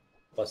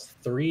 Plus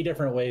 3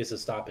 different ways to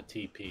stop a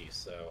TP,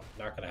 so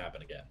not going to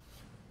happen again.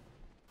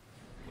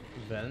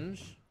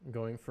 Venge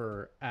going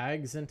for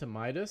Ags into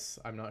Midas.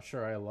 I'm not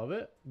sure I love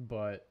it,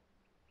 but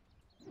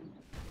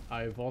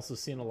I've also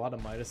seen a lot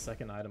of Midas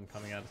second item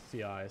coming out of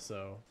CI,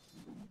 so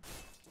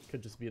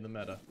could just be in the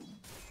meta.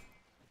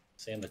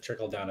 Seeing the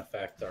trickle down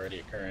effect already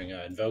occurring.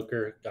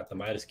 Invoker got the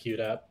Midas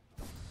queued up.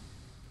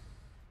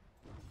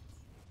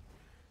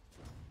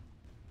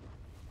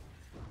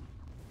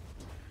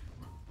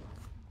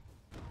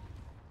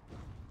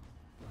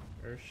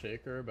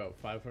 Shaker about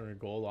 500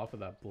 gold off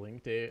of that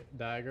blink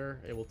dagger,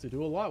 able to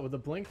do a lot with the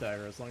blink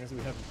dagger as long as we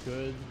have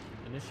good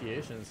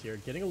initiations here.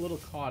 Getting a little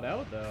caught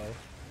out though,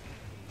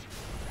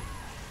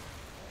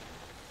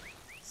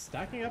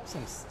 stacking up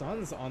some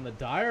stuns on the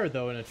Dire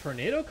though, and a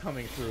tornado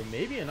coming through,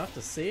 maybe enough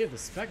to save. The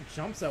spec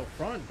jumps out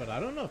front, but I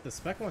don't know if the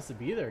spec wants to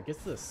be there.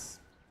 Gets the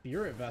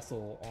spirit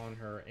vessel on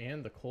her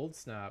and the cold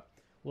snap.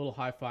 A little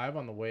high five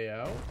on the way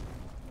out.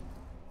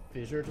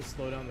 Fissure to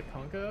slow down the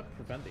Kunkka,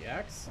 prevent the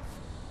X.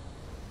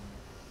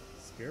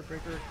 Spirit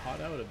Breaker caught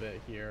out a bit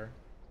here.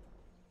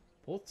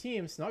 Both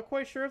teams not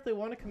quite sure if they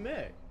want to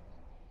commit.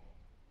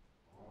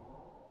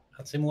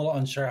 I seem a little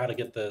unsure how to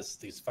get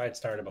these fights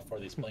started before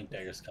these blink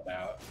daggers come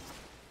out.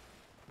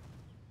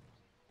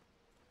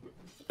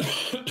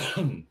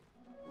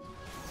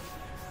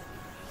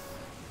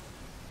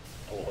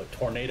 Oh, a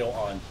tornado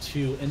on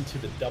 2 into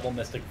the double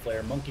Mystic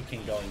Flare. Monkey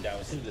King going down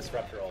into the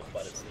Disruptor ult,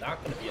 but it's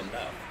not going to be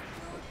enough.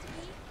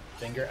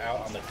 Finger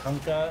out on the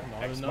Kunkka.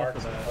 X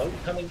marks Oak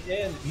coming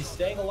in. He's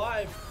staying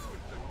alive.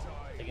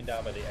 Taken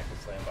down by the Echo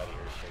Slam by the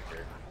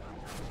Earthshaker.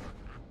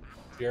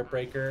 Spirit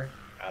Breaker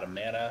out of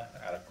mana,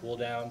 out of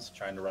cooldowns,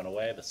 trying to run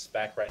away. The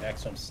spec right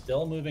next to him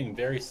still moving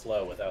very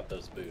slow without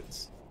those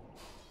boots.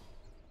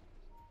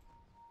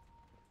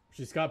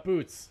 She's got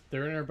boots.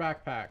 They're in her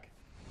backpack.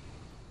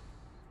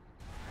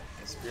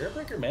 And Spirit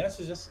Breaker managed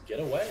to just get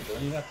away.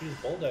 Don't even have to use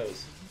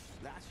Bulldoze.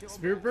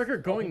 Spirit Breaker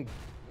going...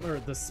 Or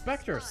the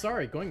Spectre,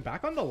 sorry, going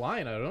back on the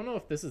line. I don't know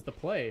if this is the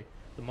play.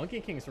 The Monkey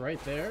King's right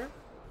there.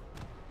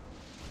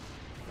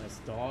 Nice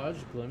dodge,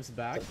 glimpse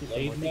back, keep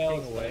the Monkey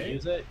King away.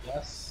 Use it,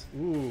 yes.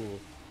 Ooh.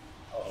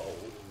 Oh,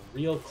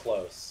 real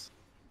close.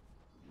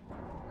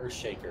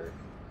 Earthshaker.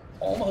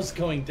 Almost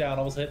going down,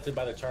 almost hit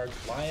by the charge.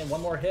 Lion,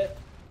 one more hit.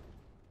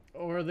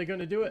 Or are they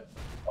going to do it?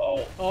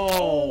 Oh.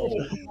 Oh.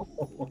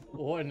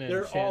 What an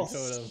They're enchant all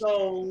totem.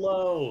 so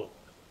low.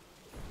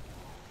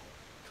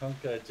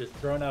 Kunkka just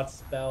throwing out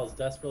spells,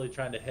 desperately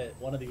trying to hit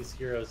one of these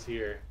heroes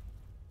here.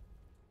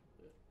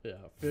 Yeah,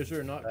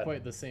 Fissure not That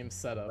quite the same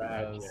setup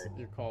as here.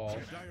 your call.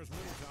 Dyer's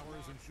middle tower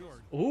is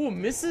insured. Ooh,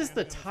 misses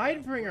the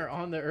Tidebringer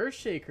on the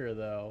Earthshaker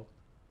though.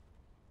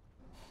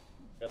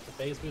 Got the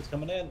phase boots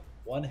coming in.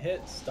 One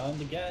hit, stunned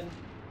again.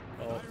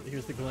 Oh,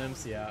 here's the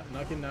glimpse, yeah.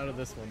 Not getting out of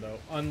this one though.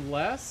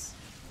 Unless...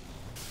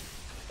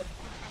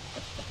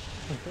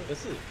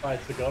 This is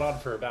fight's been going on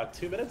for about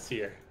 2 minutes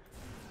here.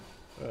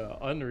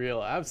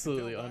 Unreal,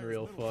 absolutely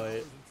unreal Middle tower fight.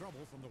 is in trouble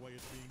from the way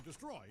it's being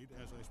destroyed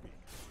as I speak.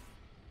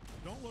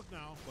 Don't look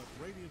now, but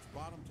Radiant's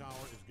bottom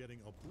tower is getting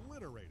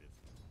obliterated.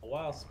 A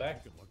while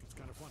spec. Good look, it's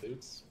kind of funny.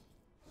 Boots.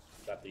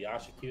 Got the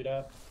Yasha queued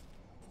up.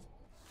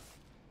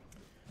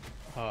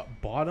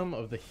 Bottom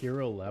of the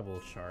hero level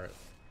chart,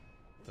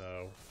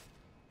 though.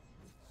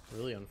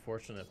 Really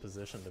unfortunate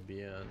position to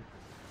be in.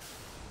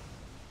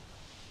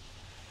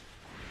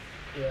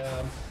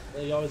 Yeah,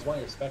 you always want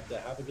your spec to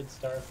have a good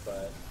start,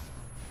 but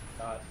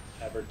not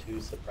ever too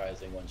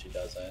surprising when she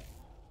doesn't.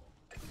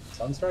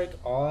 Sunstrike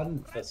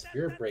on the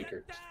Spirit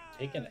Breaker,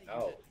 taken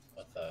out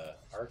with a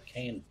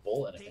Arcane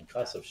Bolt and a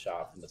concussive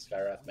shot from the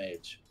Skywrath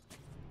Mage.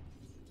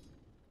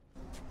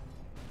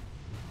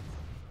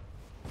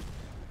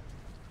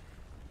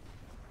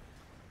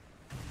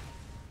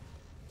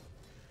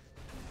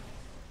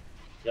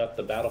 Got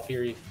the Battle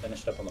Fury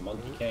finished up on the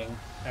Monkey King.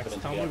 X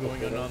combo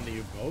going in on the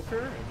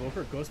Evoker.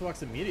 Evoker Ghost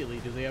Walks immediately.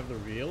 Do they have the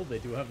reel? They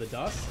do have the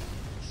dust.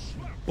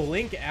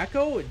 Blink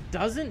Echo, it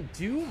doesn't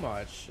do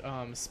much.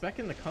 Spec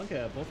and the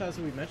Kunkka, both as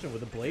we mentioned with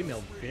the Blade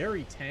Mail,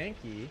 very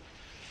tanky.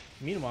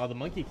 Meanwhile, the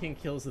Monkey King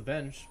kills the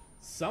Venge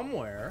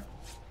somewhere.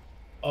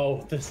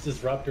 Oh, this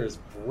Disruptor is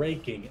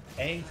breaking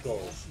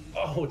ankles.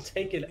 Oh,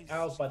 taken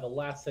out by the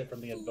last hit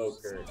from the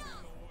Invoker.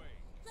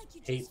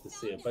 Hates to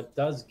see it, but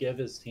does give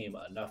his team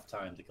enough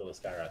time to kill the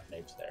Skywrath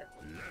Mage there.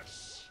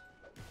 Yes.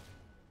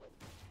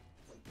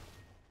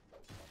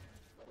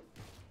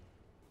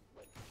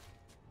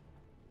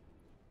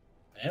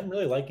 I am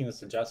really liking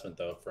this adjustment,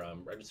 though,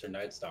 from Registered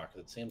Night Stalkers.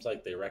 It seems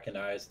like they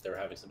recognized they were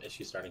having some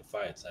issues starting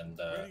fights and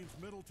Radiant's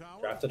middle tower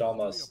drafted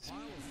almost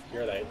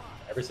here that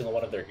every single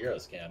one of their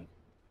heroes can.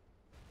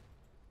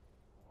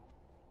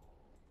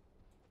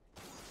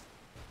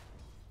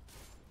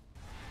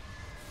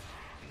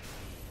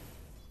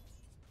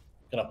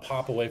 Gonna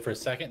pop away for a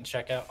second and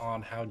check out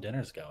on how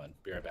dinner's going.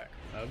 Be right back.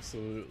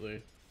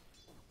 Absolutely.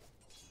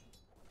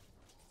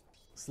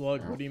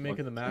 Slug, what do you make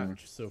of the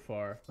match so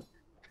far?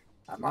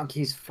 That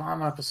monkey's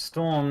farming up a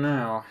storm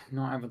now,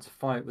 not having to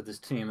fight with his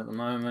team at the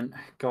moment.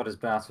 Got his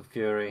Battle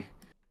Fury.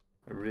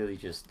 Really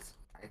just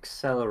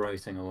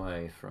accelerating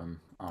away from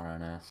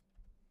RNS.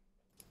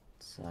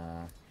 It's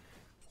not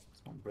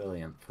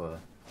brilliant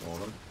for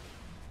them.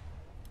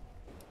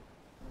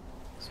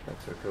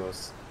 Spectre, of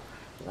course,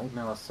 blade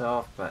mail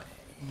herself, but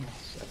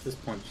at this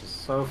point she's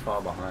so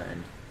far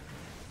behind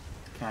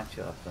to catch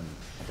up, and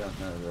I don't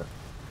know that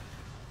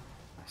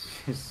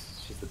she's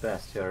the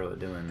best hero at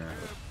doing that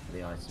with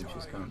the item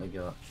she's currently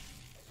got.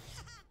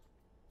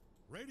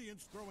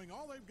 Radiant's throwing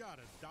all they've got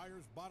at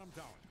Dire's bottom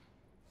tower.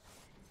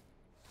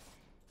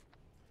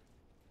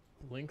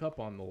 Link up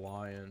on the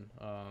Lion.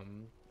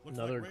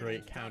 Another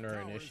great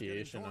counter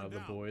initiation out of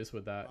the Bois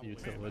with that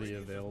utility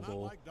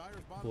available.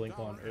 Blink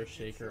on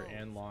Earthshaker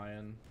and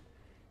Lion.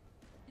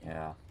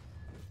 Yeah,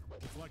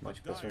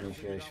 much better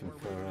initiation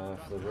for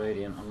the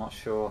Radiant. I'm not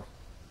sure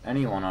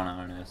anyone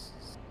on RNS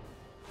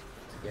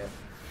to get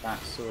that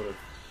sort of.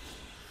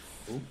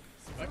 Ooh.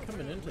 Not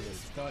coming into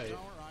this fight.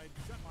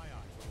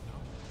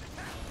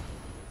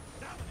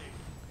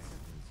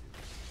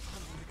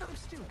 I'm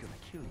still gonna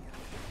kill you.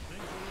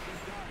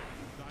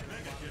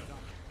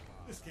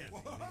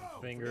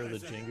 Finger, the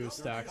Jingu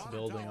stack's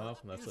building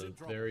up, and that's a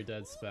very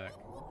dead spec.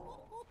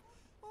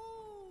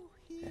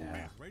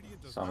 Yeah,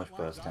 so much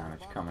burst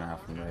damage coming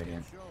out from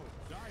Radiant.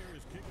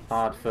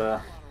 Hard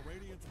for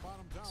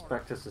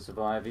Spectres to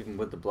survive, even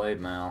with the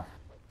blade mail.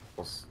 Of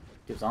course,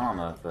 gives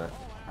armor, but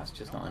that's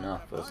just not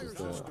enough versus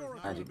the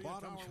magic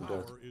damage from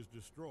Dota.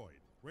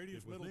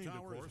 Radiant's middle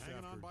tower is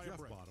hanging on by a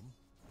brick.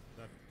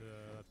 That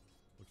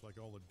looks like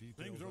all the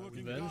details are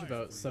looking Revenge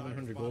about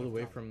 700 gold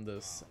away from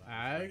this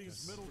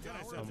Ags.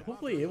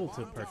 Hopefully able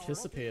to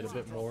participate a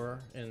bit more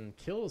in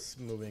kills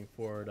moving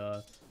forward.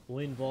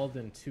 Only involved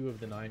in 2 of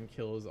the 9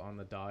 kills on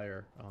the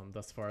Dire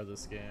thus far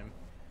this game.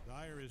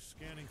 Dire is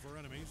scanning for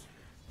enemies.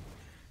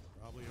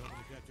 Probably hoping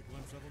to catch a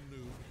glimpse of them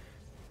new.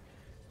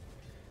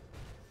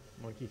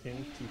 Monkey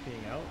King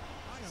TPing out.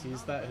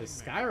 Sees that his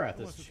Skywrath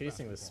is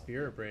chasing the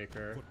Spirit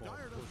Breaker.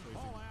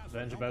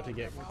 Revenge about to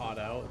get caught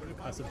out.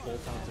 Has a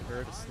bolt onto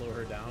her to slow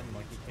her down.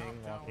 Monkey King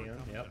walking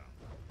in. Yep.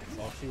 That's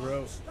all she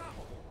wrote.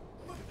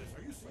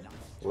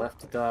 Left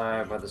to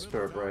die by the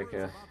Spirit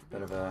Breaker.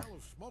 Bit of a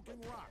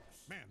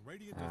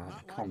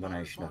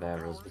combination of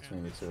errors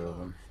between the two of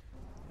them.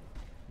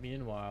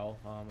 Meanwhile,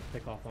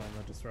 pick off on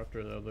the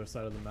Disruptor, the other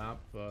side of the map.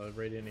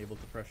 Radiant able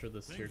to pressure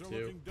this tier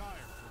 2.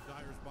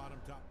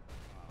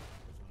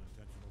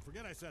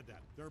 Forget I said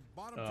that. Their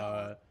bottom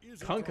tower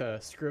is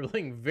Kunkka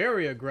scribbling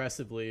very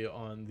aggressively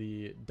on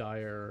the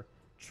Dire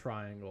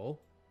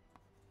triangle.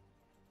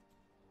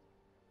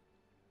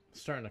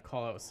 Starting to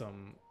call out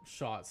some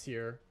shots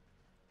here,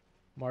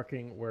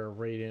 marking where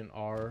Radiant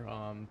are.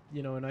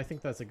 You know, and I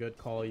think that's a good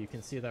call. You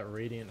can see that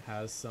Radiant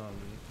has some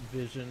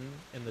vision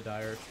in the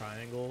Dire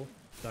triangle.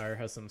 Dire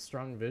has some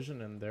strong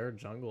vision in their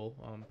jungle.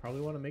 Probably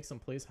want to make some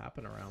plays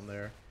happen around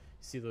there. You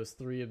see those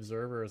 3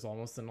 observers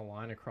almost in a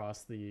line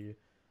across the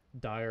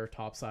Dire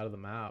top side of the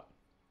map.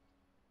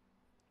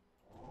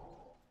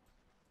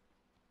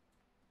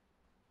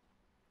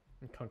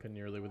 And Kunkka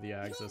nearly with the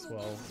Ags as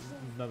well.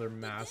 Another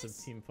massive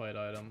team fight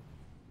item.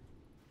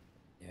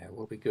 Yeah, it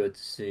will be good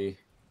to see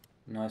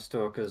Night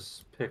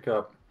Stalkers pick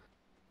up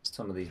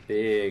some of these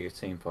big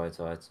team fight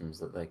items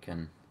that they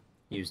can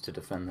use to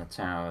defend their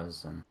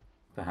towers and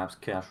perhaps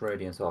catch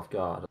Radiant off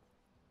guard.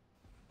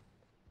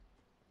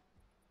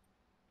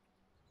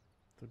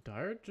 The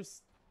Dire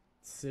just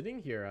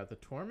sitting here at the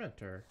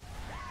Tormentor.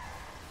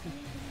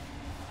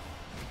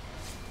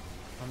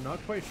 I'm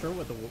not quite sure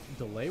what the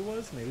delay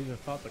was. Maybe they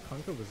thought the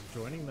Kunkka was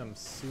joining them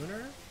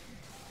sooner.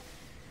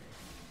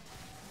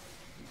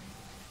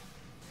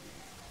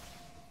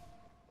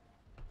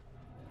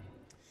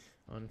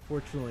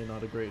 Unfortunately,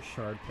 not a great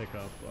shard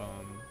pickup.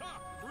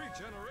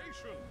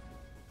 Regeneration.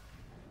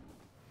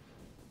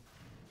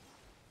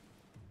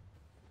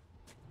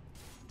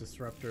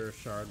 Disruptor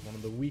shard, one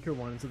of the weaker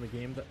ones in the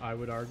game, that I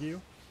would argue.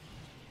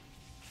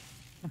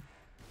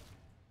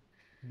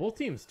 Both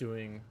teams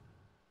doing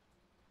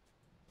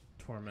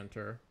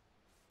Tormentor.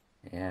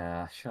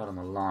 Yeah, shot on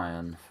the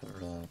Lion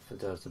for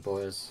Dota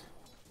Bois.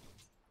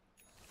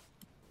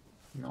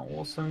 No,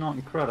 also not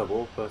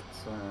incredible, but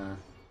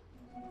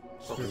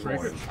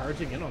Breaker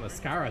charging in on the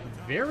Skywrath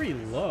very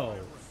low.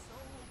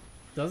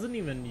 Doesn't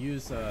even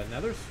use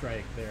Nether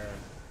Strike there.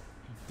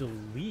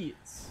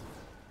 Deletes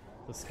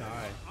the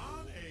Sky.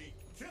 on a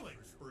killing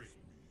spree.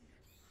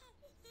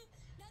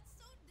 That's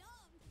so dumb.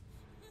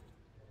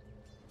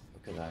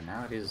 look at that.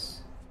 Now it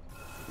is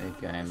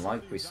mid-game,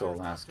 like we saw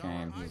last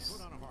game.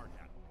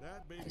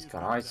 He's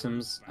got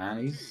items and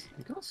he's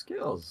got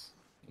skills.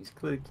 He's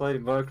clearly played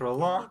Invoker a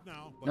lot,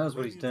 knows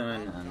what he's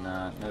doing, and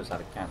knows how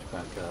to catch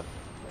back up.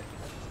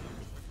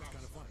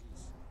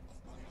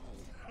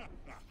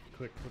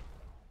 Quick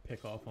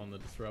pick off on the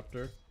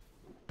Disruptor.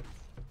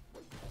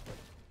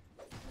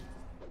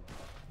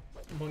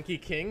 Monkey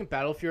King,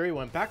 Battle Fury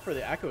went back for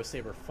the Echo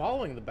Saber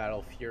following the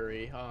Battle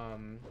Fury.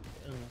 And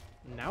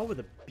now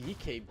with a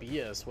BKB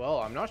as well.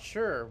 I'm not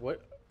sure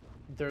what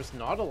there's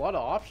not a lot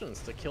of options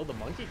to kill the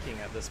Monkey King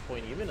at this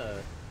point. Even a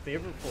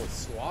favorable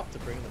swap to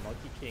bring the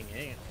Monkey King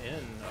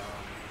in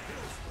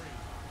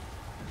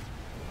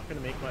not going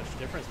to make much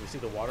difference. We see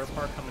the Water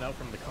Park coming out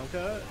from the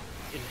Kunkka.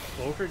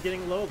 Invoker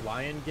getting low,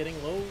 Lion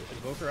getting low,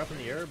 Invoker up in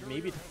the air,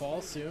 maybe to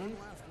fall soon.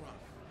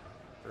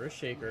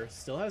 Earthshaker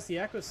still has the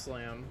Echo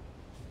Slam.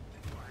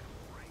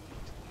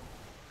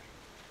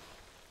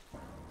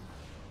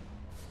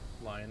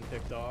 Lion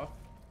picked off.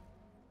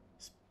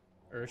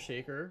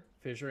 Earthshaker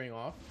fissuring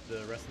off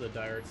the rest of the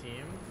Dire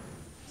team.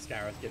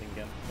 Skyrath getting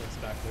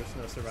glimpsed back. There's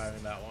no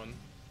surviving that one.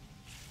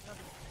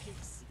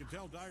 You can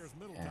tell Dire's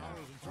middle tower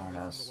is in RNS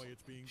trouble from the way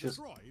it's being just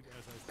destroyed.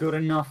 As I good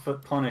enough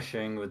at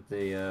punishing with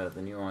the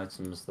new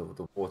items,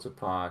 the Water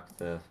Park,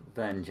 the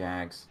Ven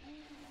Jags,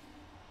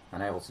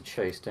 and able to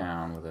chase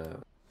down with a...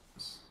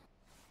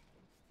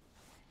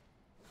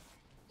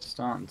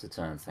 Starting to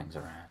turn things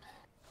around.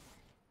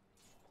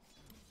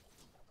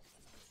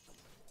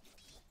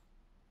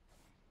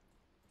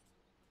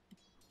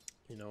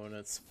 You know, and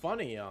it's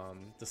funny,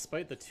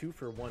 despite the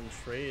 2-for-1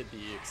 trade,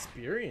 the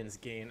experience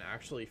gain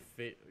actually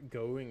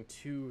going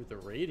to the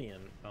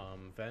Radiant.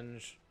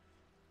 Venge,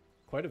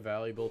 quite a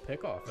valuable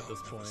pick-off at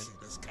this point.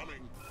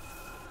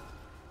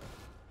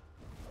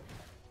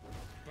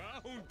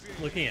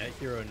 Looking at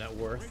hero net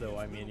worth, though,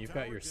 I mean, you've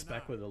got your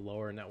spec with a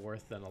lower net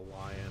worth than a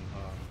Lion.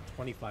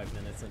 25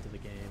 minutes into the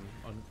game.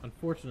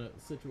 Unfortunate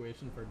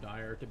situation for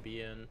Dire to be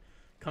in.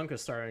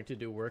 Kunkka's starting to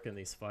do work in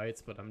these fights,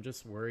 but I'm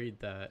just worried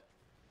that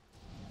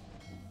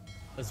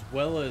as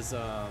well as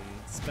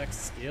spec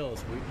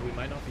skills, we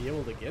might not be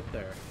able to get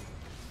there.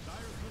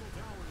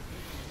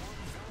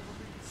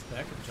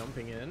 Spec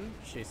jumping in,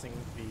 chasing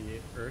the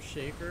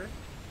Earthshaker.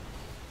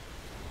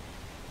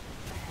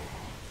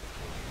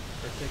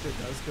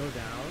 Earthshaker does go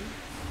down.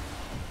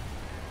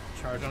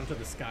 Charge onto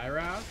the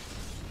Skyrath.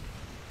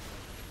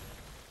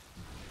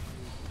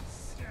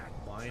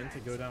 Lion to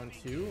go down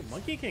too.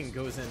 Monkey King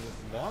goes in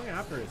long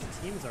after his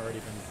team's already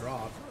been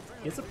dropped.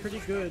 Gets a pretty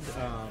good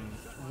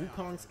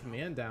Wukong's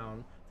command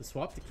down. The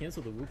swap to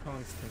cancel the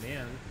Wukong's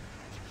command.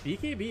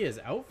 BKB is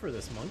out for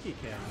this Monkey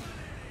King.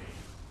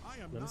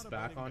 Limps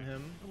back on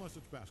him.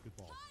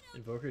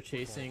 Invoker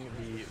chasing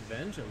the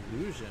Venge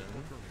Illusion.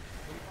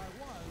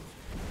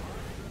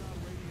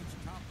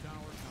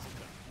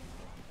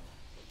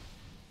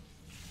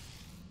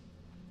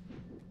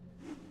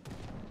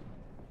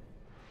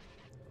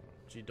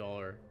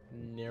 G-Dollar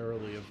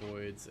narrowly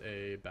avoids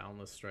a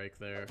Boundless Strike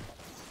there.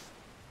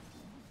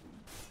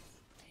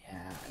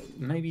 Yeah,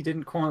 maybe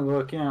didn't quite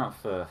work out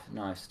for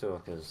Night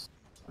Stalkers,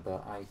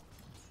 but I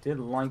did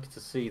like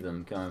to see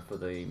them going for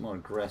the more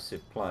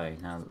aggressive play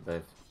now that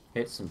they've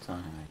hit some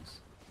timings.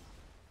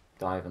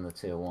 Dive in the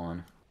tier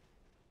 1,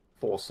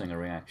 forcing a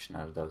reaction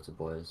out of Dota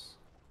Boys.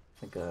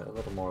 I think a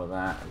little more of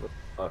that, a little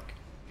luck,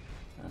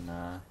 and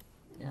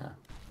yeah,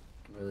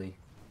 can really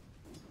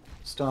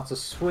start to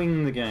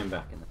swing the game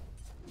back in the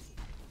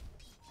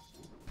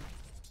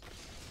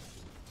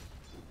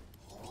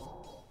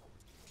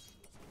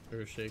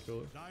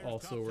Earthshaker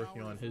also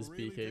working on his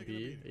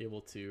BKB,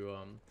 able to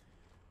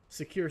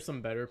secure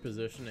some better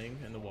positioning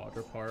in the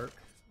Water Park,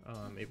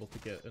 able to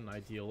get an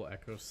ideal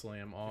Echo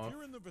Slam off.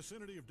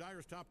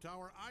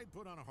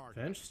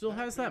 Venge still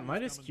has that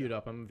Midas queued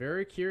up. I'm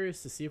very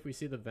curious to see if we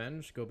see the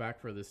Venge go back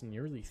for this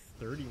nearly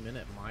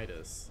 30-minute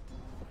Midas.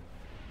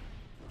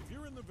 If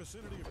you're in the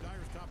vicinity of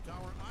Dire's top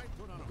tower, I'd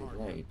put on a hard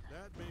one.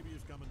 That baby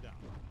is coming down.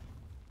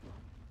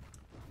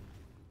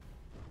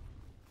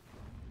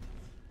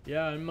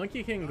 Yeah, and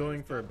Monkey King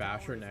going for a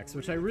Basher next,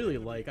 which I really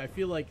like. I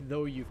feel like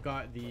though you've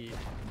got the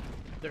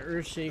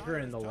Earthshaker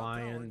and the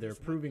Lion, they're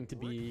proving to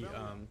be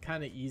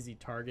kind of easy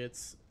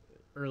targets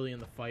early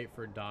in the fight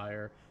for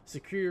Dire.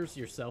 Secures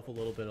yourself a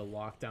little bit of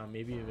lockdown,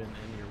 maybe even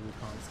in your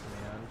Wukong's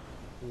command.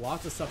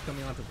 Lots of stuff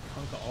coming onto the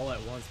Kunkka all at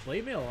once.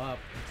 Blade Mail up,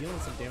 dealing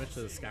some damage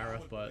to the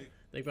Skyrath, but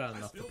they've got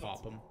enough to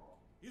pop him.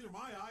 Either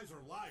my eyes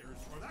are liars,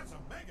 or that's a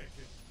mega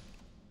kill.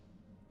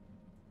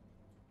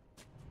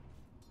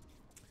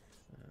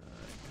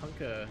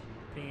 Kunkka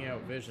pinging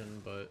out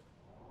vision, but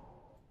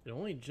it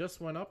only just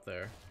went up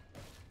there.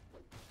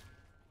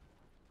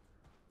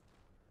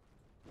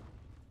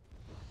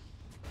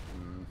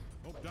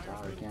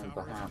 Dire again,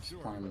 perhaps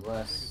playing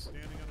less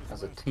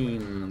as a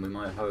team than we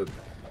might hope.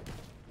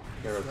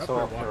 Hero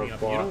top, Hero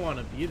up. bot. You don't want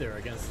to be there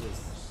against those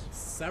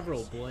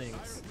several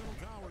blinks.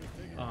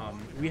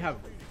 We have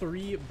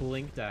 3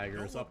 blink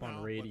daggers up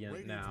on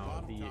Radiant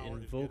now. The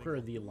Invoker,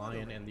 the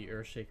Lion, and the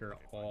Earthshaker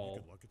all.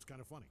 It's kind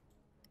of funny.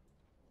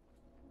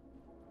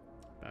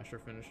 Basher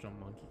finished on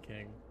Monkey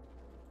King.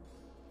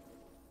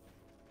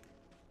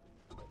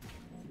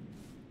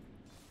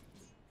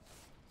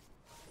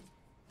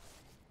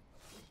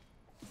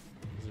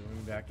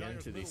 Zooming back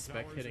into the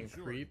spec hitting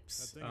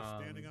creeps.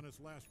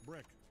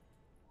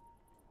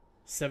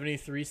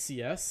 73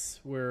 CS,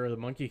 where the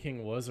Monkey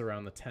King was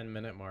around the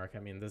 10-minute mark. I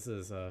mean, this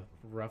is a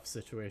rough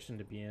situation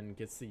to be in.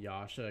 Gets the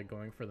Yasha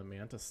going for the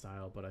Manta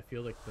style, but I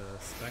feel like the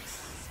specs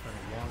spent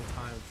a long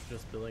time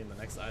just building the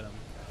next item.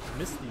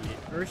 Missed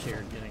the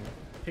Earthshaker getting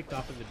picked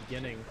off at the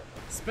beginning.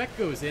 Spec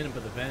goes in,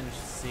 but the Venge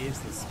saves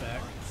the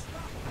Spec.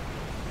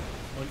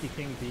 Monkey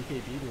King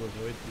BKB to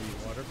avoid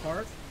the water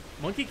park.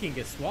 Monkey King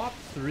gets swapped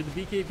through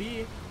the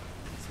BKB.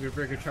 Spirit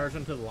Breaker charge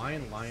onto the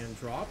Lion. Lion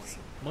drops.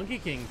 Monkey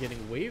King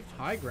getting waved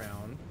high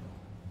ground.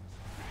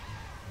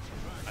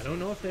 I don't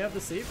know if they have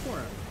the save for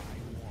him.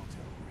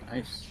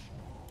 Nice.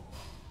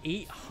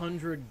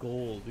 800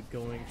 gold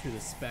going to the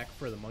Spec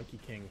for the Monkey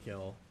King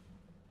kill.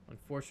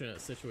 Unfortunate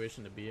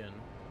situation to be in.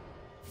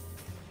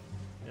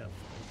 Yeah,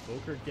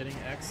 Boker getting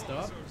X'd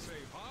up.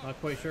 Not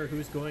quite sure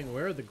who's going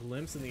where. The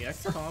Glimpse and the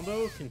X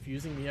combo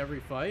confusing me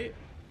every fight.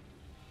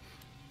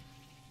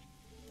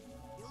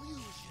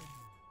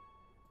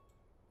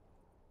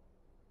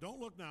 Don't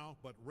look now,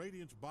 but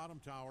Radiant's bottom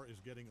tower is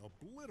getting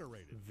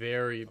obliterated.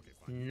 Very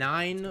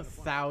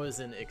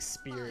 9,000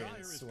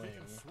 experience swing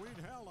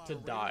to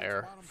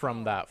Dire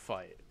from that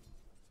fight.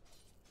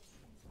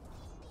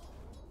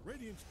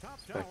 Radiant's top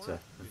Spectre tower.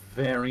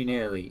 very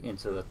nearly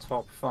into the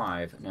top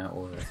 5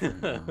 now.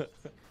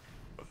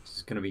 This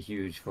is going to be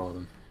huge for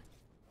them.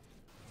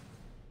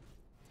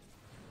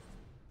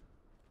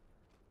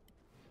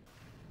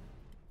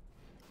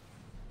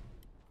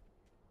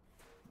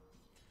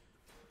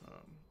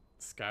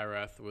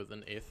 Skywrath with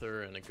an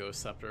Aether and a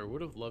Ghost Scepter.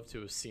 Would have loved to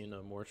have seen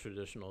a more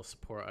traditional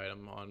support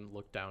item on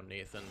Look Down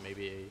Nathan.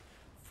 Maybe a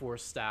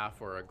Force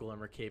Staff or a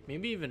Glimmer Cape.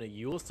 Maybe even a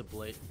Eul's to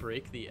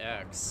break the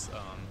X.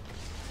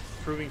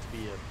 Proving to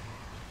be a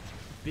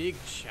big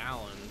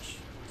challenge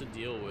to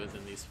deal with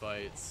in these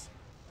fights.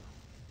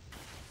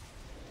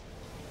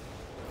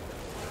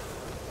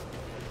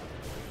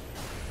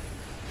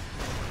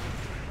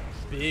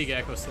 Big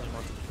Echo Slam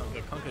onto the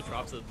Kunkka. Kunkka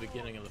drops at the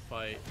beginning of the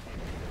fight.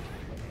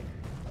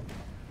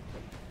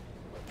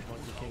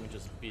 Monkey King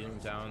just beating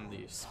down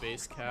the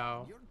Space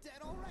Cow. You're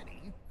dead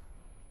already.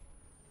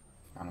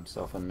 Found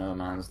himself in no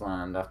man's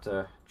land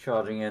after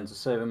charging in to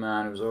save a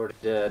man who was already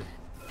dead.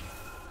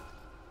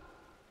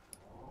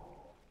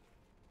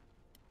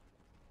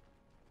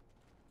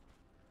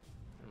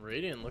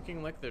 Radiant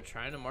looking like they're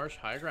trying to march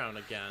high ground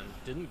again.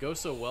 Didn't go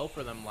so well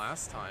for them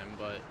last time,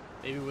 but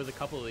maybe with a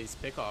couple of these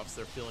pickoffs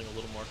they're feeling a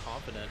little more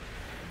confident.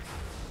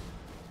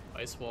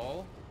 Ice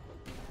Wall.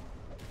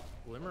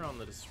 Glimmer on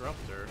the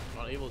Disruptor.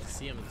 Not able to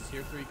see him, and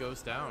Tier 3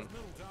 goes down.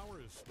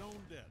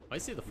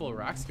 Might see the full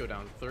racks go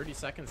down. 30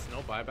 seconds,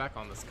 no buyback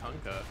on this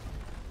Kunkka.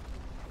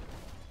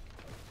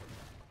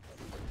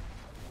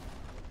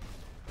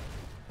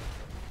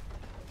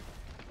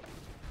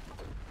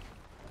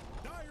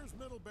 Dire's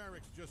middle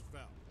barracks just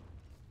fell.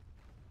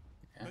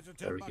 Yeah,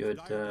 very good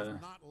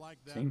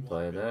team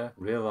play there,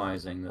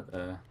 realizing that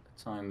the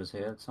time is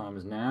here, the time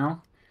is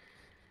now,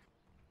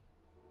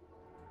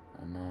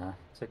 and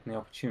taking the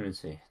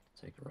opportunity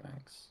to take a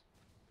rags.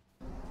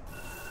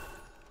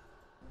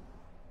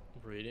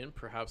 Radiant,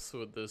 perhaps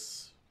with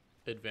this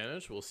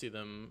advantage, we'll see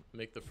them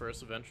make the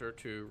first venture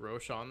to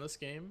Roshan this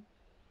game.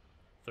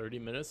 30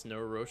 minutes, no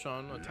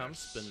Roshan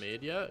attempts been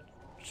made yet.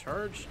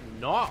 Charge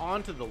not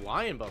onto the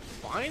Lion, but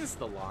finds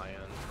the Lion.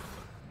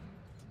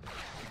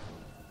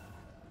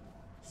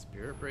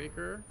 Spirit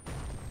Breaker.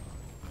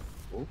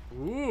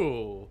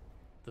 Ooh.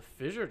 The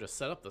Fissure to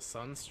set up the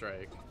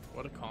Sunstrike.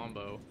 What a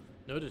combo.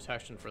 No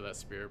detection for that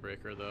Spirit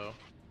Breaker, though.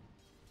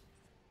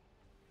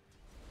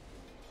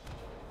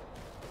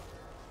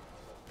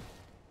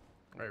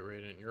 Alright,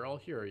 Radiant, you're all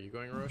here. Are you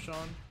going Roshan?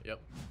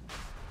 Yep.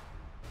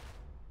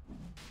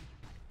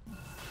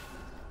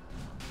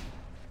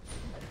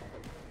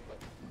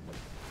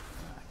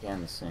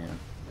 Again, the same.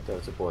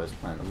 Dota Bois is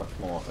playing a much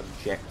more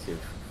objective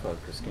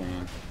focus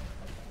game.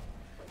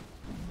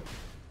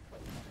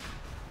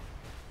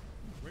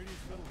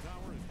 Radiant's middle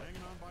tower is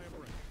hanging on by a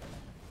brick.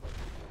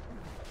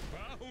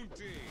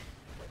 Bounty.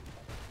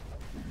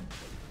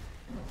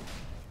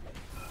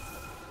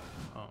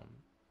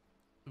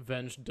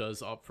 Venge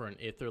does opt for an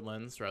Aether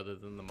Lens rather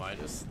than the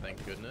Midas,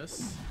 thank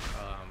goodness.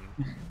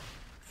 I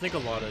think a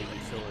lot of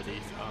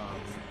utility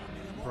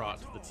brought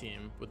to the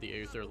team with the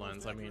Aether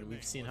Lens. I mean,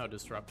 we've seen how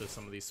disruptive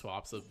some of these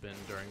swaps have been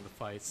during the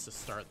fights, to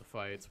start the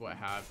fights, what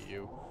have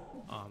you.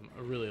 I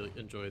really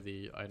enjoy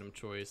the item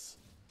choice.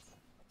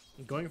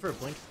 Going for a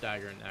Blink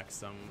Dagger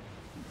next,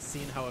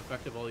 seeing how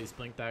effective all these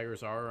Blink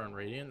Daggers are on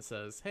Radiant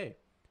says, hey,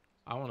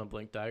 I want a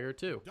Blink Dagger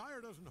too.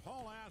 Dire doesn't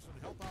haul ass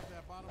and help out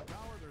that bottom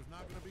tower, there's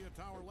not going to be a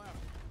tower left.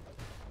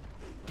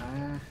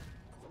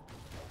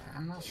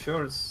 I'm not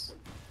sure it's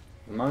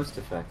the most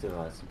effective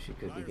item she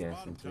could be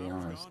getting, to be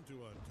honest.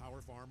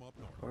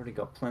 Already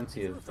got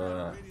plenty of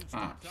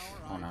patch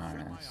on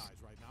RNS.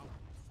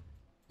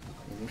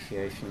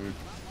 Initiation,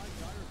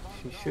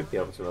 she should be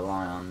able to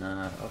rely on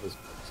others'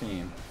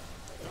 team.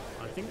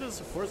 I think the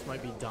supports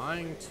might be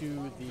dying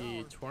to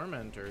the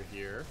Tormentor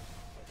here.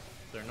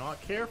 They're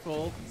not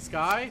careful.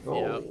 Sky?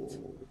 Oh.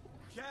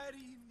 Yep.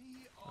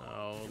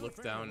 Oh,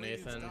 look down,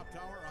 Nathan.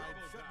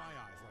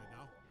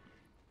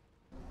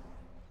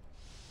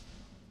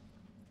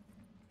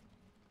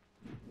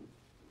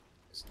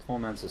 This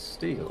Tormentor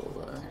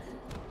Steel,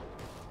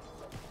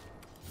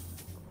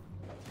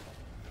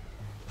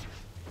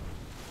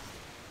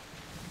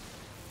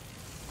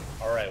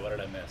 Alright, what did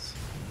I miss?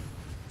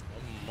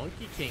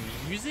 Monkey King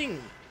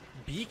using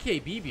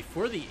BKB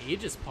before the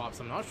Aegis pops.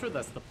 I'm not sure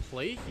that's the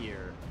play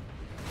here.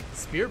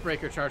 Spirit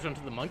Breaker charge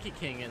onto the Monkey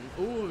King, and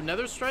ooh,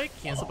 Nether Strike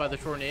canceled by the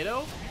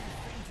Tornado.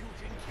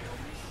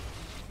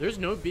 There's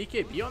no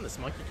BKB on this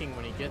Monkey King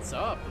when he gets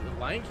up. The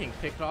Lion King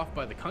picked off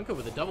by the Kunkka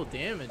with a double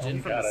damage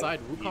in from the side.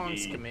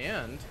 Wukong's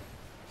command.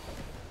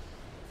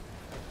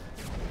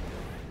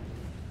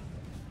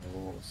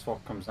 Oh,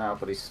 Swap comes out,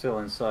 but he's still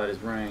inside his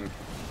ring.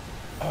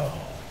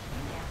 Oh.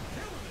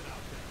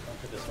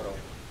 Kunkka just sort of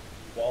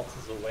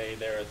waltzes away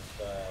there with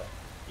the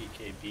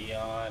BKB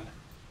on.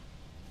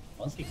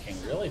 Monkey King,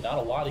 really not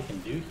a lot he can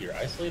do here.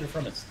 Isolated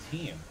from his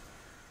team.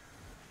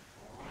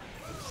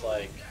 Looks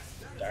like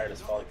Dire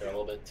just felt like they're a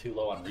little bit too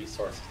low on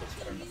resources to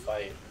put in the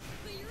fight.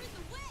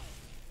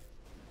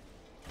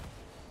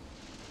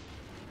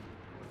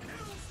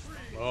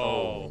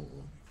 Oh.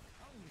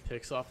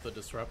 Picks off the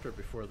Disruptor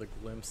before the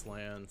glimpse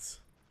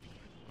lands.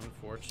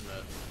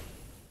 Unfortunate.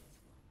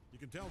 You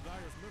can tell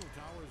Dire's middle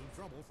tower is in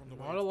trouble from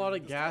the Not a lot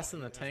of gas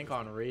in the tank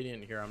on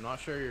Radiant here. I'm not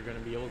sure you're going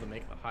to be able to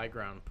make the high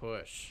ground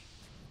push.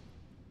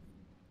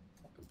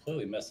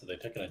 Completely missed it. They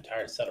took an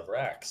entire set of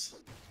racks.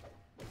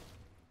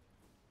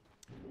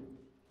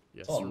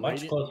 Yes, It's a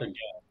much closer game,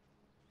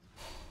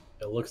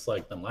 it looks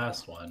like, than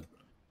last one.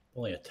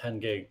 Only a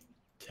 10k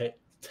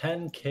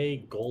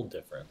gold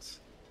difference.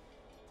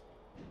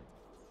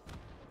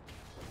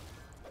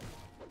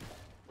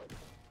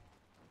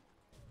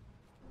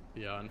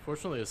 Yeah,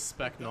 unfortunately a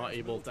Spec not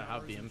able to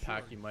have the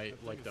impact you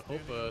might like to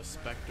hope a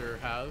Spectre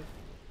have.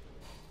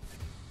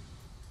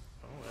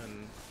 Oh,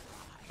 and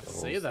I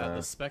say that,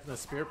 the Spec and the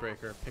Spirit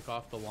Breaker pick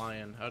off the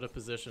Lion, out of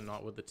position,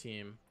 not with the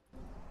team.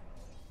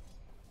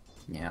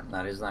 Yeah,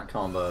 that is that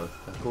combo,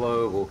 the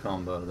global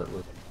combo that we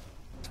were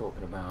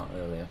talking about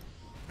earlier.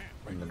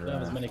 In the You can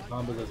have as draft. many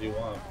combos as you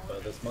want,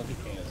 but this Monkey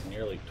King is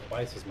nearly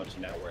twice as much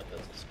net worth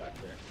as the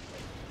Spectre.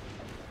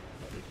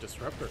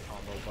 Disruptor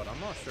combo, but I'm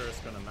not sure it's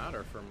going to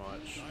matter for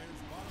much.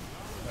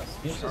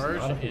 Charge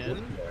Charge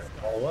in.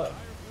 Follow up.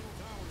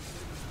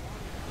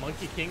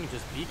 Monkey King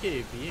just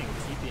BKBing,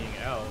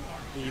 TPing out,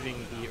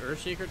 leaving the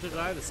Earthshaker to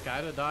die, the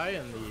Sky to die,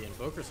 and the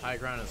Invoker's high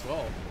ground as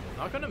well.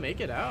 Not going to make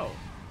it out.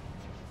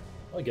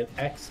 Oh, get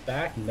X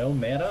back, no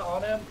mana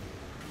on him?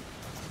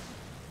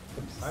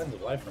 Some signs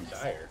of life from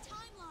Dire.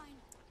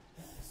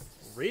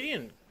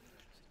 Radiant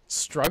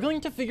struggling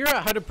to figure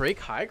out how to break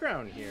high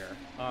ground here.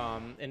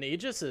 And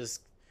Aegis is...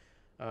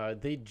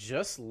 they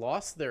just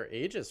lost their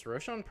Aegis.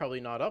 Roshan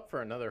probably not up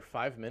for another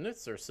 5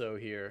 minutes or so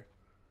here.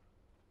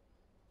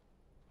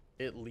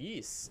 At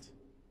least.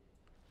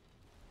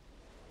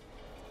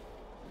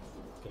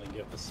 Gonna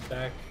give the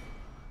Spec,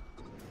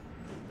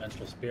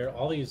 Vengeful Spirit,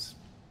 all these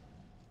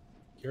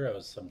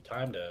heroes some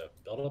time to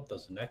build up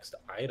those next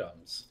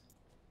items.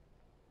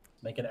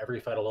 Making every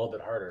fight a little bit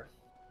harder.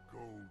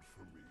 Gold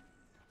for me.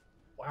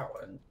 Wow,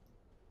 and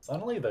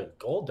suddenly the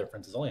gold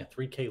difference is only a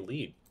 3k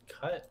lead.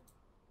 Cut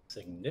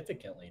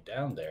significantly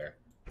down there.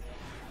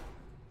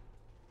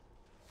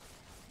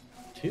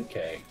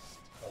 2k.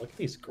 Oh, look at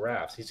these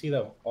graphs. You see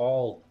them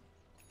all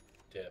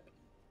dip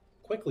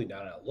quickly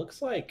down. It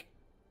looks like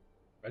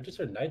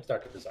registered Night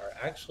Stalkers are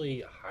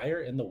actually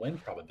higher in the win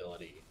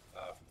probability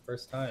for the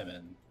first time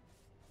in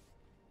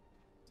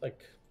it's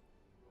like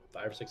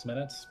 5 or 6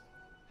 minutes.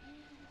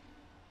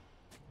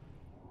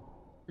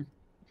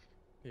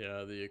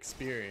 Yeah, the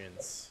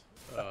experience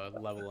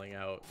leveling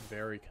out,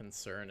 very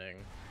concerning.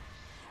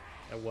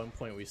 At one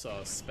point we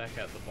saw a Spec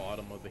at the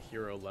bottom of the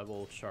hero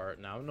level chart,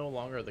 now no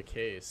longer the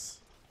case.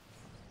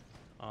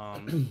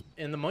 And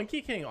the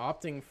Monkey King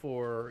opting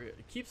for,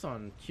 keeps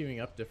on queuing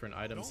up different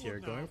items here,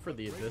 going for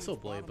the Abyssal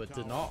Blade, but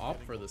did not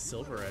opt for the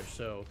Silver Edge,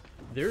 so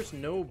there's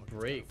no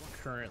break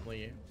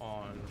currently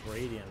on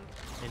Radiant,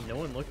 and no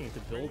one looking to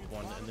build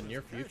one in the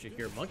near future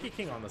here. Monkey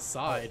King on the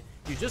side,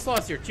 you just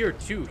lost your tier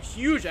 2,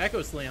 huge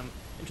Echo Slam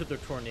into the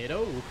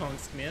Tornado.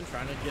 Wukong's command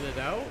trying to get it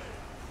out.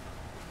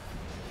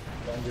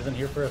 Venge isn't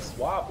here for a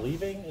swap,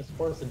 leaving is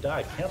forced to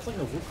die, canceling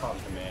the Wukong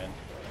command.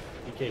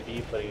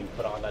 BKB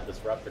put on that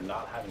Disruptor,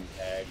 not having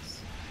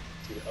tags.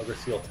 See the Ogre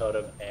Seal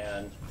Totem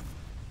and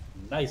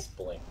nice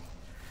blink.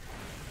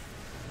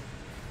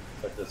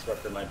 But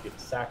Disruptor might be the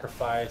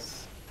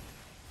sacrifice.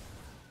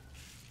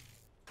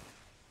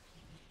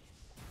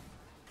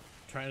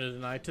 Trying to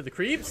deny to the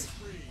creeps.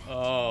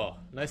 Oh,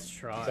 nice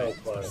try. So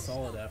close.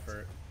 Solid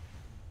effort.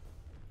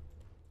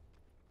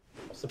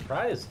 I'm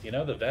surprised, you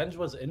know, the Venge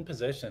was in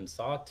position,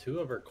 saw 2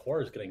 of her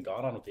cores getting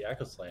gone on with the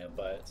Echo Slam,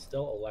 but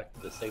still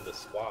elected to save the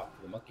swap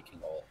for the Monkey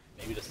King ult,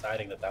 maybe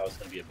deciding that that was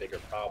going to be a bigger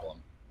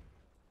problem.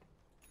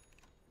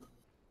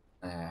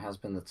 Has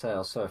been the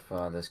tale so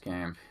far this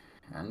game,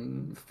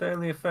 and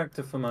fairly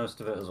effective for most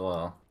of it as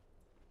well.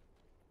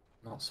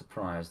 Not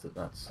surprised that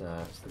that's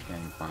the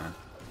game plan.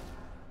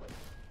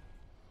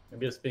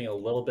 Maybe just being a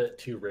little bit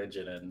too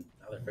rigid in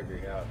how they're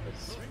figuring out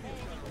this.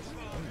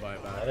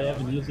 Bye-bye. They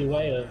have an easy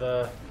way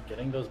of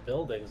getting those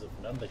buildings if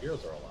none of the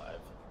heroes are alive.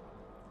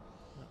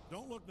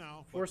 Don't look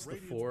now. Force the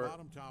Radiant's fort.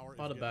 bottom tower is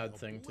Not a getting bad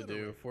thing to do.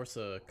 obliterated. Force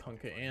a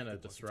Kunkka and a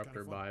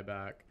Disruptor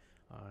buyback.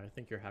 I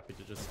think you're happy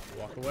to just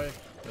walk away.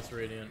 That's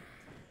Radiant.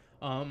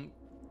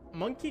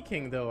 Monkey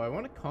King, though, I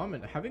want to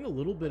comment, having a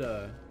little bit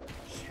of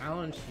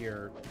challenge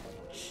here,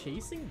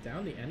 chasing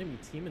down the enemy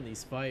team in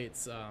these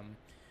fights.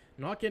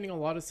 Not getting a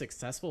lot of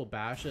successful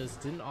bashes,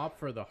 didn't opt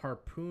for the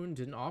harpoon,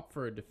 didn't opt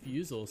for a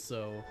defusal,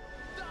 so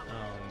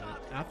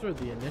after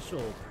the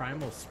initial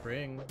primal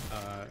spring,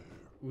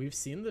 we've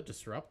seen the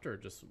disruptor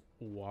just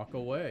walk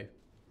away.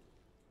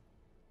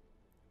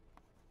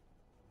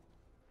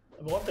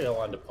 One thing I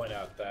wanted to point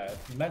out, that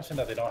you mentioned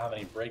that they don't have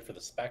any break for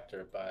the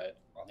Spectre, but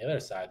on the other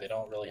side, they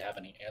don't really have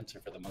any answer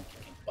for the Monkey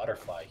King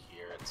Butterfly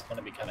here. It's going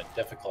to be kind of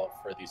difficult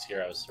for these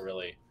heroes to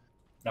really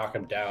knock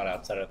him down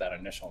outside of that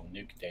initial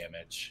nuke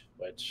damage,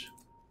 which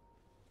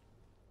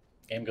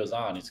game goes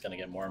on, he's going to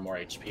get more and more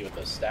HP with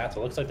those stats. It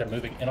looks like they're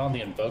moving in on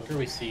the Invoker.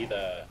 We see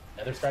the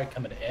Nether Strike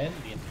coming in,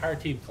 the entire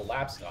team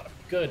collapsing on him.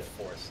 Good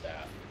force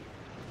staff.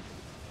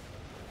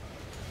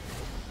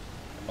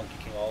 The Monkey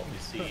King ult, we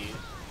see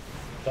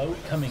Boat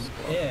coming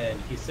in.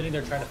 He's sitting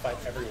there trying to fight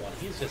everyone.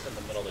 He's just in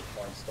the middle of the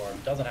Torn Storm,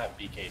 doesn't have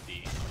BKB.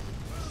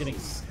 He's getting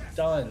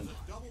stunned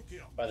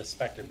by the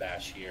Spectre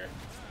Bash here.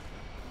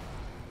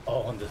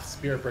 Oh, and the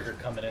Spirit Breaker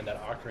coming in,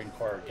 that Octarine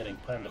Core getting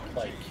put into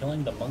play,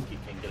 killing the Monkey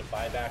King, get a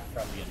buyback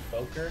from the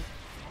Invoker.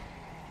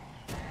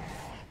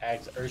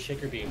 Ag's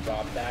Earthshaker being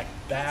brought back,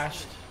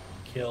 bashed,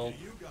 killed,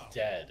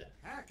 dead.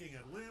 Hacking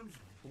at limbs,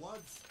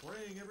 blood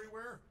spraying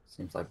everywhere.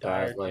 Seems like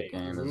Dire's late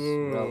game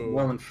is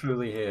well and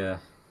truly here.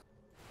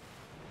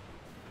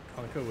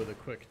 Konka with a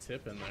quick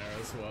tip in there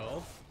as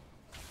well.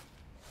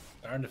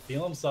 Starting to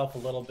feel himself a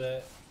little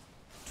bit.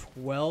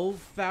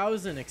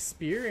 12,000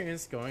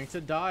 experience going to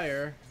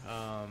Dire.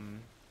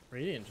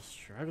 Radiant just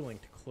struggling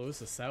to close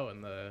this out,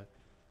 and the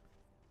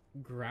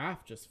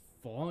graph just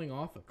falling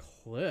off a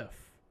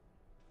cliff.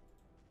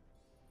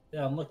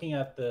 Yeah, I'm looking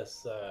at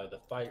this, the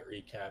fight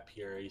recap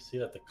here. You see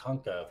that the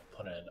Kunkka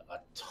put in a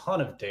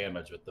ton of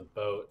damage with the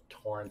Boat,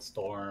 Torn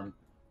Storm,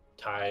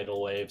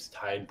 Tidal Waves,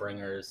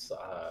 Tidebringers.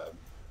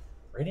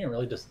 Radiant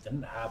really just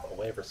didn't have a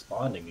way of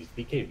responding. These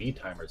BKB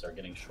timers are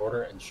getting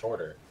shorter and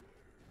shorter.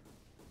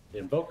 The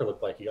Invoker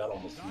looked like he got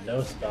almost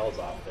no spells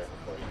off there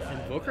before he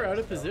died. Invoker out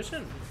of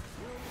position.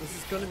 This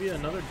is going to be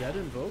another dead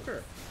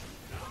Invoker.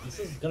 This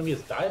is going to be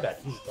his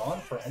dieback. He's gone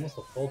for almost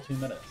a full 2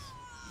 minutes.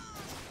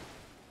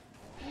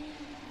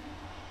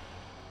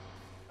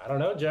 I don't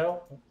know,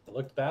 Joe. It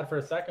looked bad for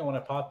a second when I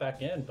popped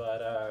back in,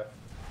 but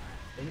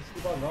things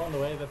keep on rolling the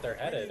way that they're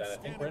headed. I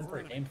think we're in for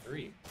a game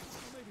 3.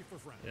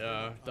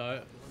 Yeah,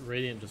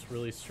 Radiant just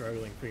really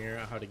struggling figuring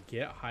out how to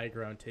get high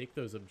ground, take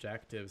those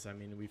objectives. I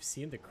mean, we've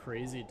seen the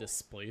crazy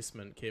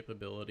displacement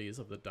capabilities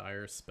of the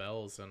Dire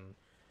spells, and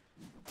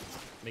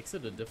makes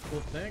it a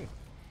difficult thing.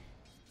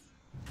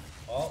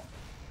 Well,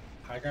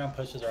 high ground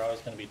pushes are always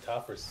going to be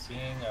tough. We're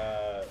seeing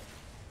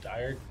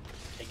Dire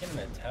taking an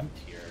attempt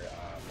here.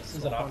 This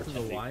is an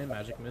opportunity. The Lion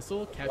Magic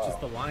Missile catches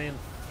the Lion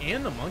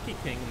and the Monkey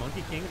King.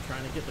 Monkey King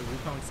trying to get the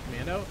Wukong's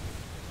command out.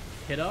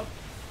 Hit up.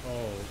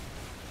 Oh.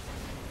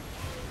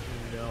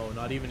 No,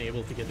 not even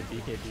able to get the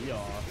BKB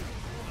off.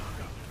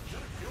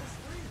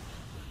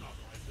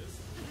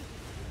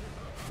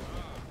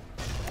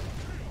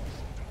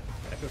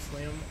 Echo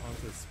Slam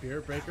onto the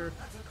Spirit Breaker.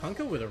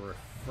 Kunkka with a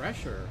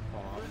refresher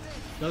pop.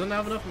 Doesn't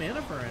have enough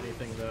mana for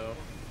anything though.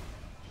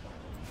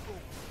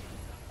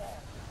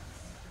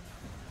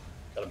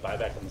 Got a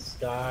buyback in the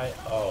sky.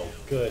 Oh,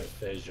 good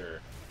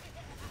fissure.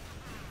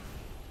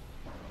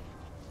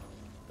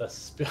 The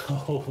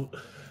spill.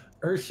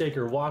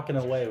 Earthshaker walking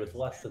away with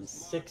less than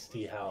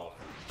 60 health.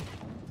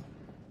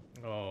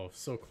 Oh,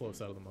 so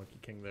close out of the Monkey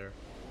King there.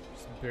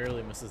 Just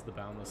barely misses the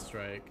Boundless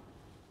Strike.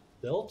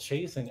 Still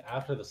chasing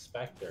after the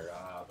Spectre,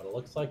 but it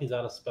looks like he's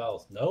out of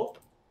spells. Nope.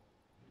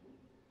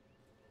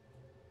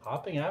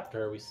 Hopping after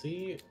her, we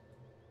see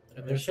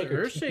and there's the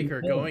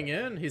Earthshaker going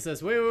in. He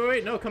says,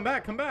 wait, no, come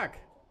back.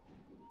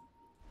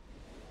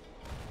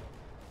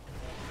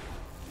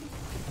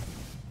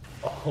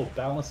 Oh,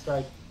 Boundless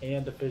Strike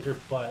and a fissure,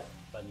 but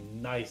a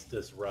nice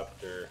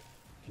disruptor.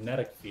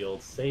 Kinetic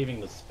field, saving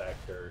the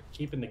Spectre,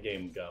 keeping the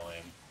game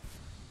going.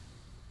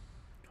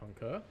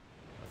 Kunkka,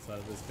 outside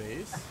of his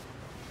base.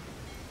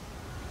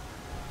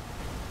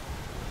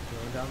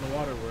 Going down the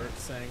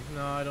waterworks, saying,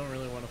 no, I don't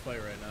really want to fight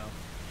right now.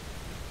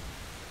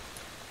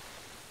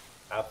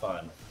 Have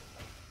fun.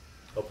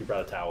 Hope you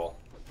brought a towel.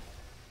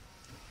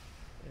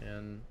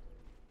 And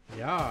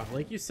yeah,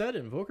 like you said,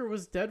 Invoker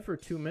was dead for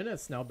 2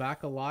 minutes, now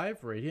back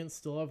alive. Radiant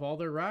still have all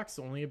their racks,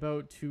 only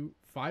about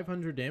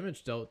 500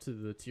 damage dealt to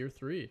the tier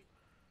 3.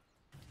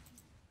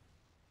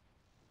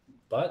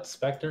 But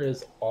Spectre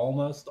is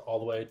almost all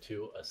the way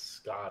to a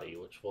Scotty,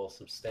 which will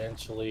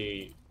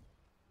substantially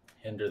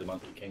hinder the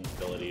Monkey King's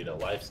ability to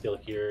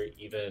lifesteal here.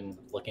 Even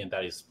looking at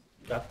that, he's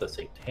got the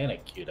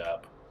Satanic queued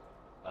up.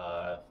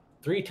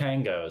 3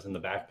 tangos in the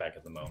backpack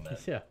at the moment.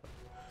 Yeah.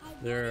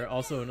 There are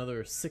also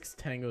another 6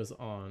 tangos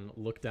on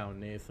Look Down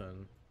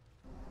Nathan.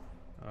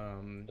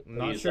 I'm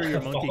not sure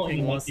your Monkey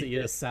King wants to eat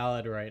a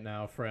salad right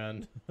now,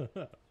 friend.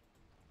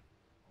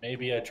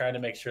 Maybe trying to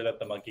make sure that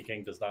the Monkey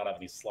King does not have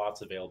any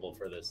slots available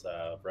for this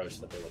Roche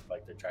that they look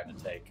like they're trying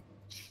to take.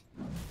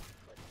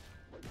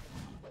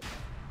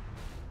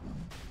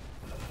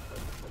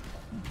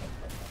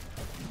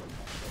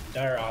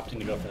 Dire opting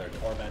to go for their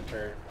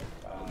Tormentor.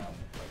 Well,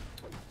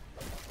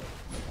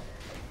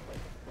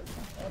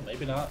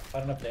 maybe not.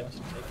 Not enough damage to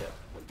take it.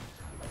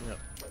 Yep.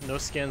 No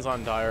skins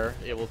on Dire,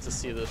 able to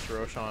see this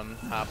Roshan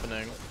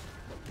happening.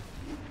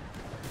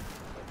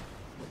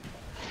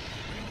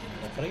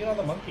 They're putting it on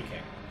the Monkey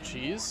King.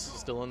 Cheese,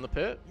 still in the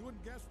pit.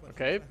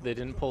 Okay, they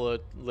didn't pull a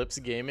Lips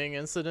Gaming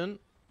incident.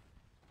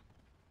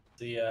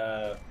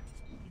 The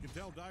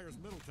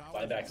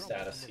buyback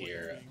status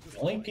here. The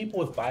only people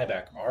with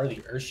buyback are the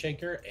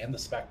Earthshaker and the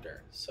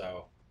Spectre,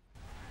 so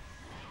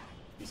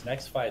these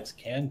next fights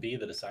can be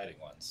the deciding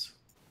ones.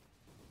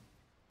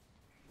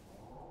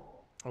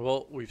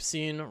 Well, we've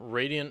seen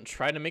Radiant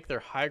try to make their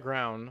high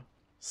ground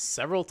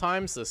several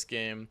times this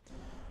game.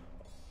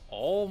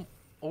 All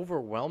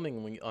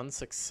overwhelmingly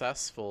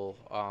unsuccessful.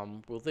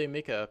 Will they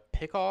make a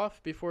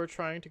pick-off before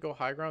trying to go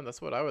high ground?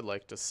 That's what I would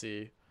like to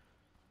see.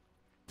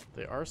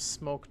 They are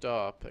smoked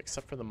up,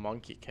 except for the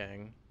Monkey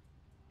King.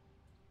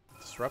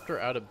 Disruptor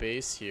out of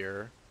base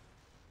here.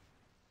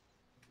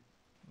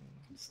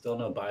 Still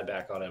no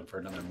buyback on him for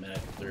another minute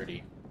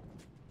 30.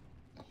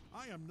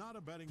 I am not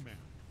a betting man,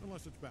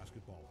 unless it's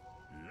basketball.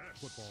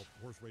 Yes. Football,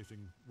 horse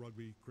racing,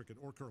 rugby, cricket,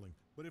 or curling.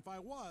 But if I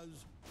was,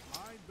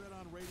 I'd bet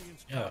on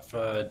Radiant's... Yeah,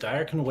 if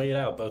Dire can wait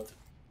out, both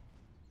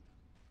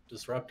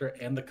Disruptor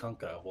and the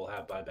Kunkka will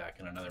have buyback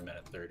in another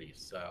minute 30.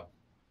 So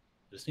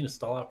just need to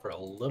stall out for a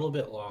little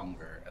bit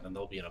longer, and then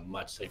they'll be in a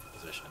much safer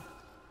position.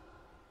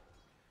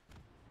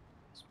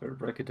 Spirit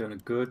Breaker doing a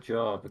good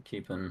job of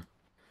keeping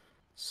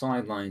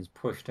sidelines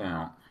pushed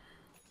out,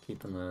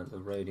 keeping the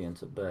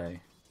Radiant at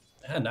bay.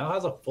 Yeah, now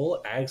has a full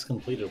Ags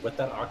completed with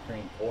that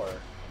Octarine core.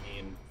 I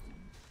mean,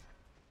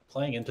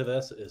 playing into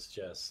this is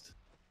just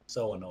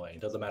so annoying.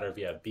 Doesn't matter if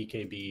you have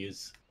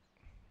BKBs.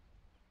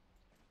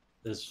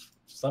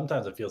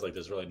 Sometimes it feels like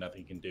there's really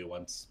nothing you can do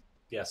once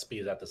the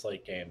SP is at this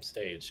late game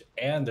stage.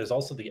 And there's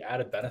also the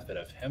added benefit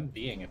of him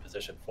being in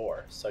position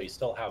 4. So you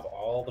still have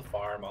all the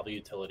farm, all the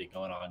utility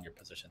going on your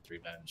position 3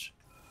 bench.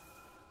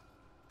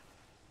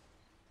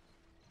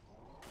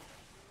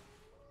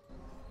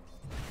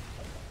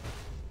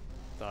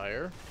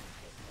 Dire.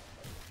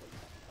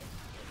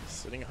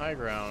 Sitting high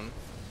ground.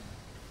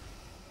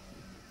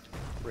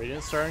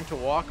 Radiant starting to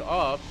walk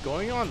up.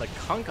 Going on the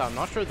Kunkka. I'm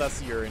not sure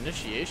that's your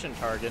initiation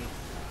target.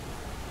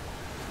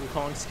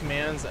 Wukong's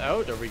commands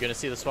out. Are we going to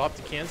see the swap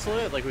to cancel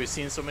it like we've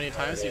seen so many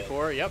times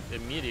before? Yep,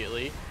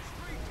 immediately.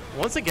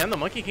 Once again, the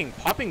Monkey King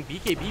popping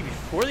BKB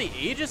before the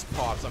Aegis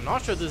pops. I'm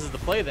not sure this is the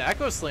play. The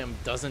Echo Slam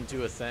doesn't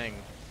do a thing.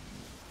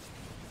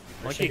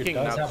 Monkey King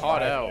now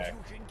caught out.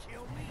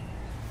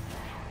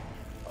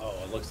 Oh,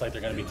 it looks like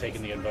they're going to be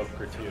taking the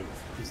Invoker too.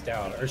 He's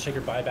down.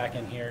 Earthshaker buyback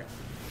in here.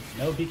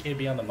 No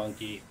BKB on the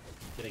Monkey.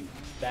 Getting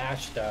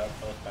bashed up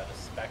both by the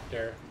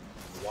Spectre,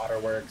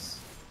 Waterworks,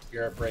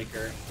 Spirit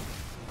Breaker.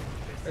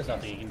 There's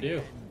nothing you can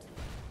do.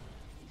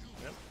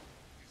 Yep.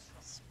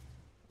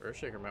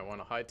 Earthshaker might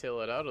want to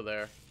hightail it out of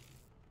there.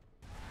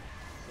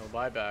 No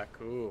buyback.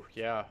 Ooh,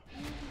 yeah.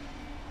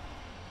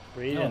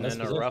 Radiant in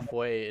a rough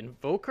way.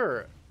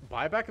 Invoker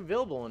buyback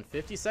available in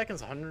 50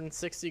 seconds,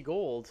 160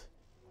 gold.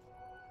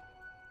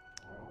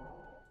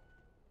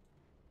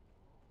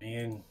 I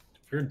mean,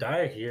 if you're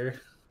Dire here,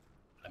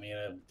 I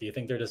mean, do you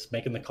think they're just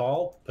making the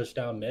call, push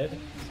down mid,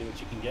 see what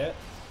you can get?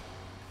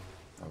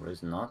 No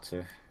reason not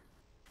to.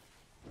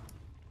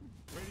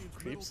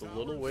 Creeps a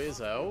little ways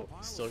out.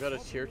 Still got a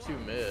tier 2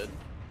 mid.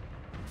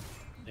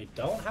 They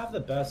don't have the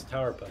best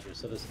tower pusher,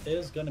 so this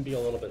is going to be a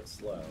little bit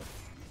slow.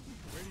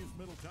 Radiant's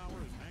middle tower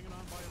is hanging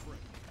on by a break.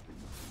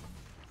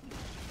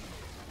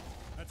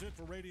 That's it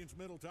for Radiant's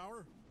middle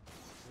tower.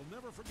 We'll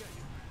never forget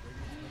you.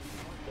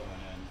 Going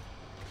in.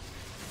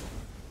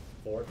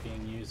 Fort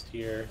being used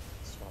here.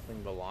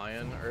 Swapping the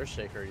Lion.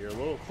 Earthshaker, you're a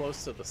little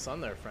close to the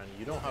sun there, friend.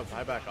 You don't have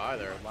buyback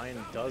either.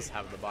 Lion does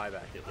have the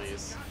buyback at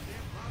least.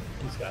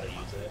 He's got to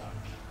use it.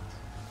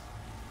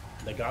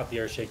 They got the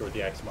Earthshaker with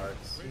the X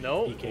marks.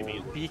 No,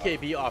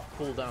 BKB off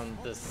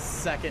cooldown the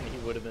second he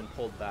would have been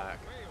pulled back.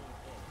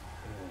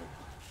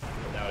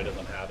 But now he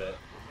doesn't have it.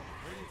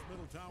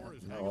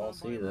 No, I'll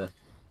see the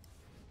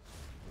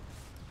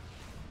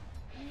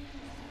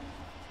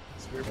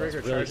Spirit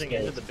Breaker charging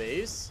into the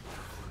base.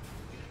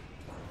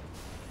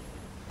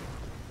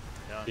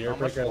 Yeah, Spirit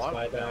Breaker has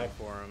buyback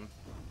for him.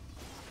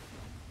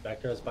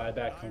 Vector has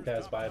buyback, Kunkka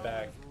has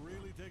buyback.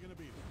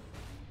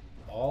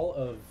 All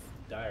of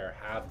Dire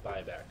have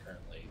buyback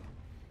currently.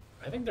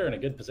 I think they're in a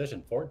good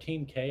position.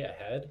 14k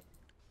ahead.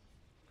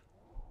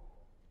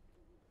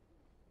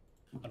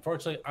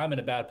 Unfortunately, I'm in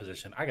a bad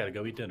position. I gotta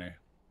go eat dinner.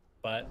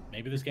 But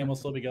maybe this game will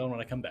still be going when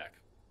I come back.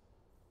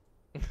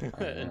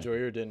 Enjoy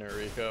your dinner,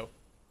 Rico.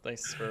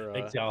 Thanks for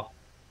Thanks, y'all.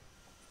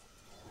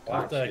 We'll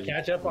have to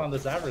catch up on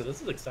this after.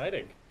 This is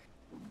exciting.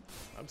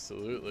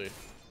 Absolutely.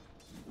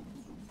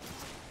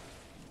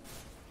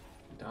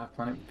 Dark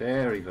Planet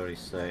very, very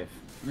safe.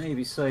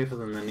 Maybe safer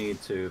than they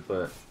need to,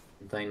 but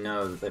they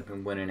know that they've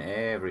been winning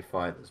every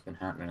fight that's been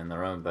happening in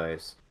their own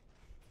base.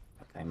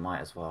 They might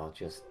as well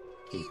just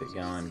keep it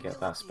going, get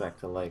that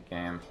Spectre late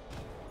game.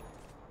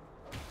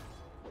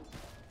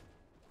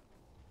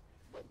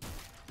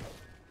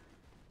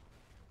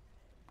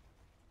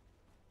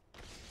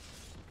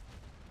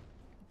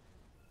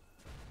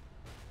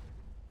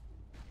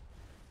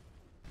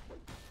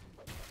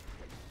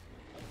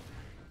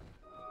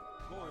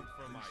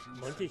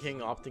 Monkey King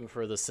opting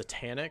for the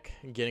Satanic,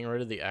 getting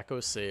rid of the Echo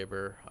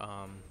Saber.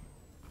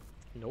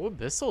 No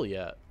Abyssal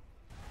yet.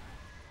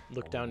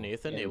 Look down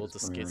Nathan, able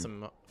to get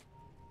some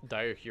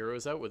dire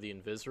heroes out with the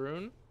Invis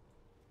Rune.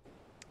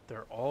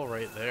 They're all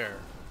right there.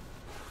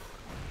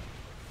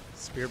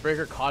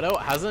 Spearbreaker caught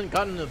out, hasn't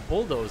gotten the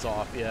bulldoze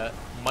off yet.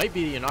 Might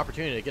be an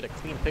opportunity to get a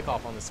clean pick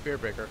off on the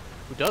Spearbreaker,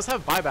 who does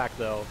have buyback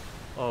though.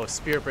 Oh,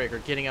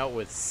 Spearbreaker getting out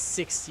with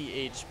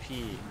 60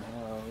 HP.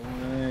 No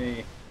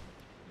way.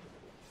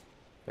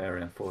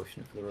 Very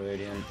unfortunate for the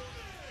Radiant.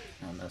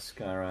 And the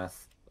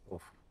Skarath.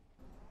 Oof.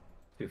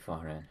 Too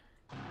far in.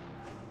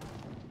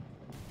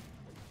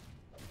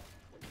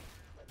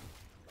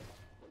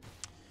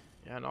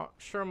 Yeah, not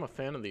sure I'm a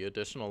fan of the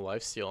additional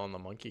lifesteal on the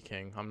Monkey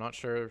King. I'm not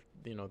sure,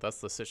 you know,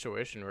 that's the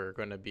situation we're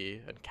going to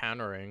be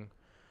encountering.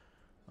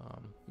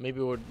 Maybe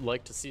we would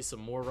like to see some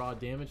more raw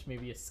damage,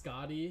 maybe a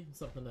Scotty,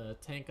 something to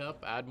tank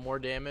up, add more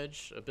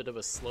damage, a bit of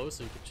a slow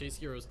so you can chase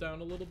heroes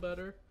down a little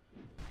better.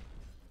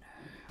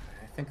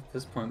 I think at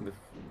this point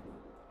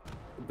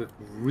we've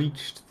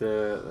reached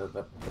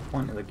the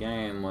point of the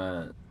game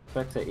where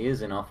Spectre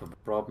is enough of a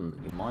problem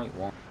that you might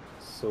want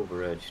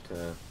Silver Edge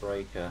to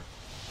break her.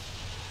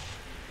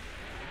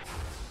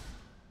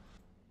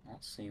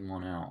 Not seen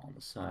one out on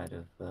the side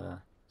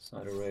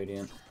of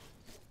Radiant.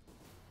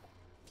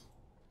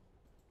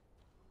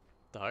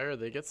 Dire,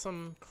 they get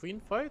some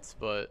clean fights,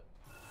 but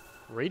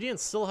Radiant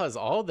still has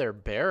all their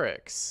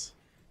barracks.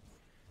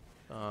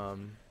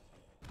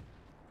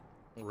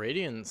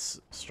 Radiant's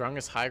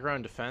strongest high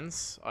ground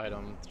defense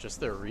item, just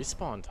their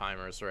respawn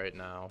timers right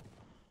now.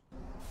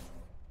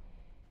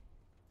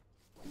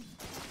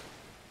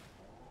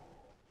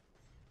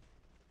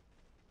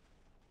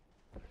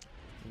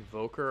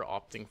 Invoker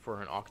opting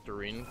for an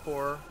Octarine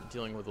core,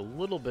 dealing with a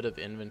little bit of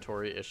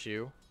inventory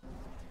issue.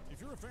 If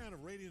you're a fan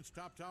of Radiant's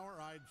top tower,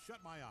 I'd shut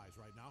my eyes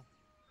right now.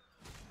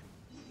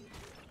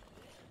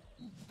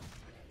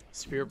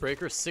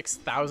 Spearbreaker,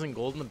 6,000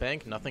 gold in the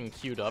bank, nothing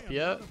queued up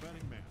yet.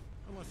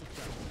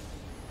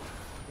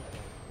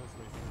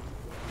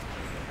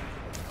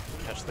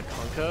 Catch the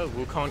Kunkka.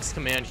 Wukong's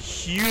command,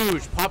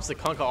 huge! Pops the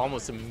Kunkka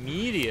almost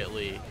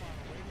immediately.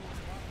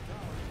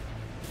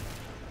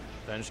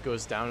 Venge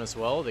goes down as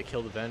well. They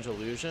kill the Venge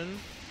illusion.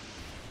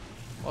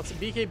 Lots of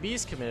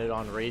BKBs committed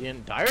on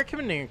Radiant. Dire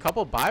committing a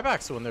couple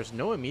buybacks when there's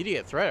no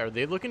immediate threat. Are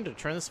they looking to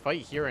turn this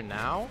fight here and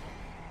now?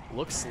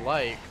 Looks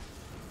like.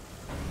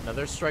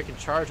 Another strike and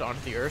charge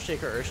onto the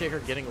Earthshaker.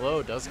 Earthshaker getting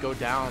low, does go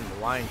down.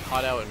 The Lion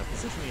caught out in a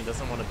position he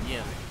doesn't want to be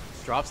in.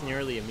 Drops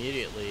nearly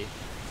immediately.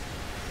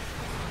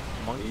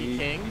 Monkey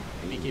King,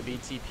 BKB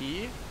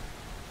TP.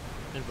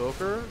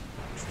 Invoker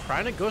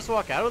trying to ghost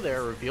walk out of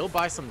there, revealed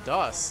by some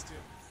dust.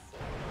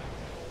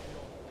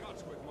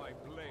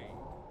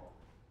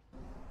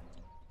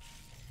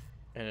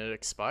 And it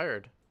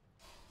expired.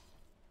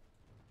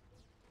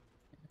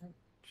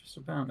 Just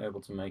about able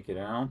to make it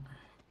out,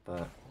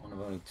 but one of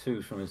only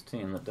two from his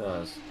team that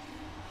does.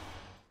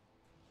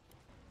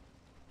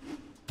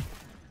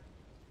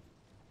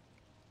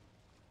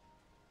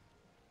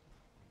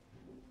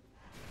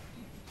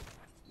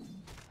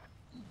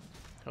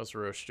 How's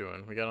Roche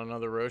doing? We got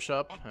another Roche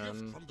up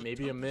and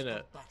maybe a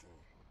minute.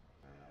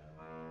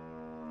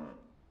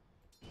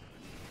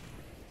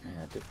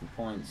 Yeah, different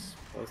points.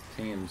 Both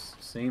teams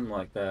seem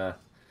like they're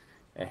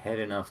ahead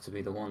enough to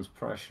be the ones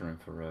pressuring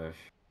for Roche.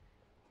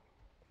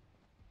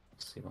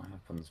 Let's see what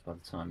happens by the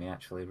time he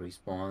actually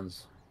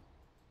respawns.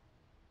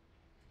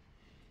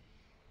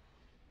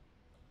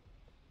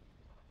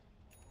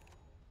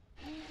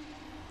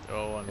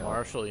 Oh, and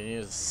Marshall, you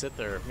need to sit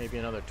there maybe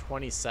another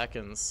 20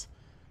 seconds.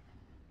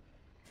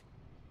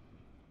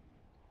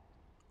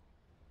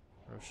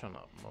 Roshan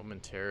up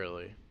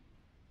momentarily.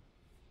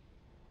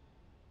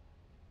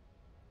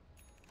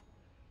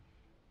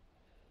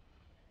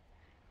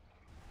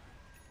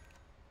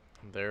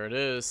 There it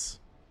is.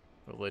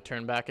 Will they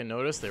turn back and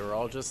notice? They were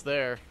all just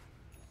there.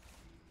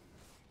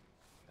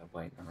 They're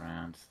waiting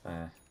around.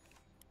 They're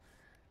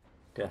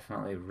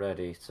definitely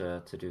ready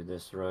to do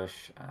this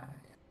rush.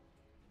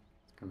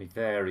 It's going to be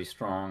very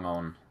strong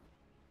on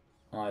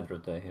either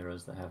of their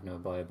heroes that have no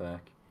buyback.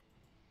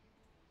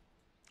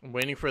 I'm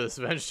waiting for this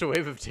Venge to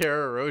Wave of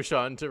Terror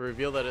Roshan to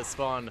reveal that it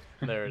spawned.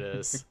 There it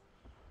is.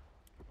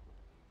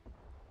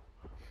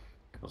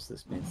 Of course,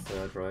 this means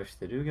third rush.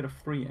 They do get a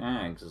free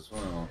Ags as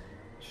well. Not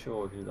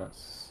sure who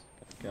that's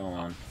going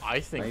on. I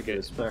think maybe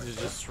it's the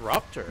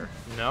Disruptor.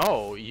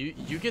 No,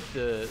 you get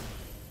the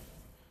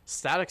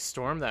Static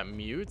Storm that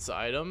mutes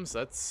items.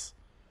 It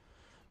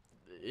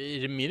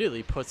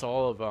immediately puts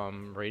all of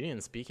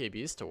Radiant's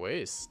BKBs to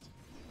waste.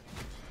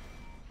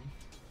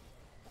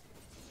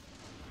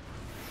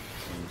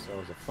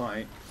 Themselves a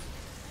fight.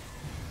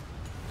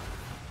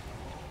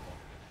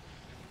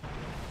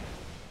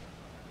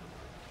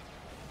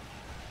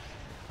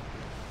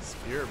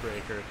 Spirit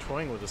Breaker,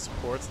 toying with the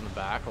supports in the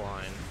back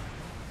line.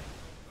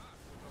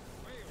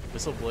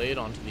 Missile Blade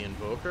onto the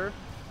Invoker.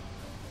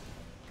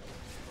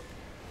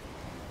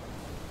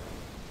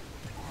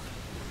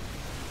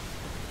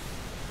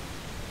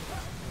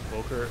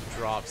 Invoker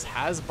drops,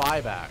 has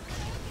buyback.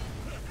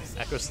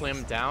 Echo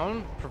Slam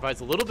down,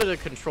 provides a little bit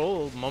of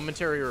control,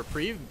 momentary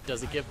reprieve.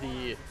 Does it give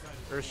the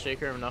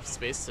Earthshaker enough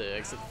space to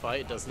exit the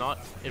fight? Does not.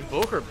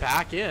 Invoker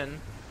back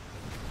in.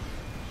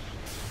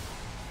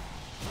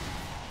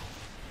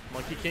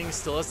 Monkey King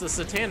still has the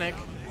Satanic,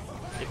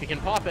 if he can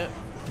pop it.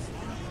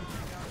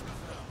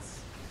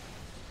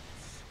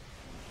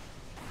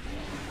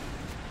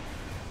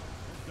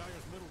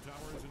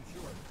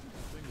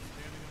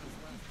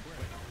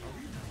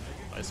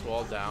 Ice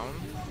Wall down.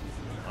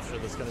 Not sure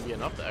that's going to be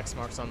enough. The X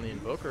marks on the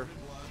Invoker.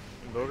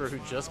 Invoker who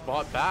just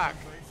bought back.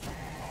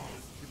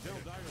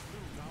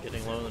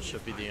 Getting low, that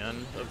should be the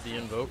end of the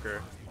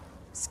Invoker.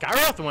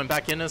 Skyroth went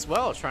back in as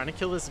well, trying to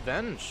kill this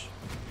Venge.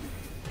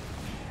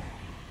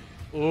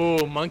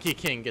 Oh, Monkey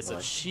King gets a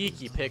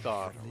cheeky pick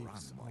off.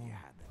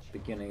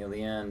 Beginning of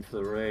the end for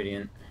the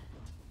Radiant.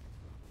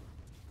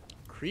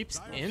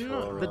 Creeps in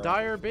the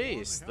Dire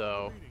base,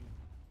 though.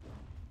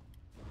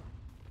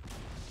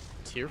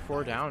 Tier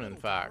 4 down, in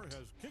fact.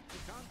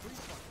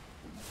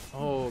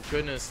 Oh,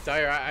 goodness.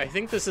 Dire, I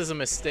think this is a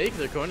mistake.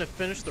 They're going to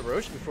finish the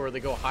Roche before they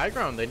go high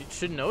ground. They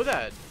should know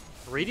that.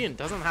 Radiant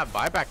doesn't have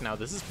buyback now.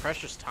 This is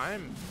precious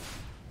time.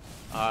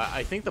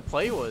 I think the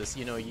play was,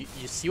 you know, you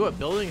see what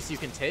buildings you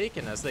can take,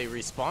 and as they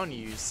respawn,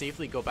 you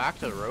safely go back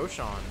to the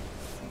Roshan.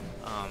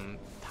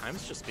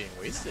 Time's just being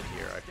wasted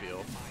here, I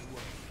feel.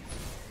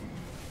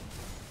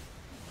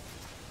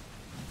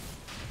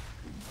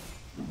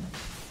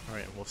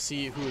 Alright, we'll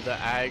see who the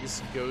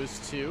Ags goes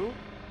to.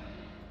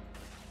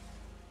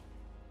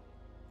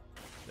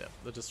 Yeah,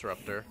 the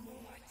Disruptor.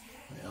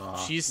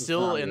 She's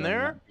still in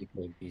there?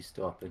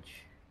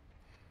 Stoppage.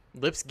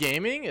 Lips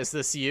Gaming, is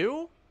this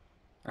you?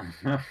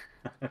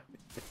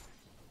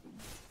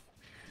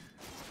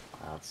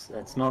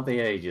 That's not the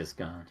Aegis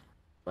gun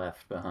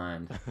left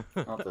behind.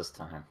 Not this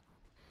time.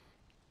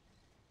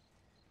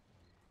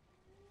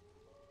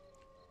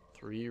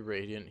 3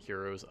 Radiant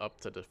heroes up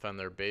to defend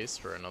their base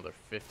for another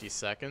 50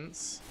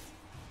 seconds.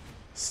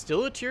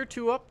 Still a tier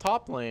 2 up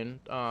top lane.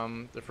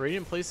 If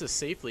Radiant plays this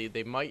safely,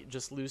 they might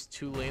just lose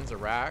 2 lanes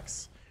of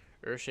Rax.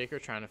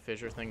 Earthshaker trying to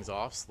fissure things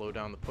off, slow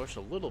down the push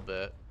a little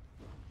bit.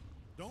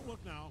 Don't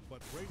look now,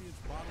 but Radiant's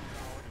bottom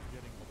tower is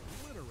getting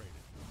obliterated.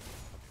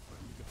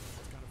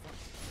 That's kind of fun.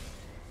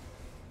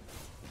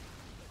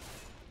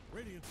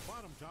 Radiant's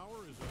bottom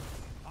tower is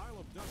a pile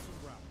of dust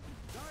and gravel.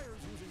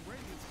 Dire's using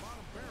Radiant's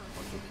bottom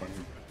barracks.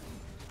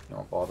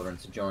 Not bothering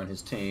to join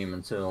his team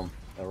until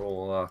they're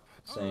all up,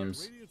 it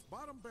seems.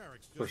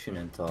 Pushing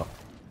in top.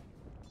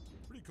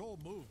 Pretty cold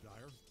move,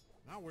 Dire.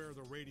 Now where are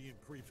the Radiant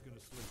creeps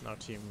gonna sleep? Now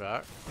team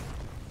back.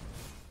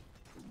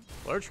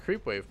 Large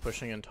creep wave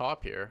pushing in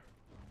top here.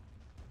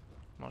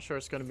 Not sure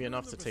it's going to be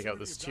enough to take out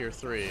this tier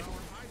 3.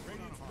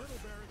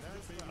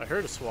 I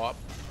heard a swap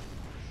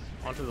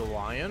onto the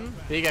Lion.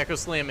 Big Echo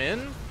Slam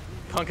in.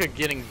 Kunkka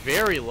getting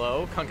very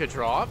low. Kunkka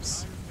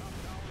drops.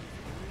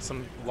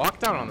 Some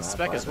lockdown on the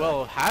spec as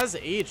well. Has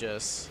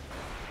Aegis.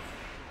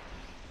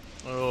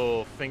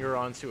 Oh, finger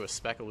onto a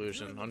spec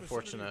illusion.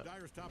 Unfortunate.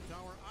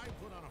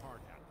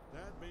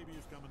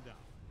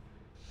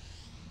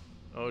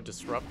 Oh,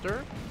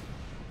 Disruptor.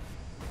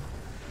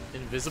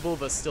 Invisible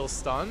but still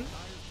stunned.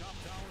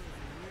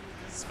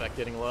 Spec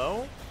getting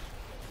low.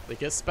 They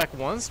get Spec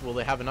once. Will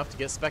they have enough to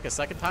get Spec a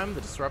second time?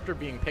 The Disruptor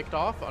being picked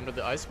off under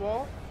the Ice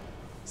Wall.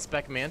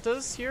 Spec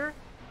Mantas here.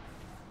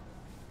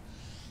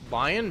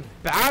 Lion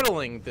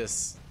battling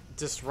this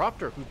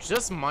Disruptor who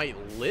just might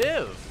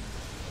live.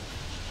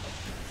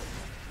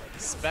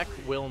 Spec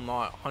will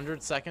not.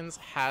 100 seconds,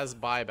 has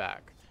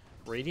buyback.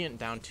 Radiant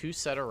down 2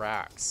 set of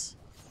racks.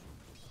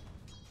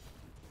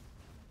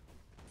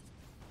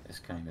 This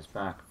game is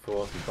back and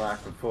forth and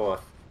back and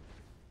forth.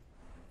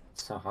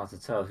 It's so hard to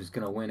tell who's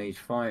going to win each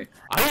fight.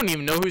 I don't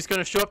even know who's going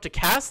to show up to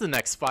cast the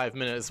next 5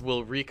 minutes.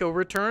 Will Rico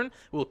return?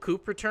 Will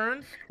Coop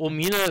return? Will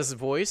Mina's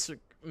voice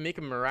make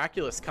a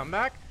miraculous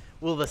comeback?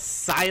 Will the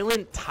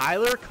silent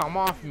Tyler come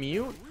off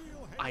mute?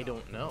 I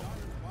don't know.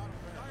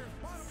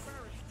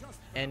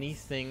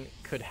 Anything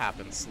could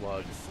happen,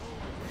 Slug.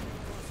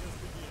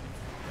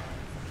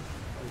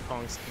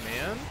 Wukong's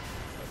command.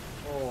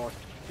 Oh,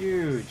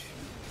 huge.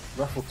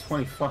 Ruffle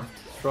 25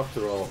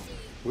 Disruptor roll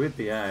with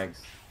the Ags.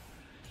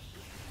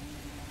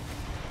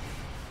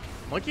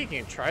 Monkey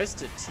King tries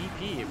to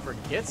TP,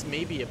 forgets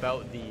maybe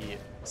about the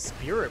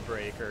Spirit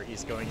Breaker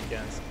he's going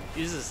against.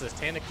 Uses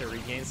Satanic to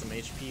regain some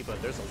HP,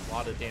 but there's a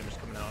lot of damage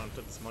coming out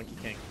onto this Monkey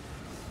King.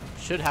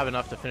 Should have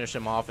enough to finish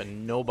him off,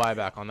 and no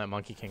buyback on that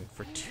Monkey King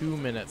for 2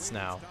 minutes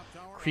now.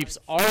 Creep's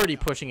already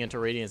pushing into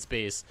Radiant's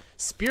base.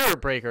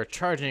 Spirit Breaker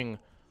charging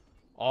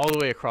all the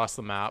way across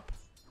the map.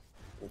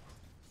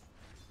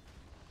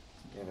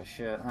 Give a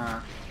shit, huh?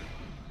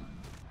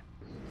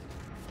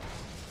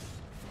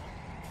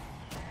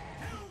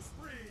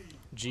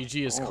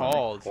 GG is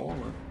called.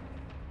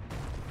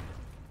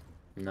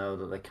 know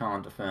that they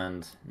can't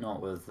defend,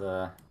 not with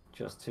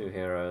just 2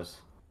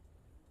 heroes.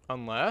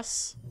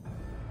 Unless,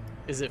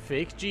 is it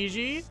fake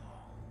GG?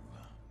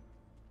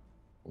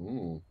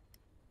 Ooh.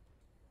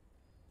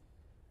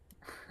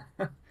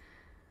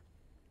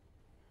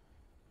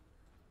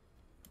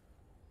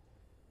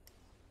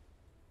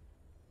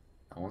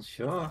 No one's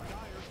sure.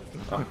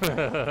 I'll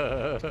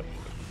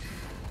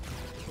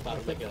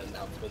make an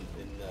announcement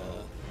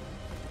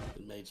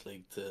in Mage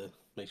League to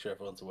make sure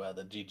everyone's aware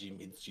that GG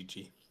means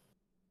GG.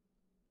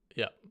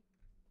 Yeah.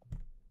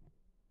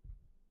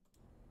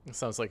 It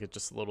sounds like it's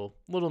just a little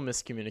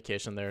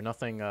miscommunication there.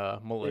 Nothing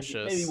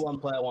malicious. Maybe one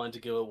player wanted to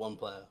go, one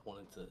player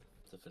wanted to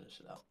finish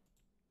it out.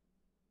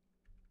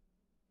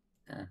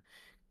 Yeah.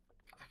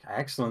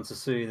 Excellent to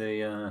see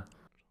the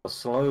a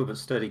slow but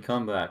steady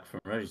comeback from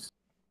Mage.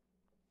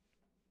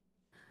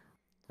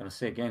 Gonna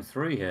see a game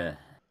 3 here.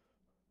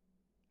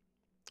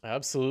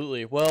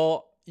 Absolutely.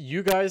 Well,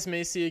 you guys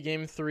may see a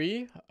game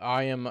 3.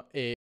 I am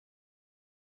a